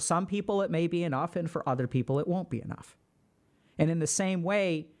 And for some people, it may be enough, and for other people, it won't be enough. And in the same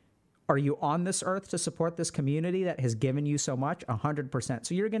way, are you on this earth to support this community that has given you so much? 100%.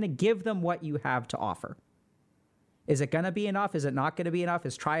 So you're going to give them what you have to offer. Is it going to be enough? Is it not going to be enough?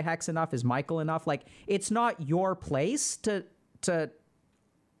 Is Trihex enough? Is Michael enough? Like, it's not your place to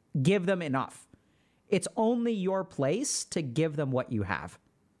give them enough. It's only your place to give them what you have.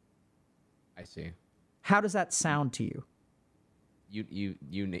 I see. How does that sound to you?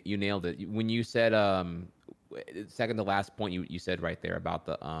 You nailed it. When you said second to last point you said right there about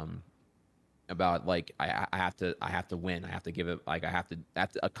the about like I have to win. I have to give it, like I have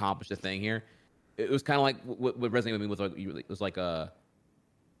to accomplish the thing here. It was kind of like what resonated with me was like, it was like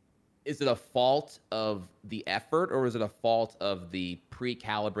is it a fault of the effort or is it a fault of the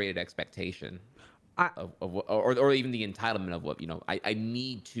pre-calibrated expectation or even the entitlement of what, I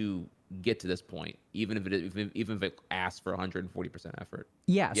need to get to this point, even if it asks for 140% effort.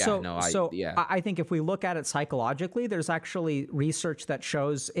 I think if we look at it psychologically, there's actually research that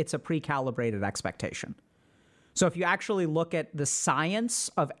shows it's a pre-calibrated expectation. So if you actually look at the science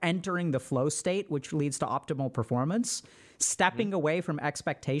of entering the flow state, which leads to optimal performance, stepping away from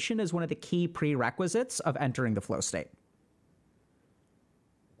expectation is one of the key prerequisites of entering the flow state.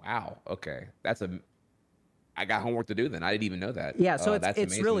 Wow. Okay. I got homework to do then. I didn't even know that. Yeah. So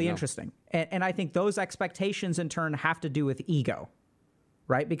it's really interesting. And I think those expectations in turn have to do with ego,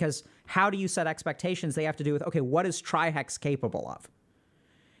 right? Because how do you set expectations? They have to do with, okay, what is Trihex capable of?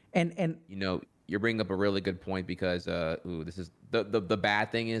 And you're bringing up a really good point because this is the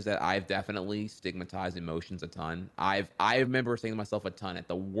bad thing is that I've definitely stigmatized emotions a ton. I remember saying to myself a ton at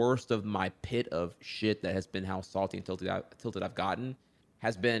the worst of my pit of shit that has been how salty and tilted I've gotten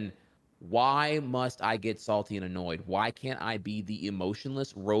has been, why must I get salty and annoyed? Why can't I be the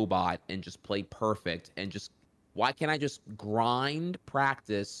emotionless robot and just play perfect and why can't I just grind,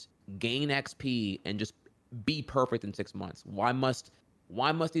 practice, gain XP and just be perfect in 6 months? Why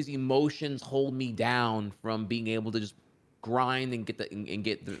must these emotions hold me down from being able to just grind and get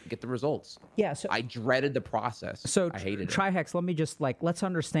the results? Yeah, so I dreaded the process. So I hated it. Trihex, let me just let's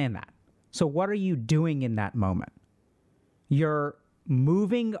understand that. So what are you doing in that moment? You're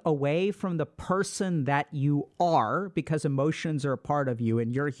moving away from the person that you are because emotions are a part of you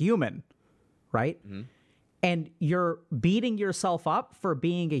and you're human, right? Mm-hmm. And you're beating yourself up for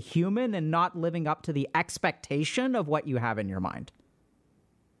being a human and not living up to the expectation of what you have in your mind.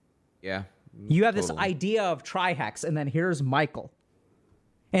 Yeah. You have this idea of Trihex, and then here's Michael.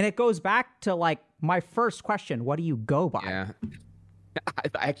 And it goes back to my first question, what do you go by? Yeah.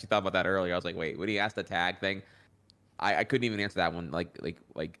 I actually thought about that earlier. I was like, wait, when he asked the tag thing, I couldn't even answer that one. Like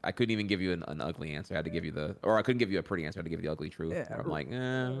I couldn't even give you an ugly answer. I had to give you I couldn't give you a pretty answer. I had to give you the ugly truth. Yeah. I'm like,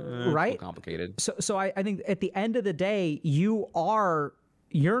 right? So complicated. So I think at the end of the day, you're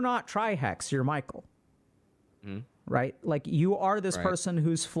not Trihex, you're Michael. Mm-hmm. Right? Like you are this person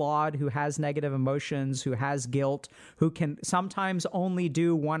who's flawed, who has negative emotions, who has guilt, who can sometimes only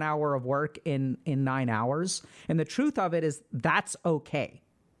do 1 hour of work in 9 hours. And the truth of it is that's okay.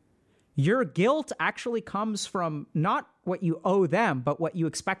 Your guilt actually comes from not what you owe them, but what you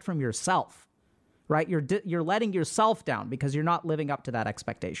expect from yourself, right? You're letting yourself down because you're not living up to that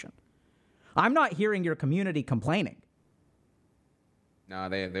expectation. I'm not hearing your community complaining. No,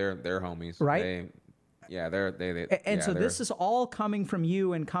 they're homies, right? Yeah, And so this is all coming from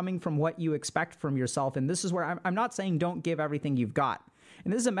you and coming from what you expect from yourself. And this is where I'm not saying don't give everything you've got.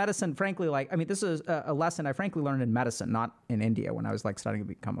 And this is a medicine, frankly, like, I mean, this is a lesson I frankly learned in medicine, not in India when I was like studying to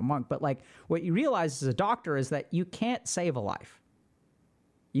become a monk. But like what you realize as a doctor is that you can't save a life.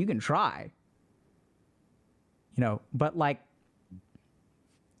 You can try, but like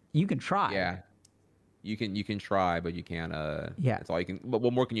you can try. Yeah. You can try, but you can't. That's all you can. But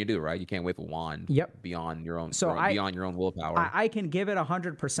what more can you do, right? You can't wave a wand. Yep. Beyond your own. So beyond your own willpower. I can give it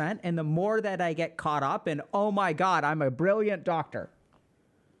 100%, and the more that I get caught up in, oh my God, I'm a brilliant doctor,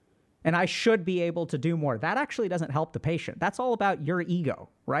 and I should be able to do more. That actually doesn't help the patient. That's all about your ego,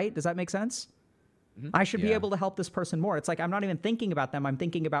 right? Does that make sense? Mm-hmm. I should be able to help this person more. It's like I'm not even thinking about them. I'm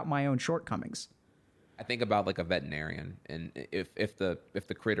thinking about my own shortcomings. I think about like a veterinarian, and if the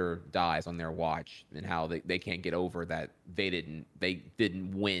critter dies on their watch, and how they can't get over that they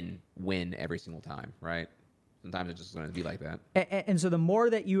didn't win every single time, right? Sometimes it's just going to be like that. And so the more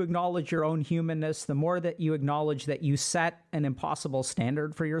that you acknowledge your own humanness, the more that you acknowledge that you set an impossible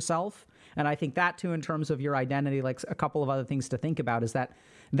standard for yourself. And I think that too, in terms of your identity, like a couple of other things to think about is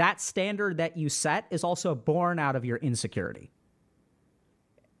that standard that you set is also born out of your insecurity.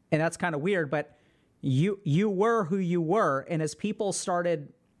 And that's kind of weird, but you were who you were, and as people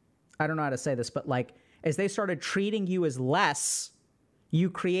started, I don't know how to say this, but like as they started treating you as less, you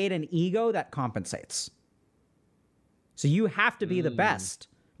create an ego that compensates. So you have to be the best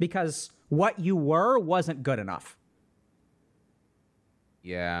because what you were wasn't good enough.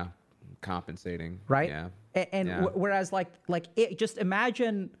 Yeah, compensating. Right? Yeah. And whereas just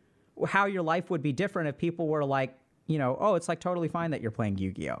imagine how your life would be different if people were like, oh, it's like totally fine that you're playing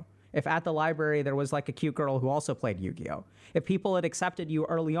Yu-Gi-Oh! If at the library there was like a cute girl who also played Yu-Gi-Oh! If people had accepted you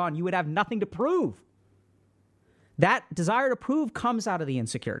early on, you would have nothing to prove. That desire to prove comes out of the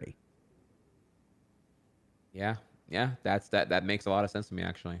insecurity. Yeah, that makes a lot of sense to me,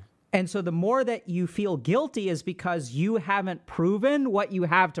 actually. And so the more that you feel guilty is because you haven't proven what you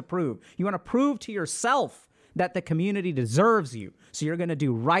have to prove. You want to prove to yourself that the community deserves you. So you're going to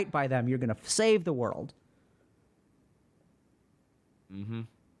do right by them. You're going to save the world. Mm-hmm.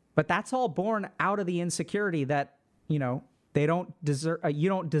 But that's all born out of the insecurity that, they don't deserve, you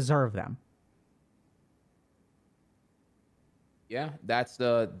don't deserve them. Yeah, that's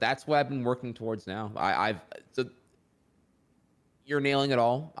what I've been working towards now. So you're nailing it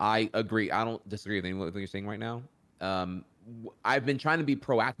all. I agree. I don't disagree with anything what you're saying right now. I've been trying to be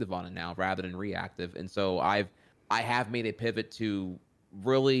proactive on it now rather than reactive, and so I have made a pivot to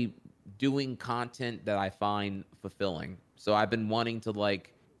really doing content that I find fulfilling. So I've been wanting to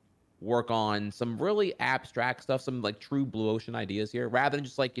like work on some really abstract stuff, some like true blue ocean ideas here, rather than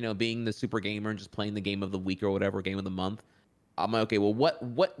just like, being the super gamer and just playing the game of the week or whatever, game of the month. I'm like, okay, well, what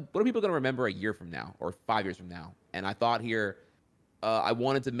are people going to remember a year from now or 5 years from now? And I thought here, I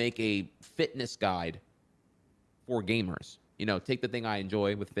wanted to make a fitness guide for gamers. Take the thing I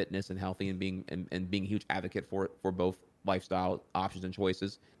enjoy with fitness and healthy and being a huge advocate for both lifestyle options and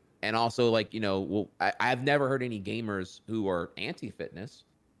choices. And also like, I've never heard any gamers who are anti-fitness.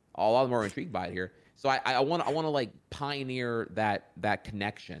 A lot of them are intrigued by it here. So I want to like pioneer that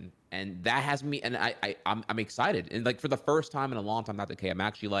connection, and that has me, and I'm excited. And like for the first time in a long time, not okay, I'm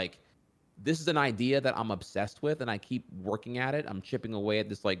actually like, this is an idea that I'm obsessed with, and I keep working at it. I'm chipping away at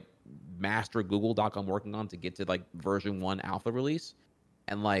this like master Google Doc I'm working on to get to like version 1 alpha release,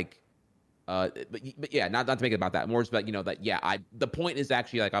 and like, but yeah, not to make it about that. More just about the point is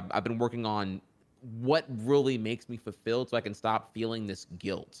actually like I've been working on what really makes me fulfilled so I can stop feeling this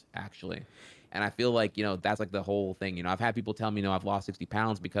guilt, actually. And I feel like, that's like the whole thing. I've had people tell me, I've lost 60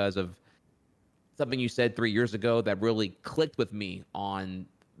 pounds because of something you said 3 years ago that really clicked with me on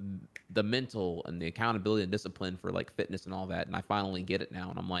the mental and the accountability and discipline for like fitness and all that. And I finally get it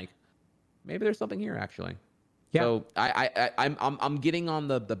now. And I'm like, maybe there's something here, actually. Yeah. So I'm getting on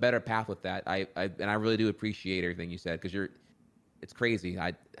the better path with that. And I really do appreciate everything you said, because it's crazy.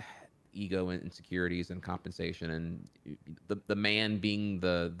 Ego and insecurities and compensation, and the man being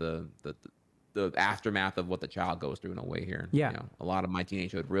the aftermath of what the child goes through in a way here. Yeah. A lot of my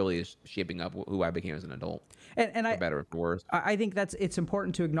teenagehood really is shaping up who I became as an adult. And for better or for worse. I think it's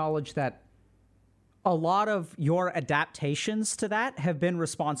important to acknowledge that a lot of your adaptations to that have been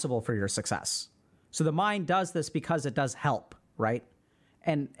responsible for your success. So the mind does this because it does help, right?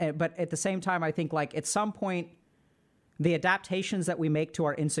 But at the same time, I think like at some point, the adaptations that we make to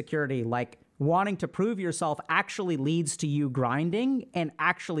our insecurity, like wanting to prove yourself, actually leads to you grinding and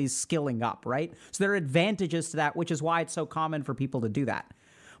actually skilling up, right? So there are advantages to that, which is why it's so common for people to do that.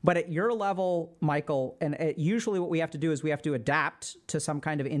 But at your level, Michael, and usually what we have to do is we have to adapt to some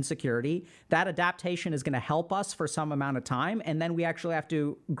kind of insecurity. That adaptation is going to help us for some amount of time, and then we actually have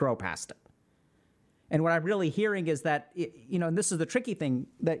to grow past it. And what I'm really hearing is that, and this is the tricky thing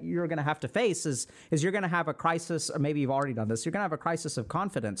that you're going to have to face is you're going to have a crisis, or maybe you've already done this, you're going to have a crisis of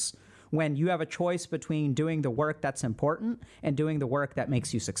confidence when you have a choice between doing the work that's important and doing the work that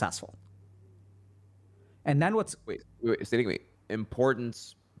makes you successful. And then wait,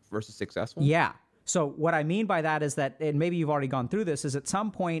 importance versus successful? Yeah. So what I mean by that is that, and maybe you've already gone through this, is at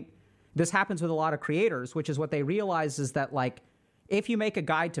some point, this happens with a lot of creators, which is what they realize is that, like, if you make a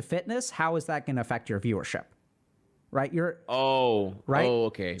guide to fitness, how is that going to affect your viewership? Right? Right? Oh,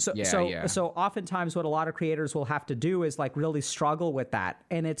 okay. So oftentimes what a lot of creators will have to do is like really struggle with that.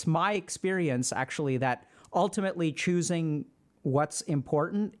 And it's my experience actually that ultimately choosing what's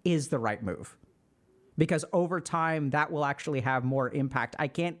important is the right move. Because over time, that will actually have more impact. I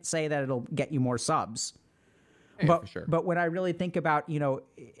can't say that it'll get you more subs. For sure. But when I really think about,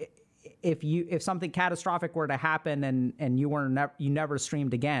 if something catastrophic were to happen and you never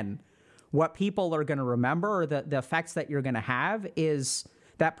streamed again, what people are going to remember, or the effects that you're going to have, is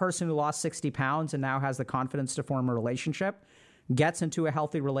that person who lost 60 pounds and now has the confidence to form a relationship, gets into a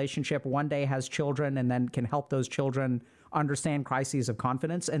healthy relationship, one day has children, and then can help those children understand crises of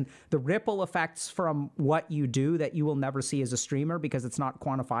confidence. And the ripple effects from what you do that you will never see as a streamer, because it's not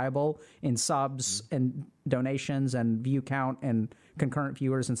quantifiable in subs and donations and view count and concurrent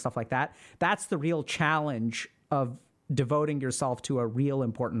viewers and stuff like that. That's the real challenge of devoting yourself to a real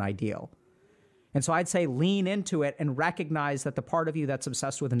important ideal. And so I'd say lean into it and recognize that the part of you that's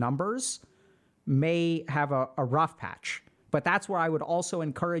obsessed with numbers may have a rough patch. But that's where I would also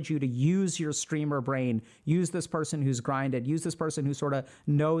encourage you to use your streamer brain, use this person who's grinded, use this person who sort of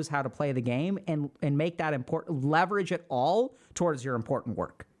knows how to play the game, and make that important, leverage it all towards your important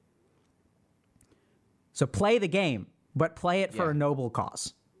work. So play the game, but play it for a noble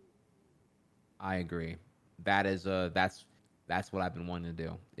cause. I agree. That is that's what I've been wanting to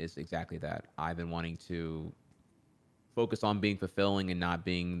do, is exactly that. I've been wanting to focus on being fulfilling and not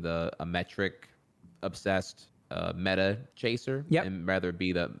being a metric obsessed meta chaser, and rather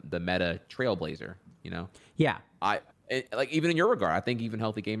be the meta trailblazer, Yeah. Like, even in your regard, I think even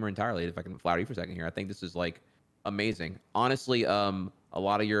Healthy Gamer entirely, if I can flatter you for a second here, I think this is like amazing. Honestly, a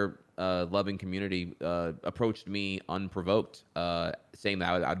lot of your loving community approached me unprovoked, saying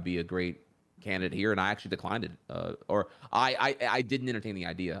that I'd be a great candidate here, and I actually declined it, or I didn't entertain the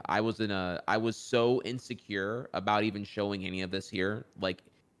idea. I was so insecure about even showing any of this here, like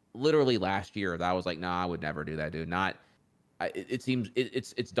literally last year, that I was like, nah, I would never do that, dude. Not. It seems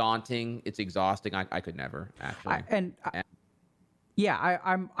it's daunting. It's exhausting. I could never actually.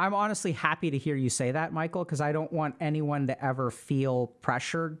 I'm honestly happy to hear you say that, Michael, because I don't want anyone to ever feel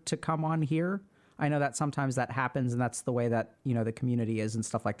pressured to come on here. I know that sometimes that happens, and that's the way that the community is and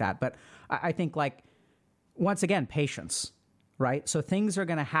stuff like that. But I think, like, once again, patience. Right. So things are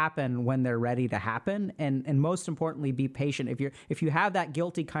going to happen when they're ready to happen. And most importantly, be patient. If you have that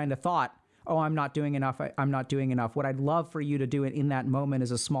guilty kind of thought, oh, I'm not doing enough, I'm not doing enough, what I'd love for you to do in that moment is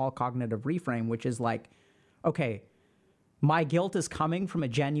a small cognitive reframe, which is like, okay, my guilt is coming from a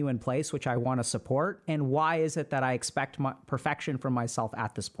genuine place, which I want to support. And why is it that I expect perfection from myself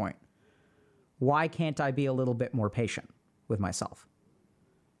at this point? Why can't I be a little bit more patient with myself?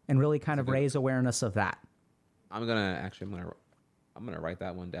 And really kind of raise awareness of that. I'm gonna write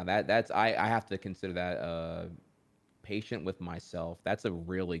that one down. I have to consider that patient with myself. That's a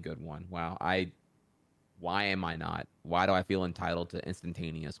really good one. Wow. Why am I not? Why do I feel entitled to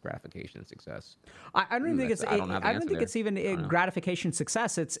instantaneous gratification and success? I don't think it's. I don't think it's even gratification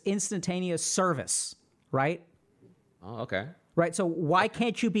success. It's instantaneous service, right? Oh, okay. Right. So why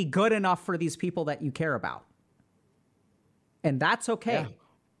can't you be good enough for these people that you care about? And that's okay. Yeah.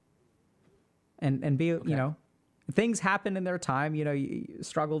 And be things happen in their time. You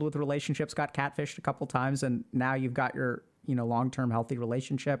struggled with relationships, got catfished a couple times, and now you've got your long-term healthy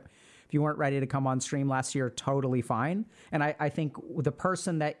relationship. If you weren't ready to come on stream last year, totally fine. And I think the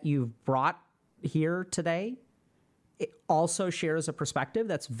person that you've brought here today, it also shares a perspective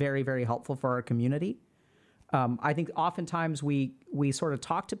that's very, very helpful for our community. I think oftentimes we sort of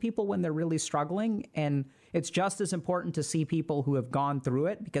talk to people when they're really struggling, and it's just as important to see people who have gone through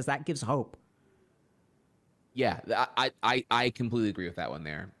it, because that gives hope. Yeah, I completely agree with that one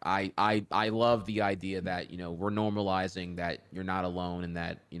there. I love the idea that, we're normalizing that you're not alone, and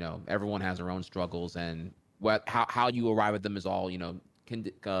that, everyone has their own struggles, and how you arrive at them is all,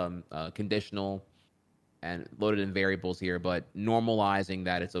 conditional and loaded in variables here, but normalizing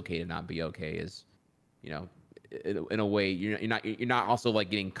that it's okay to not be okay is, in a way. You're not also like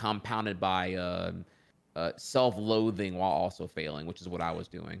getting compounded by self-loathing while also failing, which is what I was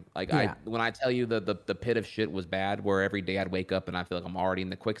doing. Like Yeah. when I tell you the pit of shit was bad, where every day I'd wake up and I feel like I'm already in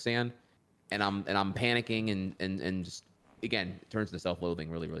the quicksand, and I'm panicking and just again it turns into self-loathing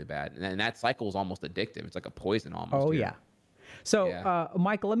really really bad, and that cycle is almost addictive. It's like a poison almost. Oh Here. yeah. So, Yeah.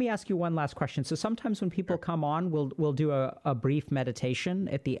 Michael, let me ask you one last question. So sometimes when people come on, we'll do a brief meditation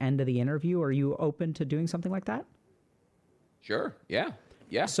at the end of the interview. Are you open to doing something like that? Sure. Yeah.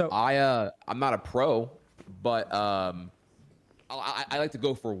 Yeah. So, I'm not a pro, but I like to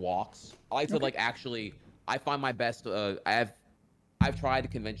go for walks. I like to okay. like actually. I find my best. I've tried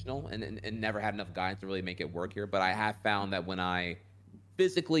conventional and never had enough guidance to really make it work here. But I have found that when I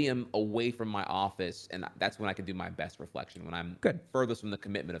physically am away from my office, and that's when I can do my best reflection, when I'm Good. furthest from the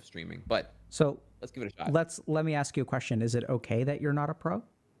commitment of streaming. But So let's give it a shot. let me ask you a question. Is it okay that you're not a pro?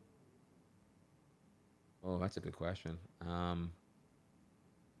 Oh, that's a good question.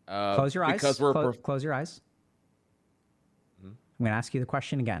 Close your eyes. Because we're Close your eyes. I'm going to ask you the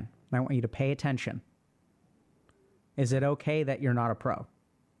question again. I want you to pay attention. Is it okay that you're not a pro?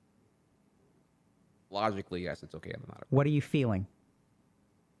 logically, yes, it's okay. I'm not. What are you feeling?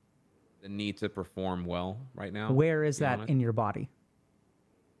 The need to perform well right now. Where is to be that honest. in your body?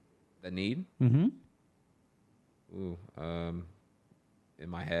 The need? Mm-hmm. Ooh, in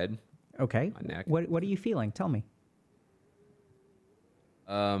my head. Okay. My neck. What are you feeling? Tell me.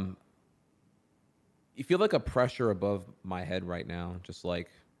 You feel like a pressure above my head right now, just like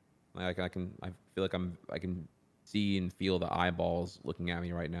I feel like I can see and feel the eyeballs looking at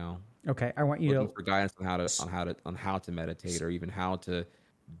me right now, Okay. I want you looking to for guidance on how to meditate or even how to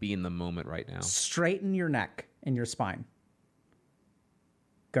be in the moment right now. straighten your neck and your spine.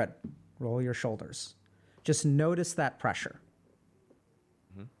 Good. Roll your shoulders. Just notice that pressure.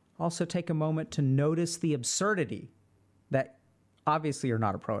 Also take a moment to notice the absurdity that obviously you're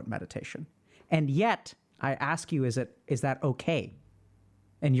not a pro at meditation. And yet, I ask you, is that okay?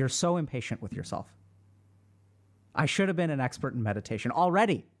 And you're so impatient with yourself. I should have been an expert in meditation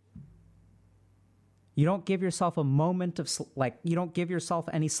already. You don't give yourself a moment of, you don't give yourself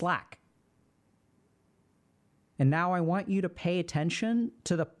any slack. And now I want you to pay attention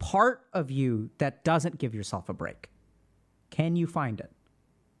to the part of you that doesn't give yourself a break. Can you find it?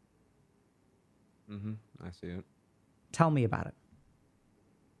 I see it. Tell me about it.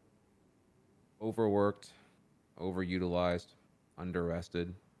 Overworked, overutilized,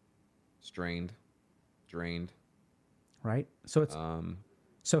 underrested, strained, drained. Right? So it's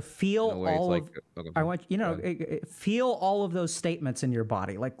so In feel a way, all it's of. like okay, I want go ahead. feel all of those statements in your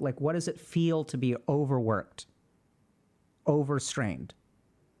body. Like what does it feel to be overworked, overstrained?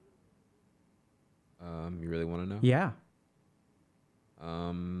 You really want to know? Yeah.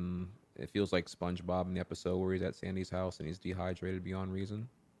 It feels like SpongeBob in the episode where he's at Sandy's house and he's dehydrated beyond reason.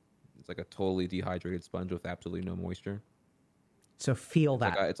 It's like a totally dehydrated sponge with absolutely no moisture. So feel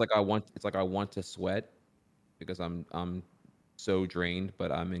that. It's like I want to sweat because I'm so drained,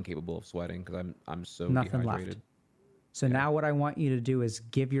 but I'm incapable of sweating because I'm so Nothing dehydrated. left. So now what I want you to do is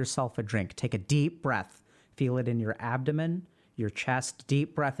give yourself a drink. Take a deep breath. Feel it in your abdomen, your chest.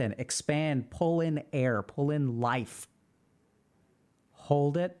 Deep breath in. Expand. Pull in air. Pull in life.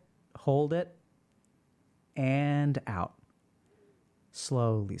 Hold it. Hold it. And out.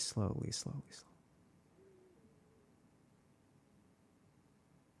 Slowly, slowly, slowly, slowly.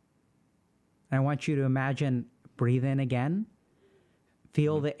 I want you to imagine, breathe in again.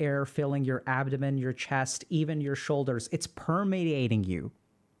 Feel the air filling your abdomen, your chest, even your shoulders. It's permeating you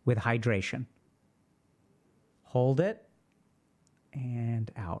with hydration. Hold it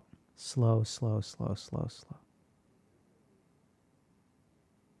and out. Slow, slow, slow, slow, slow.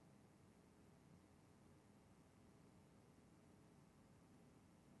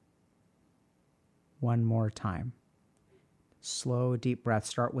 One more time. Slow, deep breath.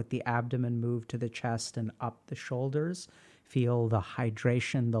 Start with the abdomen, move to the chest and up the shoulders. Feel the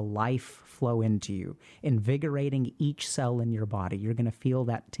hydration, the life flow into you, invigorating each cell in your body. You're going to feel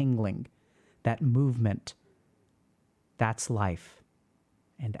that tingling, that movement. That's life.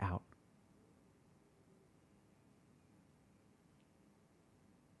 And out.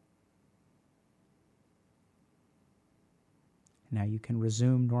 Now you can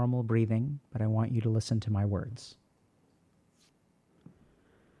resume normal breathing, but I want you to listen to my words.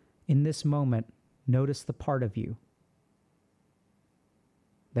 In this moment, notice the part of you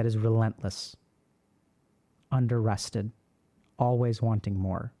that is relentless, underrested, always wanting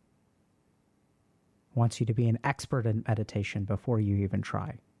more. Wants you to be an expert in meditation before you even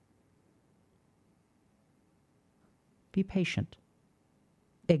try. Be patient.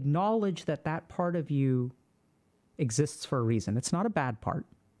 Acknowledge that that part of you exists for a reason. It's not a bad part.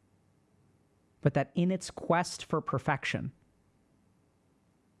 But that in its quest for perfection,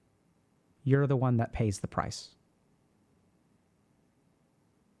 you're the one that pays the price.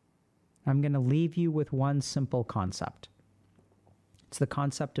 I'm going to leave you with one simple concept. It's the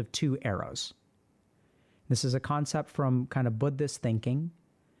concept of two arrows. This is a concept from kind of Buddhist thinking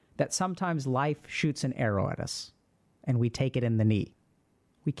that sometimes life shoots an arrow at us and we take it in the knee.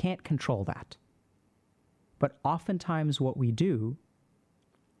 We can't control that. But oftentimes what we do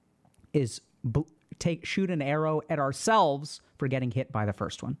is shoot an arrow at ourselves for getting hit by the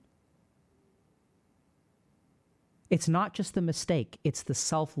first one. It's not just the mistake, it's the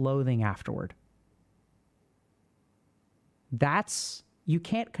self-loathing afterward. You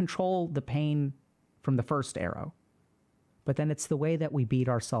can't control the pain from the first arrow, but then it's the way that we beat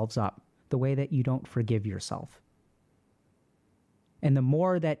ourselves up, the way that you don't forgive yourself. And the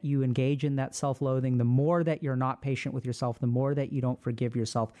more that you engage in that self-loathing, the more that you're not patient with yourself, the more that you don't forgive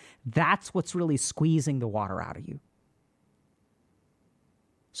yourself, that's what's really squeezing the water out of you.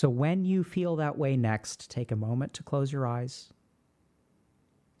 So when you feel that way next, take a moment to close your eyes,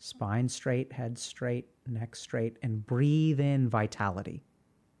 spine straight, head straight, neck straight, and breathe in vitality.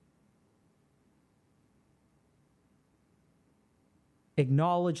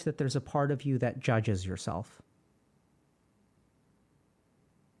 Acknowledge that there's a part of you that judges yourself.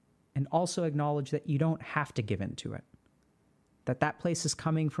 And also acknowledge that you don't have to give in to it. That place is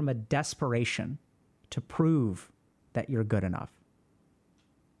coming from a desperation to prove that you're good enough.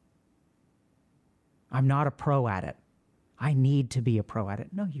 I'm not a pro at it. I need to be a pro at it.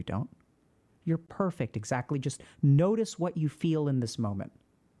 No, you don't. You're perfect, exactly. Just notice what you feel in this moment.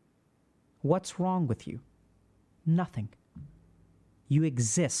 What's wrong with you? Nothing. You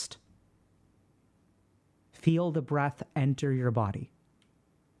exist. Feel the breath enter your body.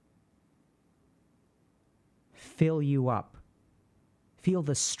 Fill you up. Feel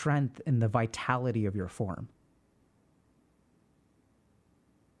the strength and the vitality of your form.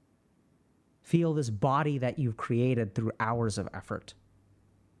 Feel this body that you've created through hours of effort.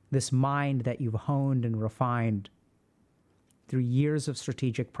 This mind that you've honed and refined through years of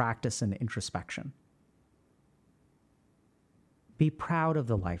strategic practice and introspection. Be proud of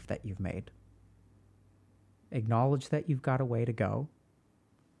the life that you've made. Acknowledge that you've got a way to go,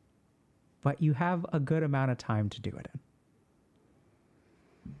 but you have a good amount of time to do it in.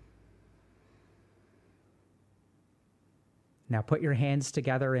 Now put your hands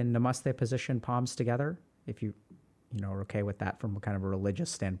together in Namaste position, palms together. If you are okay with that from kind of a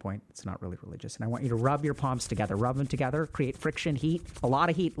religious standpoint. It's not really religious. And I want you to rub your palms together. Rub them together. Create friction, heat. A lot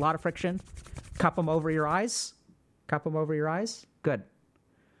of friction. Cup them over your eyes. Cup them over your eyes. Good.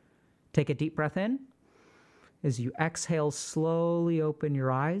 Take a deep breath in. As you exhale, slowly open your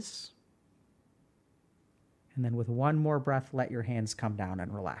eyes. And then with one more breath, let your hands come down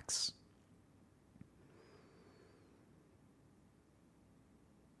and relax.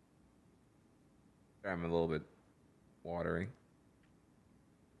 I'm a little bit watery.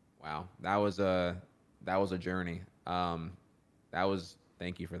 Wow, that was a journey.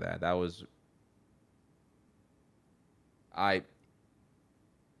 Thank you for that.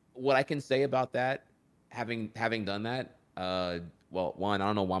 What I can say about that, having done that, well, one,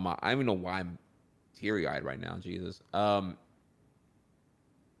 I don't even know why I'm teary-eyed right now. Jesus.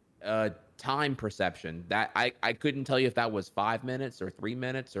 Time perception. That I couldn't tell you if that was 5 minutes or 3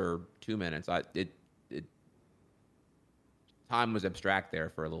 minutes or 2 minutes. Time was abstract there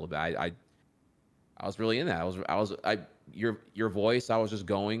for a little bit. I was really in that. Your voice, I was just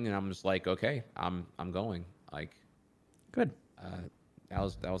going, and I'm just like, okay, I'm going. Like, good. That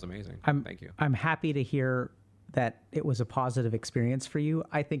was amazing. Thank you. I'm happy to hear that it was a positive experience for you.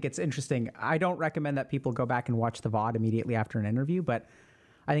 I think it's interesting. I don't recommend that people go back and watch the VOD immediately after an interview, but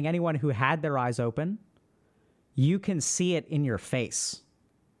I think anyone who had their eyes open, you can see it in your face,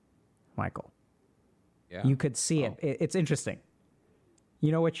 Michael. Yeah. You could see it. It's interesting.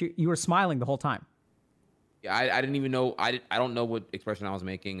 You know what? You were smiling the whole time. Yeah, I didn't even know. I don't know what expression I was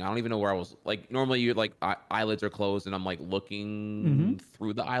making. I don't even know where I was. Like, normally you're like eyelids are closed and I'm like looking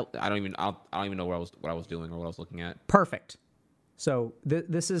through the eye. I don't even know what I was doing or what I was looking at. Perfect. So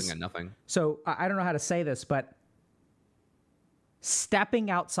this is nothing. So I don't know how to say this, but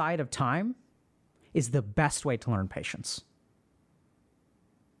stepping outside of time is the best way to learn patience.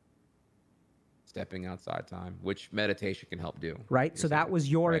 Stepping outside time, which meditation can help do. Right? So that was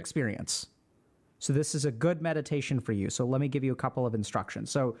your experience. So this is a good meditation for you. So let me give you a couple of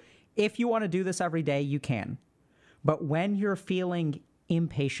instructions. So if you want to do this every day, you can. But when you're feeling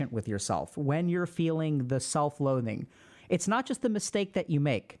impatient with yourself, when you're feeling the self-loathing, it's not just the mistake that you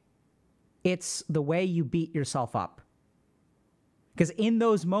make. It's the way you beat yourself up. Because in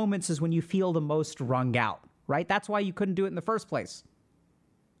those moments is when you feel the most wrung out, right? That's why you couldn't do it in the first place.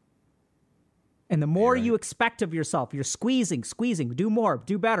 And the more you expect of yourself, you're squeezing, do more,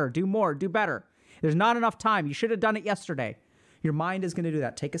 do better, do more, do better. There's not enough time. You should have done it yesterday. Your mind is going to do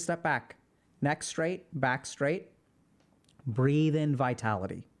that. Take a step back. Neck straight, back straight. Breathe in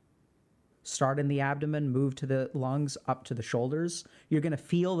vitality. Start in the abdomen, move to the lungs, up to the shoulders. You're going to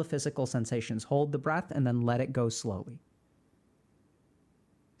feel the physical sensations. Hold the breath and then let it go slowly.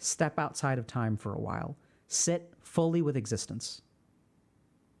 Step outside of time for a while. Sit fully with existence.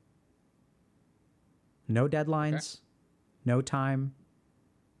 No deadlines, no time.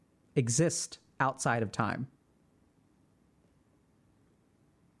 Exist outside of time.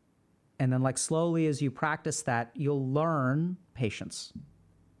 And then, like, slowly as you practice that, you'll learn patience.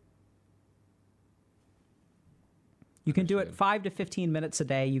 You can do it 5 to 15 minutes a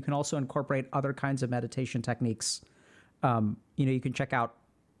day. You can also incorporate other kinds of meditation techniques. You can check out,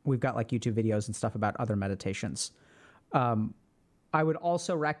 we've got like YouTube videos and stuff about other meditations. I would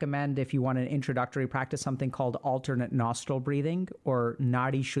also recommend, if you want an introductory practice, something called alternate nostril breathing or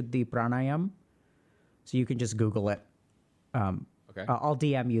Nadi Shuddhi Pranayam. So you can just Google it. I'll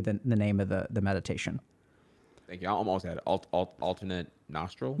DM you the name of the meditation. Thank you. I almost had alternate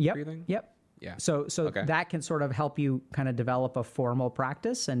nostril breathing. Yep. Yeah. So that can sort of help you kind of develop a formal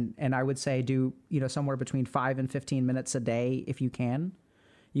practice. And I would say do, somewhere between 5 and 15 minutes a day if you can.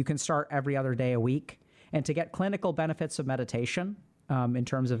 You can start every other day a week. And to get clinical benefits of meditation in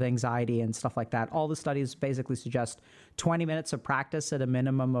terms of anxiety and stuff like that, all the studies basically suggest 20 minutes of practice at a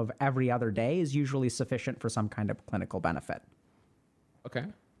minimum of every other day is usually sufficient for some kind of clinical benefit. Okay.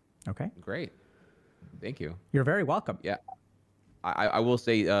 Great. Thank you. You're very welcome. Yeah. I will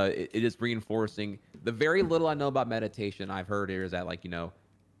say it is reinforcing the very little I know about meditation. I've heard here is that, like,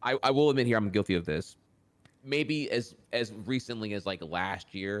 I will admit here I'm guilty of this. Maybe as recently as like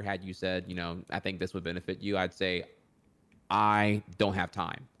last year, had you said, I think this would benefit you, I'd say I don't have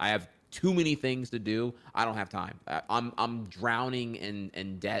time. I have too many things to do. I don't have time. I'm drowning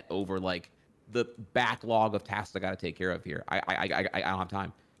in debt over like the backlog of tasks I got to take care of here. I don't have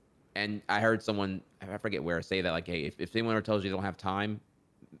time. And I heard someone, I forget where, say that like, hey, if anyone ever tells you they don't have time,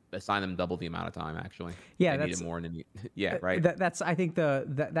 assign them double the amount of time. Actually, yeah, they need it more than yeah, right. That's I think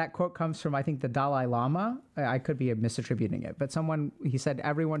that quote comes from, I think, the Dalai Lama. I could be misattributing it, but he said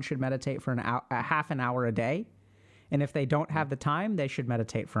everyone should meditate for a half an hour a day, and if they don't have the time, they should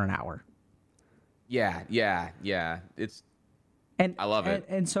meditate for an hour. Yeah. I love it.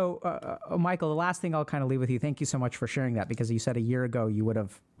 And so, Michael, the last thing I'll kind of leave with you, thank you so much for sharing that, because you said a year ago you would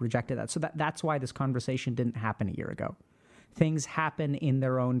have rejected that. So that's why this conversation didn't happen a year ago. Things happen in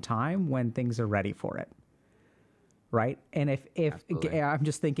their own time when things are ready for it. Right? And if I'm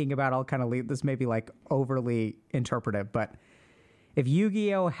just thinking about, I'll kind of leave this maybe like overly interpretive, but if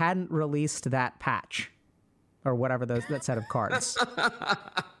Yu-Gi-Oh hadn't released that patch or whatever that set of cards,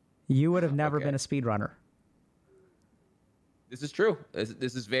 you would have never been a speedrunner. This is true.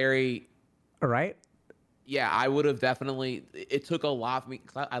 This is very... All right. Yeah, I would have definitely... It took a lot for me.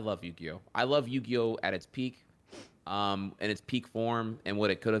 I love Yu-Gi-Oh! I love Yu-Gi-Oh! At its peak, in its peak form and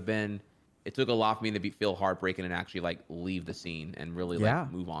what it could have been. It took a lot for me to feel heartbreaking and actually like leave the scene and really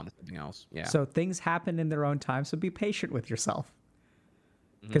like move on to something else. Yeah. So things happen in their own time. So be patient with yourself.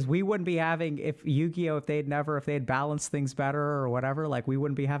 Because we wouldn't be having, if Yu-Gi-Oh! If they had balanced things better or whatever, like we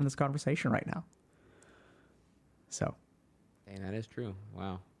wouldn't be having this conversation right now. So... And that is true.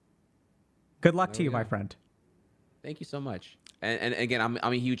 Wow. Good luck to you, my friend. Thank you so much. And again, I'm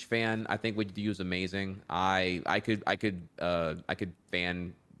a huge fan. I think what you do is amazing. I could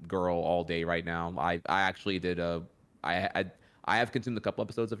fan girl all day right now. I actually did I have consumed a couple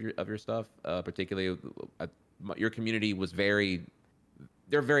episodes of your stuff. Particularly your community was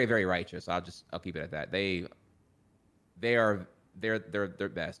they're very, very righteous. I'll keep it at that. They're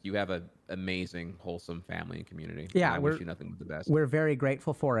best. You have an amazing, wholesome family and community. Yeah, I wish you nothing but the best. We're very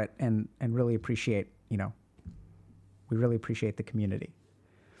grateful for it, and really appreciate, we really appreciate the community.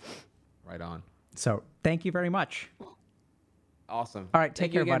 Right on. So thank you very much. Awesome. All right,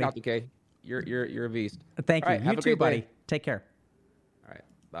 take care, again, buddy. Dr. K. You're a beast. Thank you. Right, you too, buddy. Take care. All right.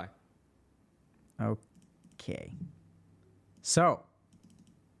 Bye. Okay. So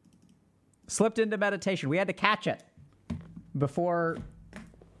slipped into meditation. We had to catch it before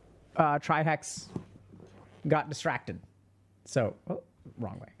Trihex got distracted. So,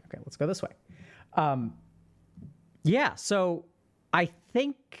 wrong way. Okay, let's go this way. So I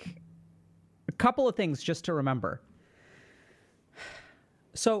think a couple of things just to remember.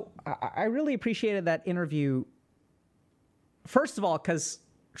 So I really appreciated that interview. First of all, because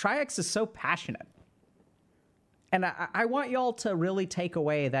Trihex is so passionate. And I want y'all to really take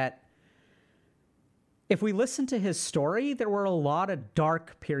away that if we listen to his story, there were a lot of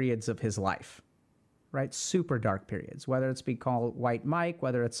dark periods of his life, right? Super dark periods, whether it's be called White Mike,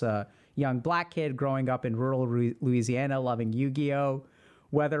 whether it's a young black kid growing up in rural Louisiana loving Yu-Gi-Oh!,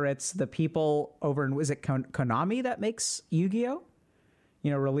 whether it's the people over in, was it Konami that makes Yu-Gi-Oh?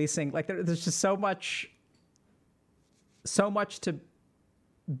 You know, releasing, like there's just so much to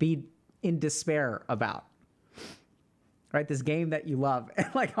be in despair about. Right? This game that you love. And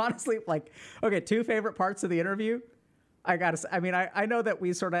like, honestly, like, okay, two favorite parts of the interview. I know that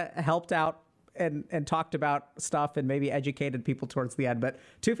we sort of helped out and talked about stuff and maybe educated people towards the end, but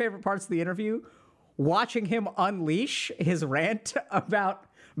two favorite parts of the interview, watching him unleash his rant about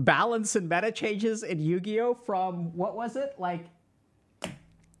balance and meta changes in Yu-Gi-Oh! From, what was it? Like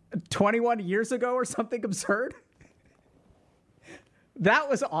 21 years ago or something absurd. That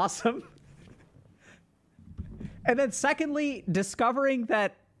was awesome. And then secondly, discovering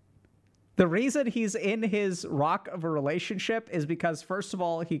that the reason he's in his rock of a relationship is because, first of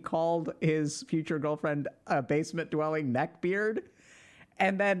all, he called his future girlfriend a basement-dwelling neckbeard.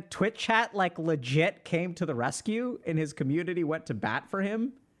 And then Twitch chat, like, legit came to the rescue, and his community went to bat for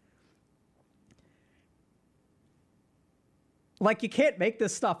him. Like, you can't make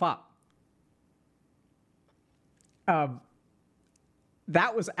this stuff up.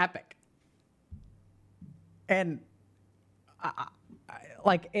 That was epic. And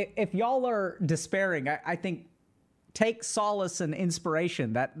like, if y'all are despairing, I think take solace and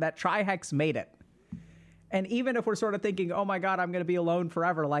inspiration that Trihex made it. And even if we're sort of thinking, oh my God, I'm going to be alone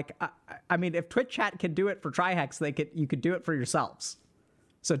forever. Like, I mean, if Twitch chat can do it for Trihex, you could do it for yourselves.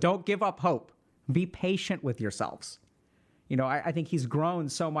 So don't give up hope. Be patient with yourselves. You know, I think he's grown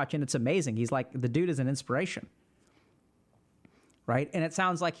so much, and it's amazing. He's like, the dude is an inspiration. Right? And it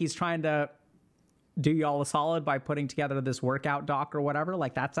sounds like he's trying to do y'all a solid by putting together this workout doc or whatever.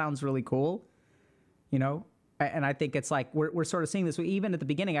 Like, that sounds really cool, you know? And I think it's like, we're sort of seeing this. Even at the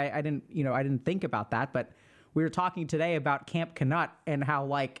beginning, I didn't think about that, but we were talking today about Camp Knut and how,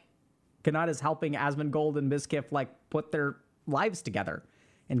 like, Knut is helping Asmongold and Mizkif, like, put their lives together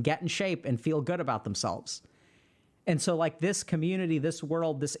and get in shape and feel good about themselves. And so, like, this community, this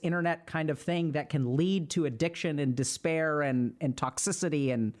world, this internet kind of thing that can lead to addiction and despair and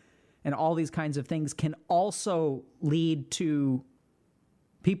toxicity and all these kinds of things can also lead to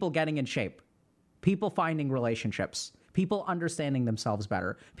people getting in shape, people finding relationships, people understanding themselves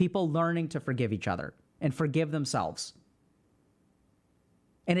better, people learning to forgive each other and forgive themselves.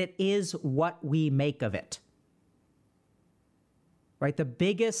 And it is what we make of it. Right? The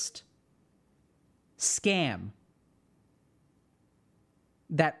biggest scam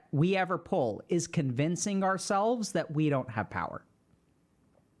that we ever pull is convincing ourselves that we don't have power.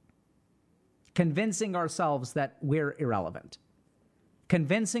 Convincing ourselves that we're irrelevant.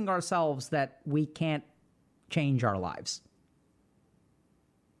 Convincing ourselves that we can't change our lives.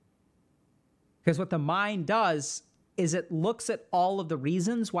 Because what the mind does is it looks at all of the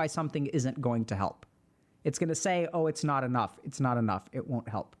reasons why something isn't going to help. It's going to say, oh, it's not enough. It's not enough. It won't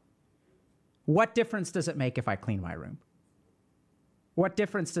help. What difference does it make if I clean my room? What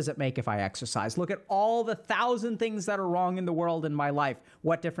difference does it make if I exercise? Look at all the 1,000 things that are wrong in the world in my life.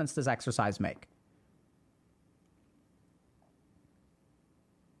 What difference does exercise make?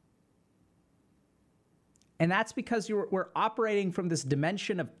 And that's because we're operating from this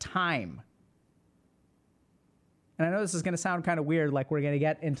dimension of time. And I know this is going to sound kind of weird, like we're going to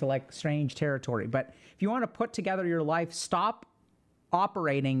get into like strange territory, but if you want to put together your life, stop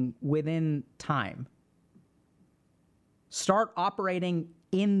operating within time. Start operating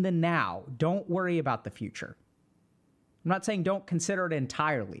in the now. Don't worry about the future. I'm not saying don't consider it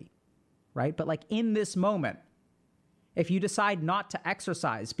entirely, right? But like in this moment, if you decide not to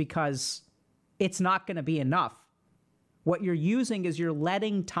exercise because it's not going to be enough, what you're using is you're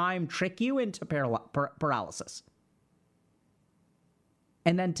letting time trick you into paralysis.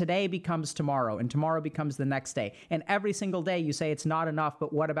 And then today becomes tomorrow, and tomorrow becomes the next day. And every single day you say it's not enough,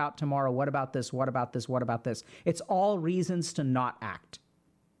 but what about tomorrow? What about this? What about this? What about this? It's all reasons to not act.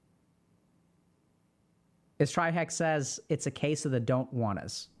 As Trihex says, it's a case of the don't want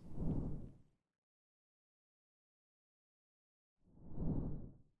us.